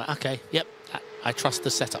setup and be like, okay, yep, I trust the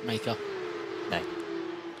setup maker. No.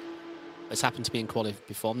 It's happened to me in quali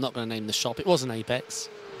before. I'm not going to name the shop. It was an Apex.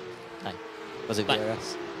 No. Was it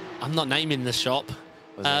VRS? I'm not naming the shop.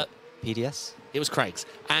 Was it PDS? It was Craig's.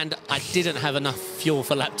 And I didn't have enough fuel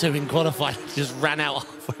for lap 2 in qualifying. Just ran out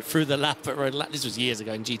halfway through the lap at Road Lap. This was years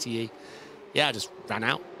ago in GTE. Yeah, I just ran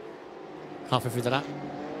out halfway through the lap.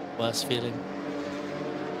 Worst feeling.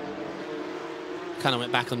 Kind of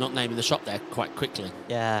went back on not naming the shop there quite quickly.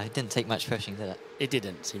 Yeah, it didn't take much pushing, did it? It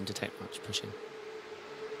didn't seem to take much pushing.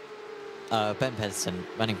 Ben Pedersen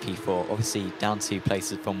running P4, obviously down 2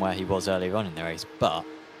 places from where he was earlier on in the race, but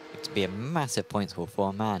it would be a massive points haul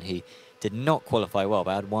for a man who did not qualify well,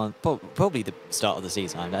 but had won probably the start of the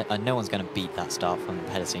season. And no one's going to beat that start from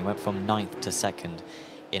Pedersen. He went from 9th to 2nd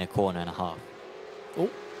in a corner and a half. Oh,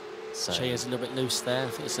 so Shayer's a little bit loose there. I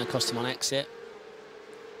think it's going to cost him on exit.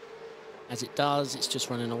 As it does, it's just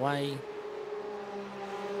running away.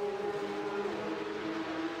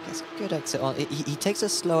 Gets a good exit on. He takes a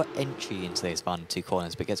slower entry into those final 2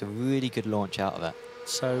 corners, but gets a really good launch out of it.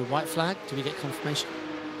 So, white flag, do we get confirmation?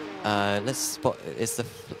 Let's spot. Is the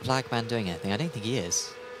flag man doing anything? I don't think he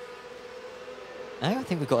is. No, I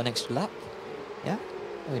think we've got an extra lap. Yeah,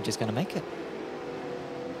 we're just going to make it.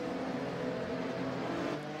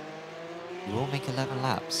 We will make 11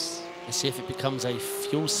 laps. Let's see if it becomes a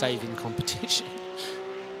fuel-saving competition.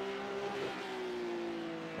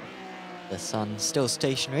 The sun still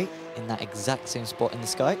stationary in that exact same spot in the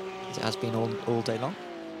sky as it has been all day long.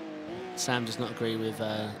 Sam does not agree with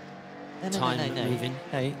No. moving.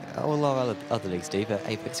 No, all our other leagues do, but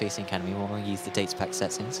Apex Racing Academy will use the dates pack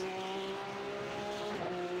settings.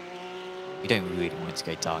 We don't really want it to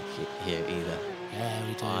go dark here either. Yeah,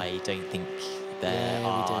 we do. I don't think there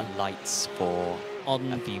are lights for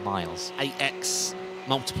on a few miles. 8x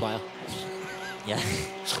multiplier. Yeah.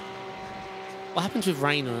 What happens with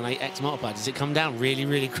rain on an 8x multiplier? Does it come down really,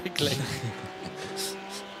 really quickly?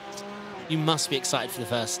 You must be excited for the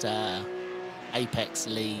first Apex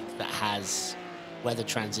League that has weather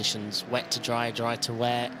transitions, wet to dry, dry to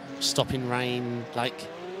wet, stopping rain, like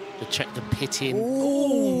the pitting.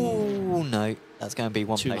 Oh no, that's going to be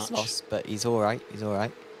one Too place much. loss, but he's all right. He's all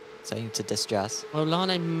right. Same to Distress. Well,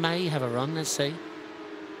 Lane may have a run. Let's see.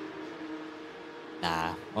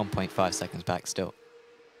 Nah, 1.5 seconds back still.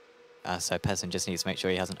 So Pedersen just needs to make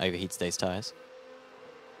sure he hasn't overheated those tyres.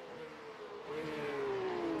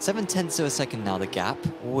 7/10 of a second now, the gap,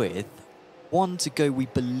 with 1 to go, we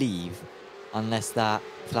believe, unless that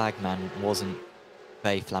flagman wasn't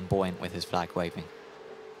very flamboyant with his flag waving.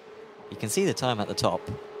 You can see the time at the top.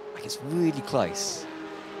 Like, it's really close.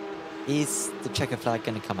 Is the checker flag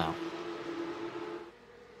going to come out?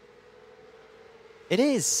 It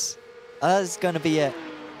is! That's going to be it.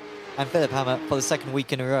 And Philip Hammer, for the 2nd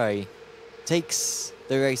week in a row, takes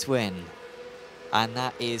the race win. And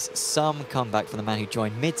that is some comeback from the man who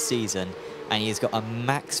joined mid-season, and he's got a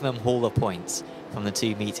maximum haul of points from the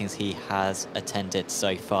 2 meetings he has attended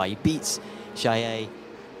so far. He beats Chaillet,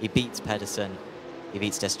 he beats Pedersen, he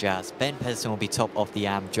beats Destraz. Ben Pedersen will be top of the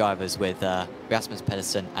AM drivers with Rasmus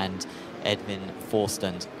Pedersen and Edvin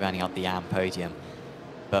Forstand rounding up the AM podium.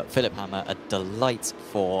 But Philip Hammer, a delight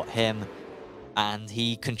for him. And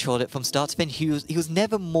he controlled it from start to finish. He was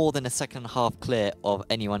never more than a 2.5 clear of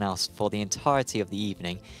anyone else for the entirety of the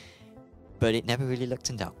evening, but it never really looked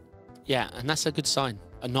in doubt. Yeah, and that's a good sign.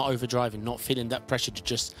 And not overdriving, not feeling that pressure to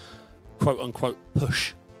just quote-unquote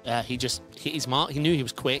push. He just hit his mark. He knew he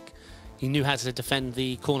was quick. He knew how to defend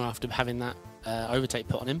the corner after having that overtake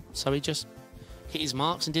put on him. So he just hit his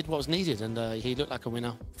marks and did what was needed. And he looked like a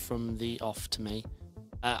winner from the off to me.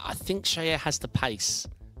 I think Chaillet has the pace.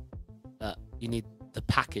 You need the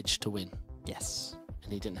package to win. Yes.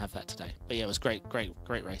 And he didn't have that today. But yeah, it was great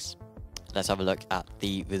race. Let's have a look at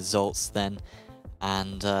the results then.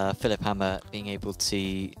 And Philip Hammer being able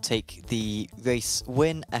to take the race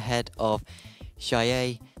win ahead of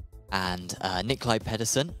Chaillet and Nikolai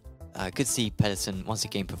Pedersen. Good to see Pedersen once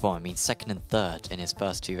again perform. I mean, 2nd and 3rd in his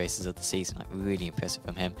first 2 races of the season. Like, really impressive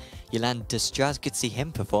from him. Yolande Destraz, good to see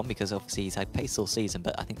him perform because obviously he's had pace all season,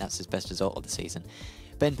 but I think that's his best result of the season.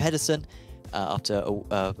 Ben Pedersen, after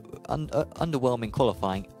underwhelming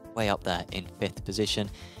qualifying, way up there in 5th position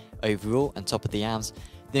overall and top of the AMS.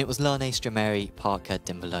 Then it was Lane Strameri, Parker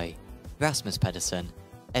Dimbeloy, Rasmus Pedersen,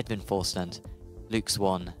 Edvin Forstand, Luke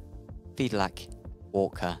Swan, Fiedlak,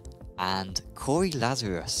 Walker, and Corey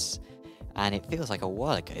Lazarus. And it feels like a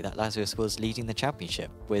while ago that Lazarus was leading the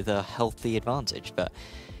championship with a healthy advantage. But,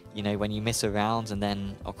 you know, when you miss a round and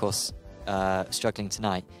then, of course, struggling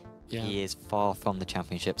tonight, he is far from the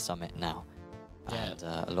championship summit now. And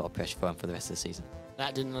a lot of pressure for him for the rest of the season.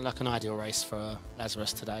 That didn't look like an ideal race for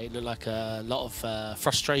Lazarus today. It looked like a lot of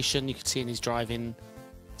frustration. You could see in his driving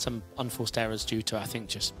some unforced errors due to, I think,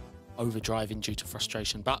 just overdriving due to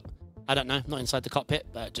frustration. But I don't know, not inside the cockpit,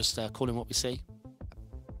 but just calling what we see.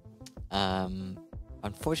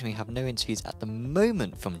 Unfortunately, we have no interviews at the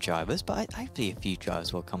moment from drivers, but hopefully a few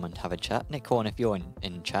drivers will come and have a chat. Nick Horn, if you're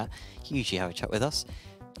in chat, you usually have a chat with us.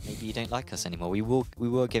 Maybe you don't like us anymore. We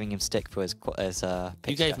were giving him stick for his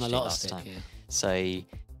You gave him a lot of stick, time. yeah. So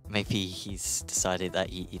maybe he's decided that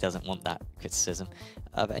he doesn't want that criticism.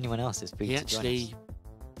 But anyone else is free to join us.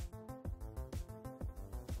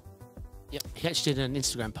 Yep, he actually did an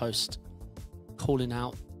Instagram post calling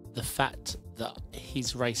out the fact that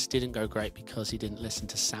his race didn't go great because he didn't listen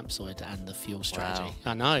to Samsoid and the fuel strategy.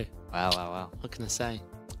 Wow. I know. Wow. What can I say?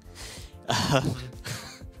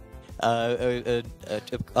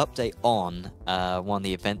 Update on one of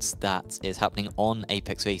the events that is happening on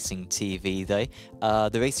Apex Racing TV, though.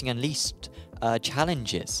 The Racing Unleashed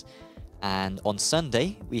challenges. And on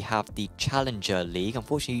Sunday, we have the Challenger League.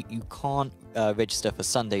 Unfortunately, you can't register for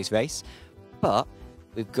Sunday's race, but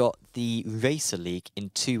we've got the Racer League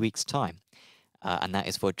in 2 weeks' time. And that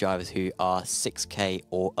is for drivers who are 6K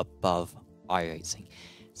or above iRacing.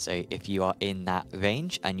 So if you are in that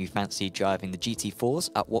range and you fancy driving the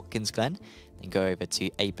GT4s at Watkins Glen, then go over to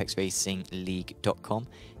apexracingleague.com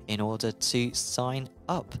in order to sign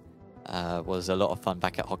up. Was a lot of fun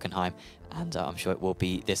back at Hockenheim, and I'm sure it will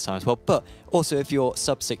be this time as well. But also, if you're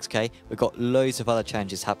sub 6K, we've got loads of other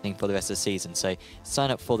challenges happening for the rest of the season. So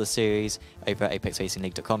sign up for the series over at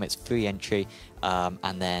apexracingleague.com. It's free entry,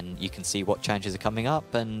 and then you can see what challenges are coming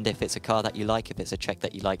up, and if it's a car that you like, if it's a track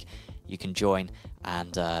that you like, you can join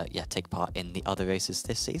and yeah, take part in the other races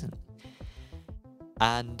this season.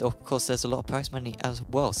 And of course, there's a lot of prize money as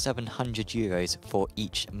well. €700 for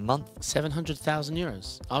each month. 700,000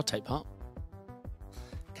 euros. I'll take part.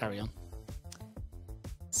 Carry on.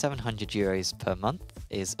 €700 per month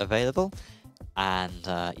is available, and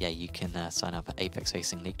yeah, you can sign up at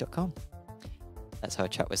apexracingleague.com. Let's have a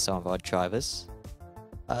chat with some of our drivers.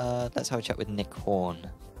 Let's have a chat with Nick Horn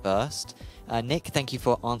first. Nick, thank you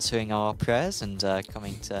for answering our prayers and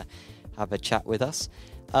coming to have a chat with us.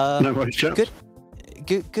 No worries, chap.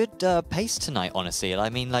 Good pace tonight, honestly. I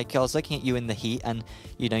mean, like, I was looking at you in the heat, and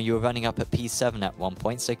you know, you were running up at P7 at one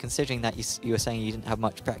point. So considering that you were saying you didn't have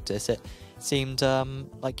much practice, it seemed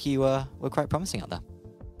like you were quite promising out there.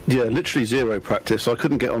 Yeah, literally zero practice. I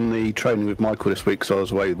couldn't get on the training with Michael this week because I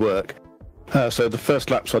was away with work. So the first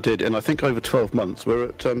laps I did in, I think, over 12 months, were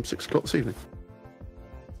at 6 o'clock this evening.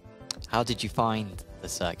 How did you find the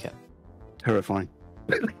circuit? Terrifying.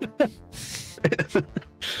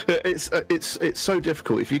 It's so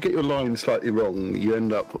difficult. If you get your line slightly wrong, you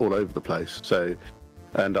end up all over the place. So,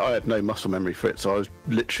 and I had no muscle memory for it, so I was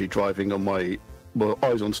literally driving on my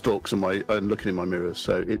eyes on stalks and looking in my mirrors.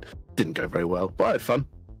 So it didn't go very well, but I had fun.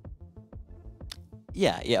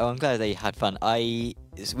 Yeah. Well, I'm glad that you had fun. We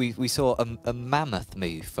saw a mammoth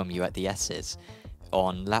move from you at the S's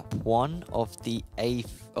on lap 1 of the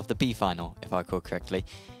B final, if I recall correctly.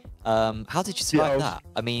 How did you survive that?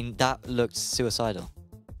 I mean, that looked suicidal.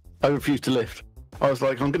 I refused to lift. I was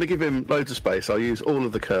like, I'm going to give him loads of space. I'll use all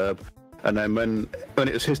of the curb. And then when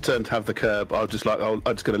it was his turn to have the curb, I was just like, I'm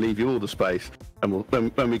just going to leave you all the space. And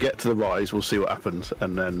when we get to the rise, we'll see what happens.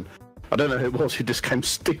 And then, I don't know who it was, who just came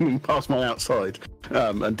steaming past my outside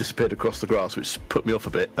and disappeared across the grass, which put me off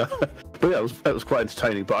a bit. But yeah, it was quite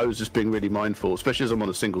entertaining. But I was just being really mindful, especially as I'm on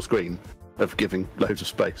a single screen, of giving loads of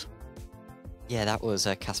space. Yeah, that was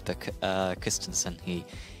Casper Christensen. He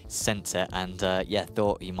sent it and yeah,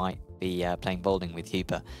 thought he might be playing bowling with you,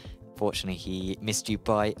 but fortunately he missed you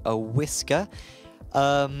by a whisker.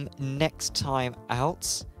 Next time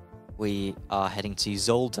out, we are heading to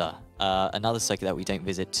Zolder, another circuit that we don't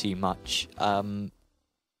visit too much. Is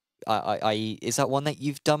that one that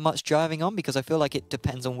you've done much driving on? Because I feel like it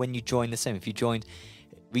depends on when you join the sim. If you joined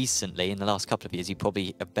recently in the last couple of years, you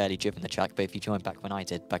probably have barely driven the track, but if you joined back when I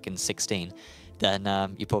did, back in 16,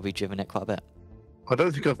 then you've probably driven it quite a bit. I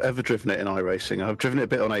don't think I've ever driven it in iRacing. I've driven it a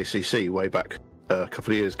bit on ACC way back a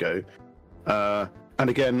couple of years ago. And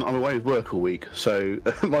again, I'm away with work all week, so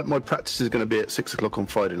my practice is going to be at 6 o'clock on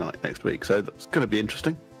Friday night next week, so that's going to be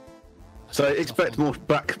interesting. So expect more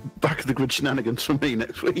back of the grid shenanigans from me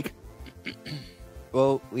next week.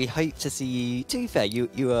 Well, we hope to see you. To be fair, you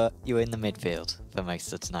were in the midfield for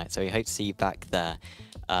most of tonight, so we hope to see you back there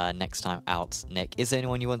next time out. Nick, is there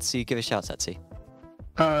anyone you want to give a shout out to?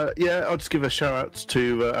 Yeah, I'll just give a shout out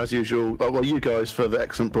to, as usual, well, you guys for the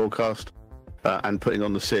excellent broadcast and putting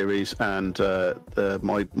on the series, and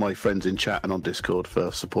my friends in chat and on Discord for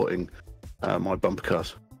supporting my bumper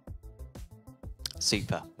cars.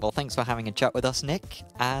 Super. Well, thanks for having a chat with us, Nick,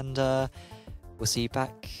 and we'll see you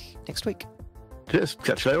back next week. Cheers.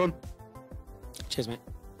 Catch you later on. Cheers, mate.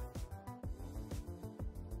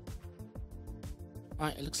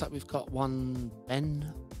 Right, it looks like we've got one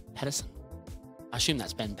Ben Pedersen. I assume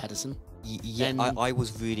that's Ben Pedersen. Yeah, I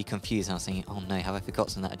was really confused. I was thinking, oh no, have I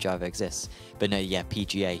forgotten that a driver exists? But no, yeah,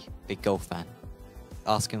 PGA, big golf fan.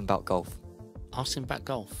 Ask him about golf. Ask him about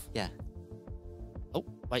golf. Yeah. Oh,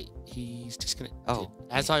 wait, he's disconnected. Oh,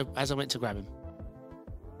 as I went to grab him.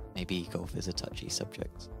 Maybe golf is a touchy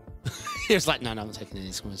subject. He was like, no, I'm not taking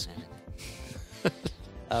any scores.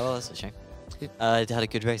 Well, that's a shame. It had a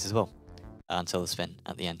good race as well until the spin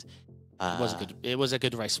at the end. It was a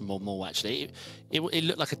good race from Moore actually. It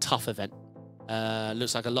looked like a tough event.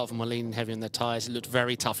 Looks like a lot of them were leaning heavy on their tyres. It looked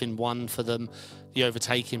very tough in one for them. The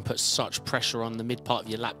overtaking put such pressure on the mid part of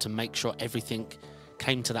your lap to make sure everything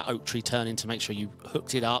came to that oak tree turning to make sure you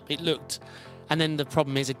hooked it up. It looked, and then the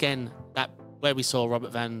problem is again that where we saw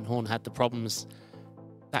Robert Van Horn had the problems.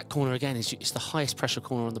 That corner again it's the highest pressure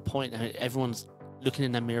corner on the point, and everyone's looking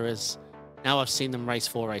in their mirrors. Now I've seen them race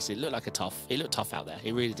 4 races. It looked like it looked tough out there.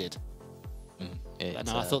 It really did. But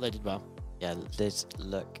no, I thought they did well. Yeah, it did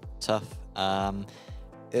look tough.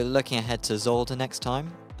 Looking ahead to Zolder next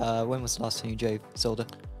time. When was the last time you drove Zolder?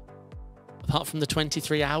 Apart from the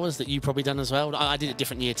 23 hours that you probably done as well. I did a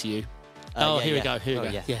different year to you. Here we go. Here we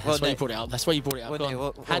go. Yeah, that's why you brought it up. That's why you brought it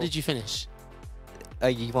up. How did you finish? Oh,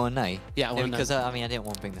 you want to know? Yeah, I want to know. Because I mean, I didn't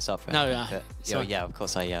want to bring this up. No, yeah. Yeah, of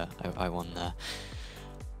course I won.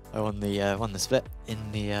 I won the split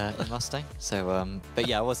in the Mustang. So, but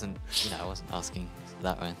yeah, I wasn't asking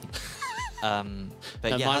that or anything. But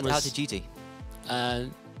no, yeah, how did you do? I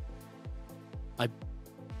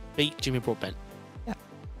beat Jimmy Broadbent. Yeah.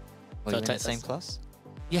 Were you in the same class?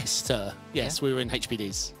 Yes, sir. Yes, yeah. We were in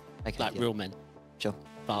HPDs, like real men. Sure.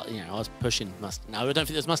 But you know, I was pushing Mustang. No, I don't think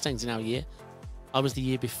there's Mustangs in our year. I was the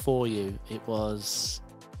year before you. It was,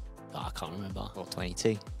 I can't remember. Well,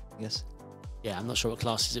 22, yes. Yeah, I'm not sure what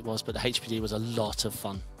classes it was, but the HPD was a lot of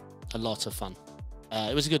fun. A lot of fun.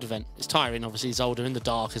 It was a good event. It's tiring, obviously. It's older in the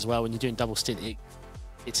dark as well. When you're doing double stint,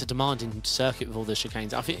 it's a demanding circuit with all the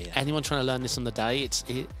chicanes. I think anyone trying to learn this on the day,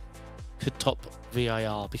 it could top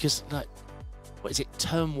VIR because, like, what is it?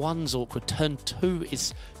 Turn 1's awkward. Turn 2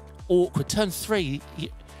 is awkward. Turn 3,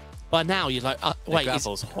 by now you're like, wait. The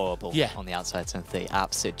gravel's horrible on the outside turn 3.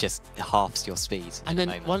 Absolutely, just halves your speed. And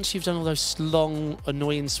then once you've done all those long,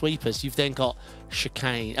 annoying sweepers, you've then got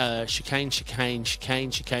chicane with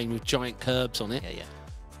giant curbs on it.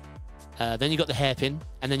 Yeah. Then you got the hairpin,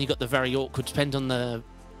 and then you got the very awkward. Depend on the.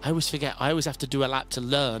 I always forget. I always have to do a lap to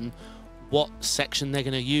learn what section they're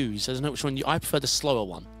going to use. I don't know which one. I prefer the slower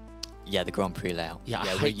one. Yeah, the Grand Prix layout. Yeah,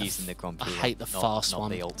 we're using the Grand Prix. I hate the fast one.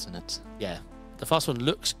 Not the alternate. Yeah, the fast one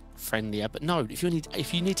looks friendlier, but no. If you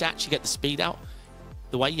need to actually get the speed out,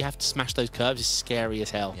 the way you have to smash those curves is scary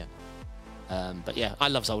as hell. Yeah. But yeah, I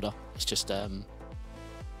love Zolder. It's just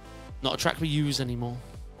not a track we use anymore.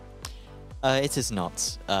 It is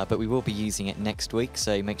not, but we will be using it next week,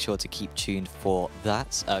 so make sure to keep tuned for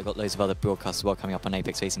that. I've got loads of other broadcasts as well coming up on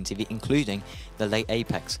Apex Racing TV, including the late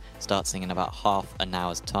Apex, starting in about half an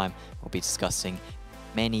hour's time. We'll be discussing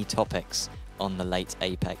many topics on the late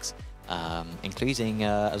Apex, including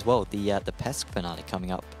as well the PESC finale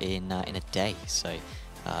coming up in a day. So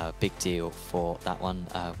big deal for that one,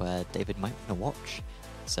 where David might want to watch.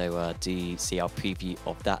 So do see our preview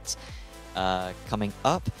of that coming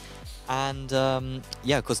up. And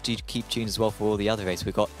yeah, of course, do keep tuned as well for all the other races.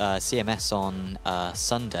 We've got CMS on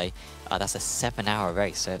Sunday. That's a 7-hour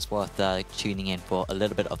race, so it's worth tuning in for a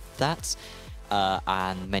little bit of that.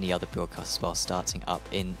 And many other broadcasts as well, starting up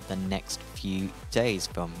in the next few days,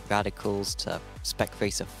 from Radicals to Spec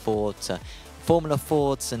Racer Ford to Formula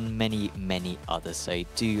Fords and many, many others. So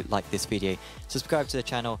do like this video, subscribe to the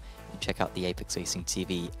channel, and check out the Apex Racing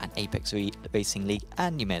TV and Apex Racing League,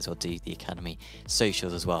 and you may as well do the Academy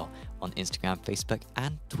socials as well on Instagram, Facebook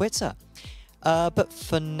and Twitter. But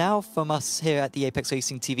for now, from us here at the Apex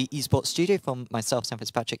Racing TV esports studio, from myself, Sam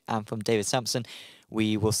Fitzpatrick, and from David Sampson,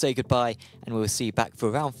 we will say goodbye, and we will see you back for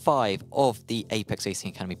round 5 of the Apex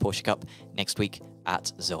Racing Academy Porsche Cup next week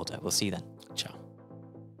at Zolder. We'll see you then. Ciao.